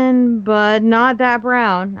person, but not that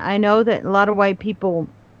brown. I know that a lot of white people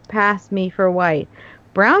pass me for white.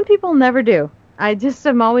 Brown people never do. I just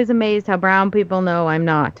am always amazed how brown people know I'm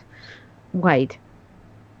not white.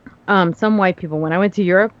 Some white people, when I went to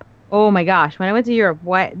Europe, oh my gosh,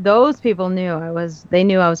 those people knew I was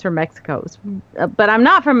from Mexico. But I'm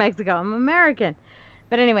not from Mexico, I'm American.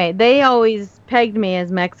 But anyway, they always pegged me as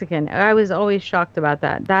Mexican. I was always shocked about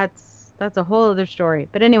that. That's a whole other story.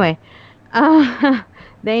 But anyway,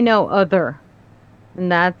 they know other. And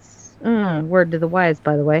that's word to the wise,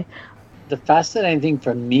 by the way. The fascinating thing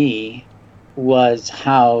for me was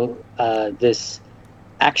how this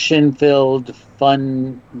action-filled,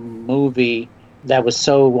 fun movie that was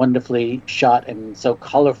so wonderfully shot and so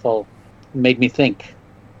colorful made me think,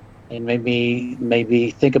 and made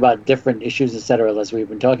me think about different issues, etc., as we've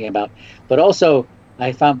been talking about. But also,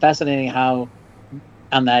 I found fascinating how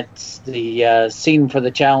on the scene for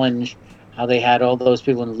the challenge, how they had all those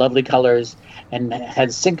people in lovely colors and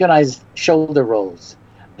had synchronized shoulder rolls,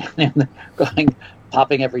 and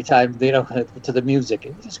popping every time to the music.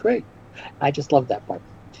 It was just great. I just loved that part.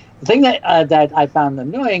 The thing that I found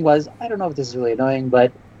annoying was, I don't know if this is really annoying,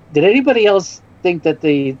 but did anybody else think that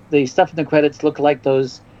the stuff in the credits looked like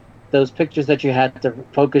those pictures that you had to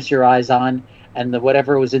focus your eyes on, and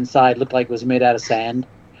whatever was inside looked like it was made out of sand?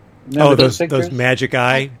 Remember those magic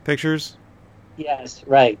eye pictures? Yes,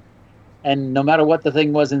 right. And no matter what the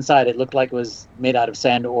thing was inside, it looked like it was made out of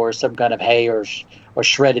sand or some kind of hay or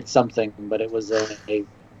shredded something, but it was a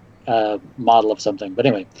model of something. But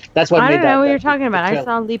anyway, that's what I made don't know what you're talking about. I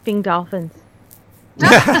saw leaping dolphins.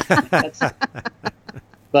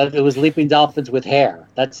 But it was leaping dolphins with hair.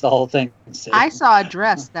 That's the whole thing. I saw a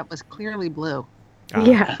dress that was clearly blue.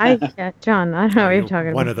 Yeah, John, I don't know what you're talking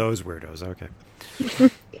about. One of those weirdos, okay.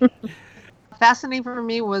 Fascinating for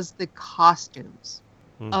me was the costumes.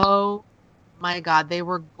 Mm. Oh my God, they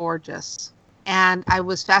were gorgeous. And I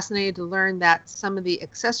was fascinated to learn that some of the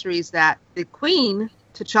accessories that the Queen,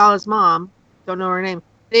 T'Challa's mom, don't know her name,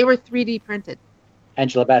 they were 3D printed.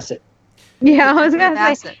 Angela Bassett. Yeah, I was going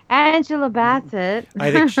to say Angela Bassett.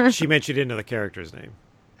 I think she mentioned into the character's name.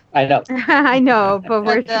 I know. I know, but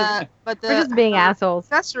we're just being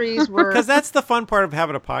assholes. Accessories were... Because that's the fun part of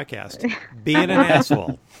having a podcast, being an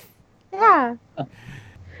asshole. Yeah.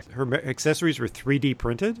 Her accessories were 3D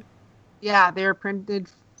printed? Yeah, they were printed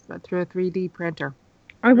through a 3D printer.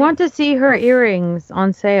 I want to see her earrings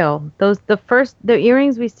on sale. The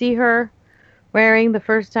earrings we see her wearing the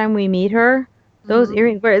first time we meet her, those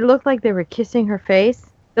earrings where it looked like they were kissing her face.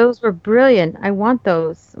 Those were brilliant. I want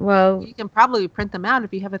those. Well, You can probably print them out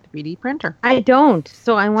if you have a 3D printer. I don't.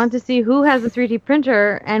 So I want to see who has a 3D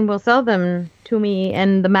printer and will sell them to me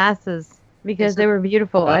and the masses because they were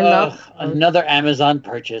beautiful. I love those. Another Amazon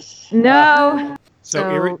purchase. No. So,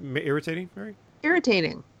 So- irritating, Mary?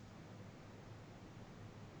 Irritating.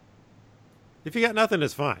 If you got nothing,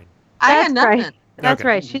 it's fine. I had That's nothing. right. That's Okay.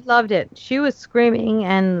 right. She loved it. She was screaming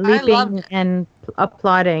and I loved leaping it. and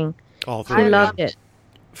applauding. All I three. I loved it.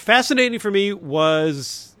 Fascinating for me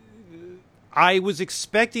was I was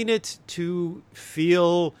expecting it to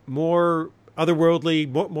feel more otherworldly,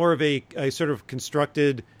 more of a sort of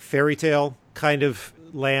constructed fairy tale kind of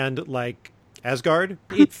land like Asgard.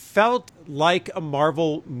 It felt like a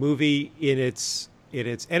Marvel movie in its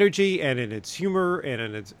energy and in its humor and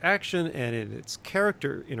in its action and in its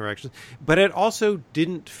character interactions, but it also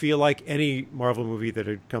didn't feel like any Marvel movie that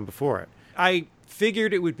had come before it. I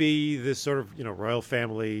figured it would be this sort of, royal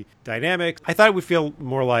family dynamic. I thought it would feel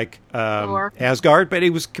more like Thor. Asgard, but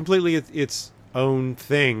it was completely its own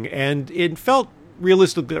thing. And it felt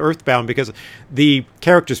realistically earthbound because the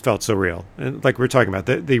characters felt so real. And like we were talking about,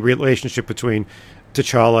 the relationship between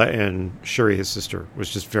T'Challa and Shuri, his sister,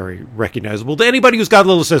 was just very recognizable to anybody who's got a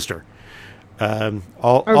little sister.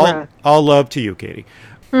 All love to you, Katie.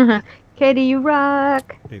 Katie, you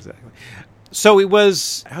rock. Exactly. So it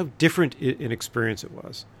was how different an experience it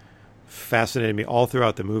was. Fascinated me all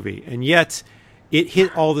throughout the movie. And yet it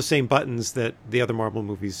hit all the same buttons that the other Marvel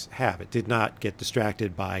movies have. It did not get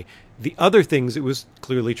distracted by the other things it was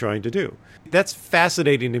clearly trying to do. That's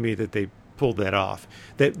fascinating to me that they pulled that off.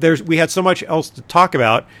 That we had so much else to talk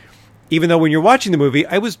about, even though when you're watching the movie,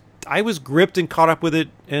 I was gripped and caught up with it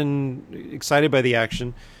and excited by the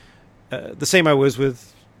action. The same I was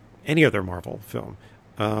with any other Marvel film.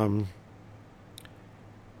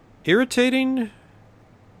 Irritating.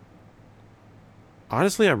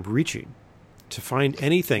 Honestly, I'm reaching to find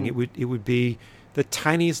anything. It would be the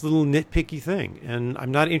tiniest little nitpicky thing, and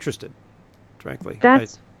I'm not interested. Frankly,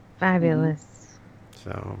 That's fabulous.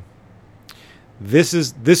 So this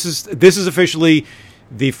is officially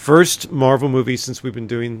the first Marvel movie since we've been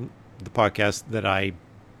doing the podcast that I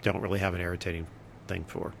don't really have an irritating thing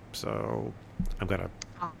for. So I'm gonna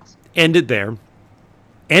end it there.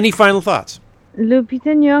 Any final thoughts?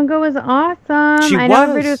 Lupita Nyong'o was awesome. She I know was.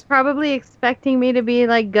 everybody was probably expecting me to be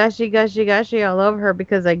like gushy, gushy, gushy all over her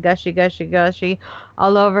because I gushy, gushy, gushy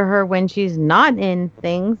all over her when she's not in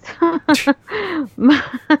things.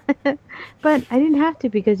 But I didn't have to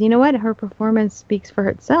because you know what? Her performance speaks for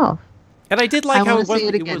itself. And I did like I how wanna it was. see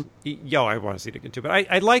it again. I want to see it again too. But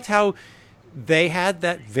I liked how they had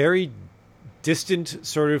that very distant,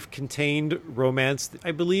 sort of contained romance.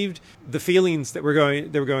 I believed the feelings that were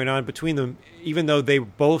going on between them, even though they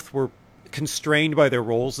both were constrained by their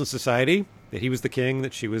roles in society. That he was the king,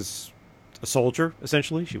 that she was a soldier,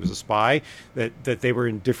 essentially. She was a spy. That they were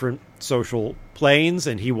in different social planes,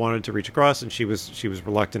 and he wanted to reach across, and she was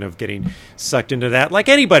reluctant of getting sucked into that, like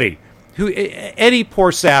anybody. Any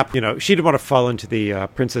poor sap, she didn't want to fall into the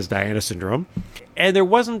Princess Diana syndrome. And there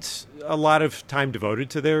wasn't a lot of time devoted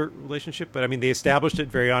to their relationship, but I mean, they established it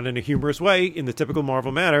very on in a humorous way, in the typical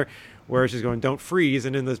Marvel manner, where she's going, "Don't freeze,"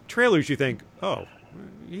 and in the trailers you think, "Oh,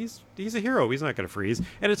 he's a hero. He's not going to freeze."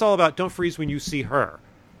 And it's all about don't freeze when you see her,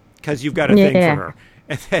 because you've got a thing for her.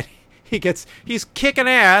 And then he's kicking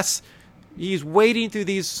ass. He's wading through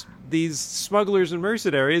these smugglers and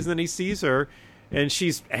mercenaries, and then he sees her. And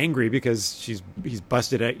she's angry because he's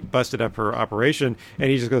busted up her operation, and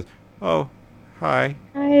he just goes, "Oh, hi."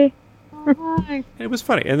 Hi. Hi. And it was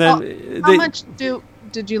funny. And then How much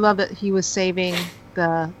did you love that he was saving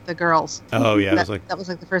the girls? Oh yeah, That was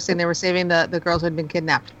like the first thing they were saving the girls who had been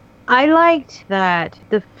kidnapped. I liked that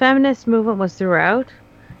the feminist movement was throughout,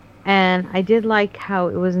 and I did like how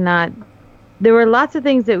it was not. There were lots of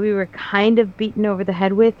things that we were kind of beaten over the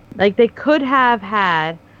head with. Like they could have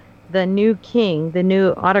had the new king, the new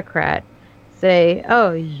autocrat, say,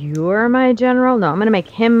 "Oh, you're my general? No, I'm going to make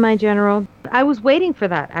him my general." I was waiting for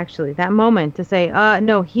that, actually, that moment to say,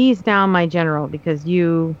 no, he's now my general because I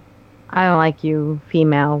don't like you,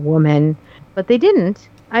 female woman. But they didn't.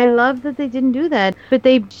 I love that they didn't do that. But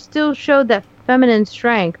they still showed that feminine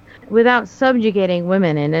strength without subjugating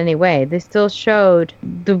women in any way. They still showed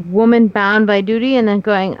the woman bound by duty and then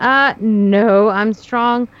going, no, I'm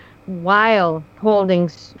strong, while holding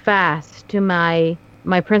fast to my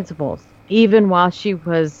principles, even while she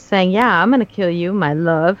was saying, "Yeah, I'm going to kill you, my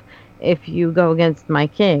love, if you go against my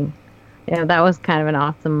king." That was kind of an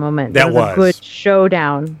awesome moment. That was a good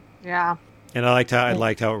showdown. Yeah. And I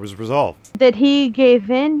liked how it was resolved. That he gave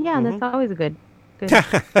in. Yeah, that's always good.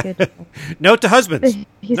 Good. Note to husbands.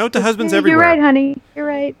 Note to husbands everywhere. You're right, honey. You're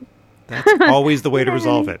right. That's always the way to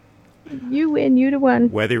resolve it. You win. You the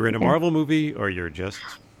one. Whether you're in a Marvel movie or you're just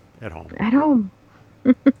at home. At home.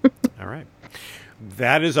 All right.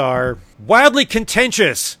 That is our wildly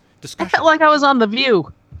contentious I discussion. felt like I was on The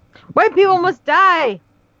View. White people must die.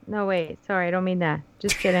 No, wait. Sorry, I don't mean that.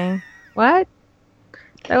 Just kidding. What?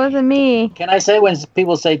 That wasn't me. Can I say when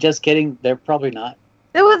people say just kidding, they're probably not.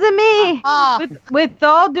 That wasn't me. Ah. With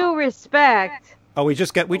all due respect. Oh, we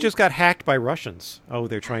just got hacked by Russians. Oh,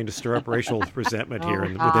 they're trying to stir up racial resentment here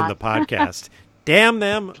within the podcast. Damn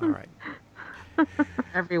them. All right.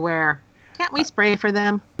 Everywhere. Can't we spray for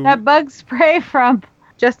them? That bug spray from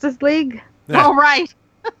Justice League. Oh, right.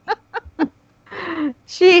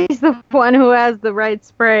 She's the one who has the right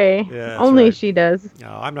spray. Yeah, that's Only right. she does. No,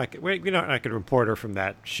 I'm not. We're not going to report her from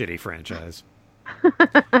that shitty franchise.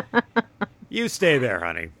 You stay there,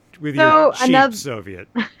 honey, with your cheap Soviet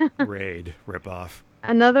raid ripoff.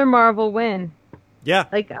 Another Marvel win. Yeah,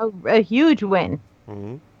 like a huge win.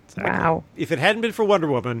 Mm-hmm. Exactly. Wow. If it hadn't been for Wonder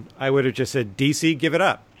Woman, I would have just said, DC, give it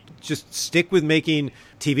up. Just stick with making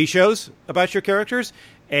TV shows about your characters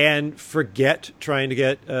and forget trying to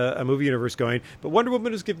get a movie universe going. But Wonder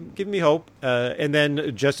Woman has given me hope. And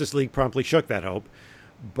then Justice League promptly shook that hope.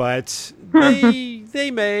 But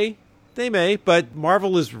they may. But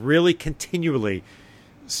Marvel is really continually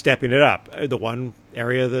stepping it up. The one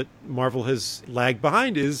area that Marvel has lagged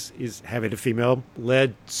behind is having a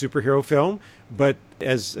female-led superhero film. But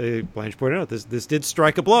as Blanche pointed out, this did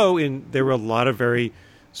strike a blow. There were a lot of very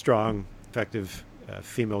strong, effective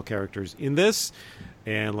female characters in this.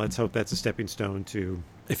 And let's hope that's a stepping stone to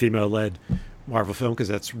a female-led Marvel film, because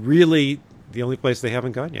that's really the only place they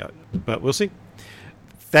haven't gone yet. But we'll see.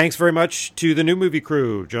 Thanks very much to the new movie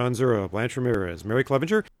crew, John Zura, Blanche Ramirez, Mary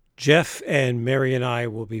Clevenger. Jeff and Mary and I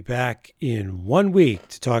will be back in 1 week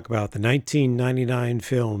to talk about the 1999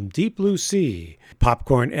 film Deep Blue Sea,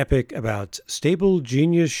 popcorn epic about stable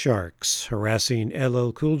genius sharks harassing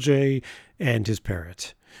LL Cool J and his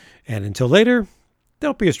parrot. And until later,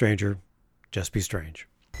 don't be a stranger, just be strange.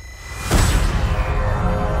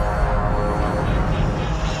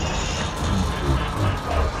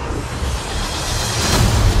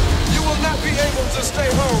 To stay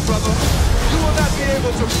home, brother. You will not be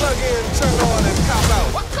able to plug in, turn on, and cop out.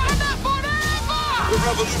 Wakanda forever! The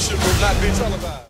revolution will not be televised.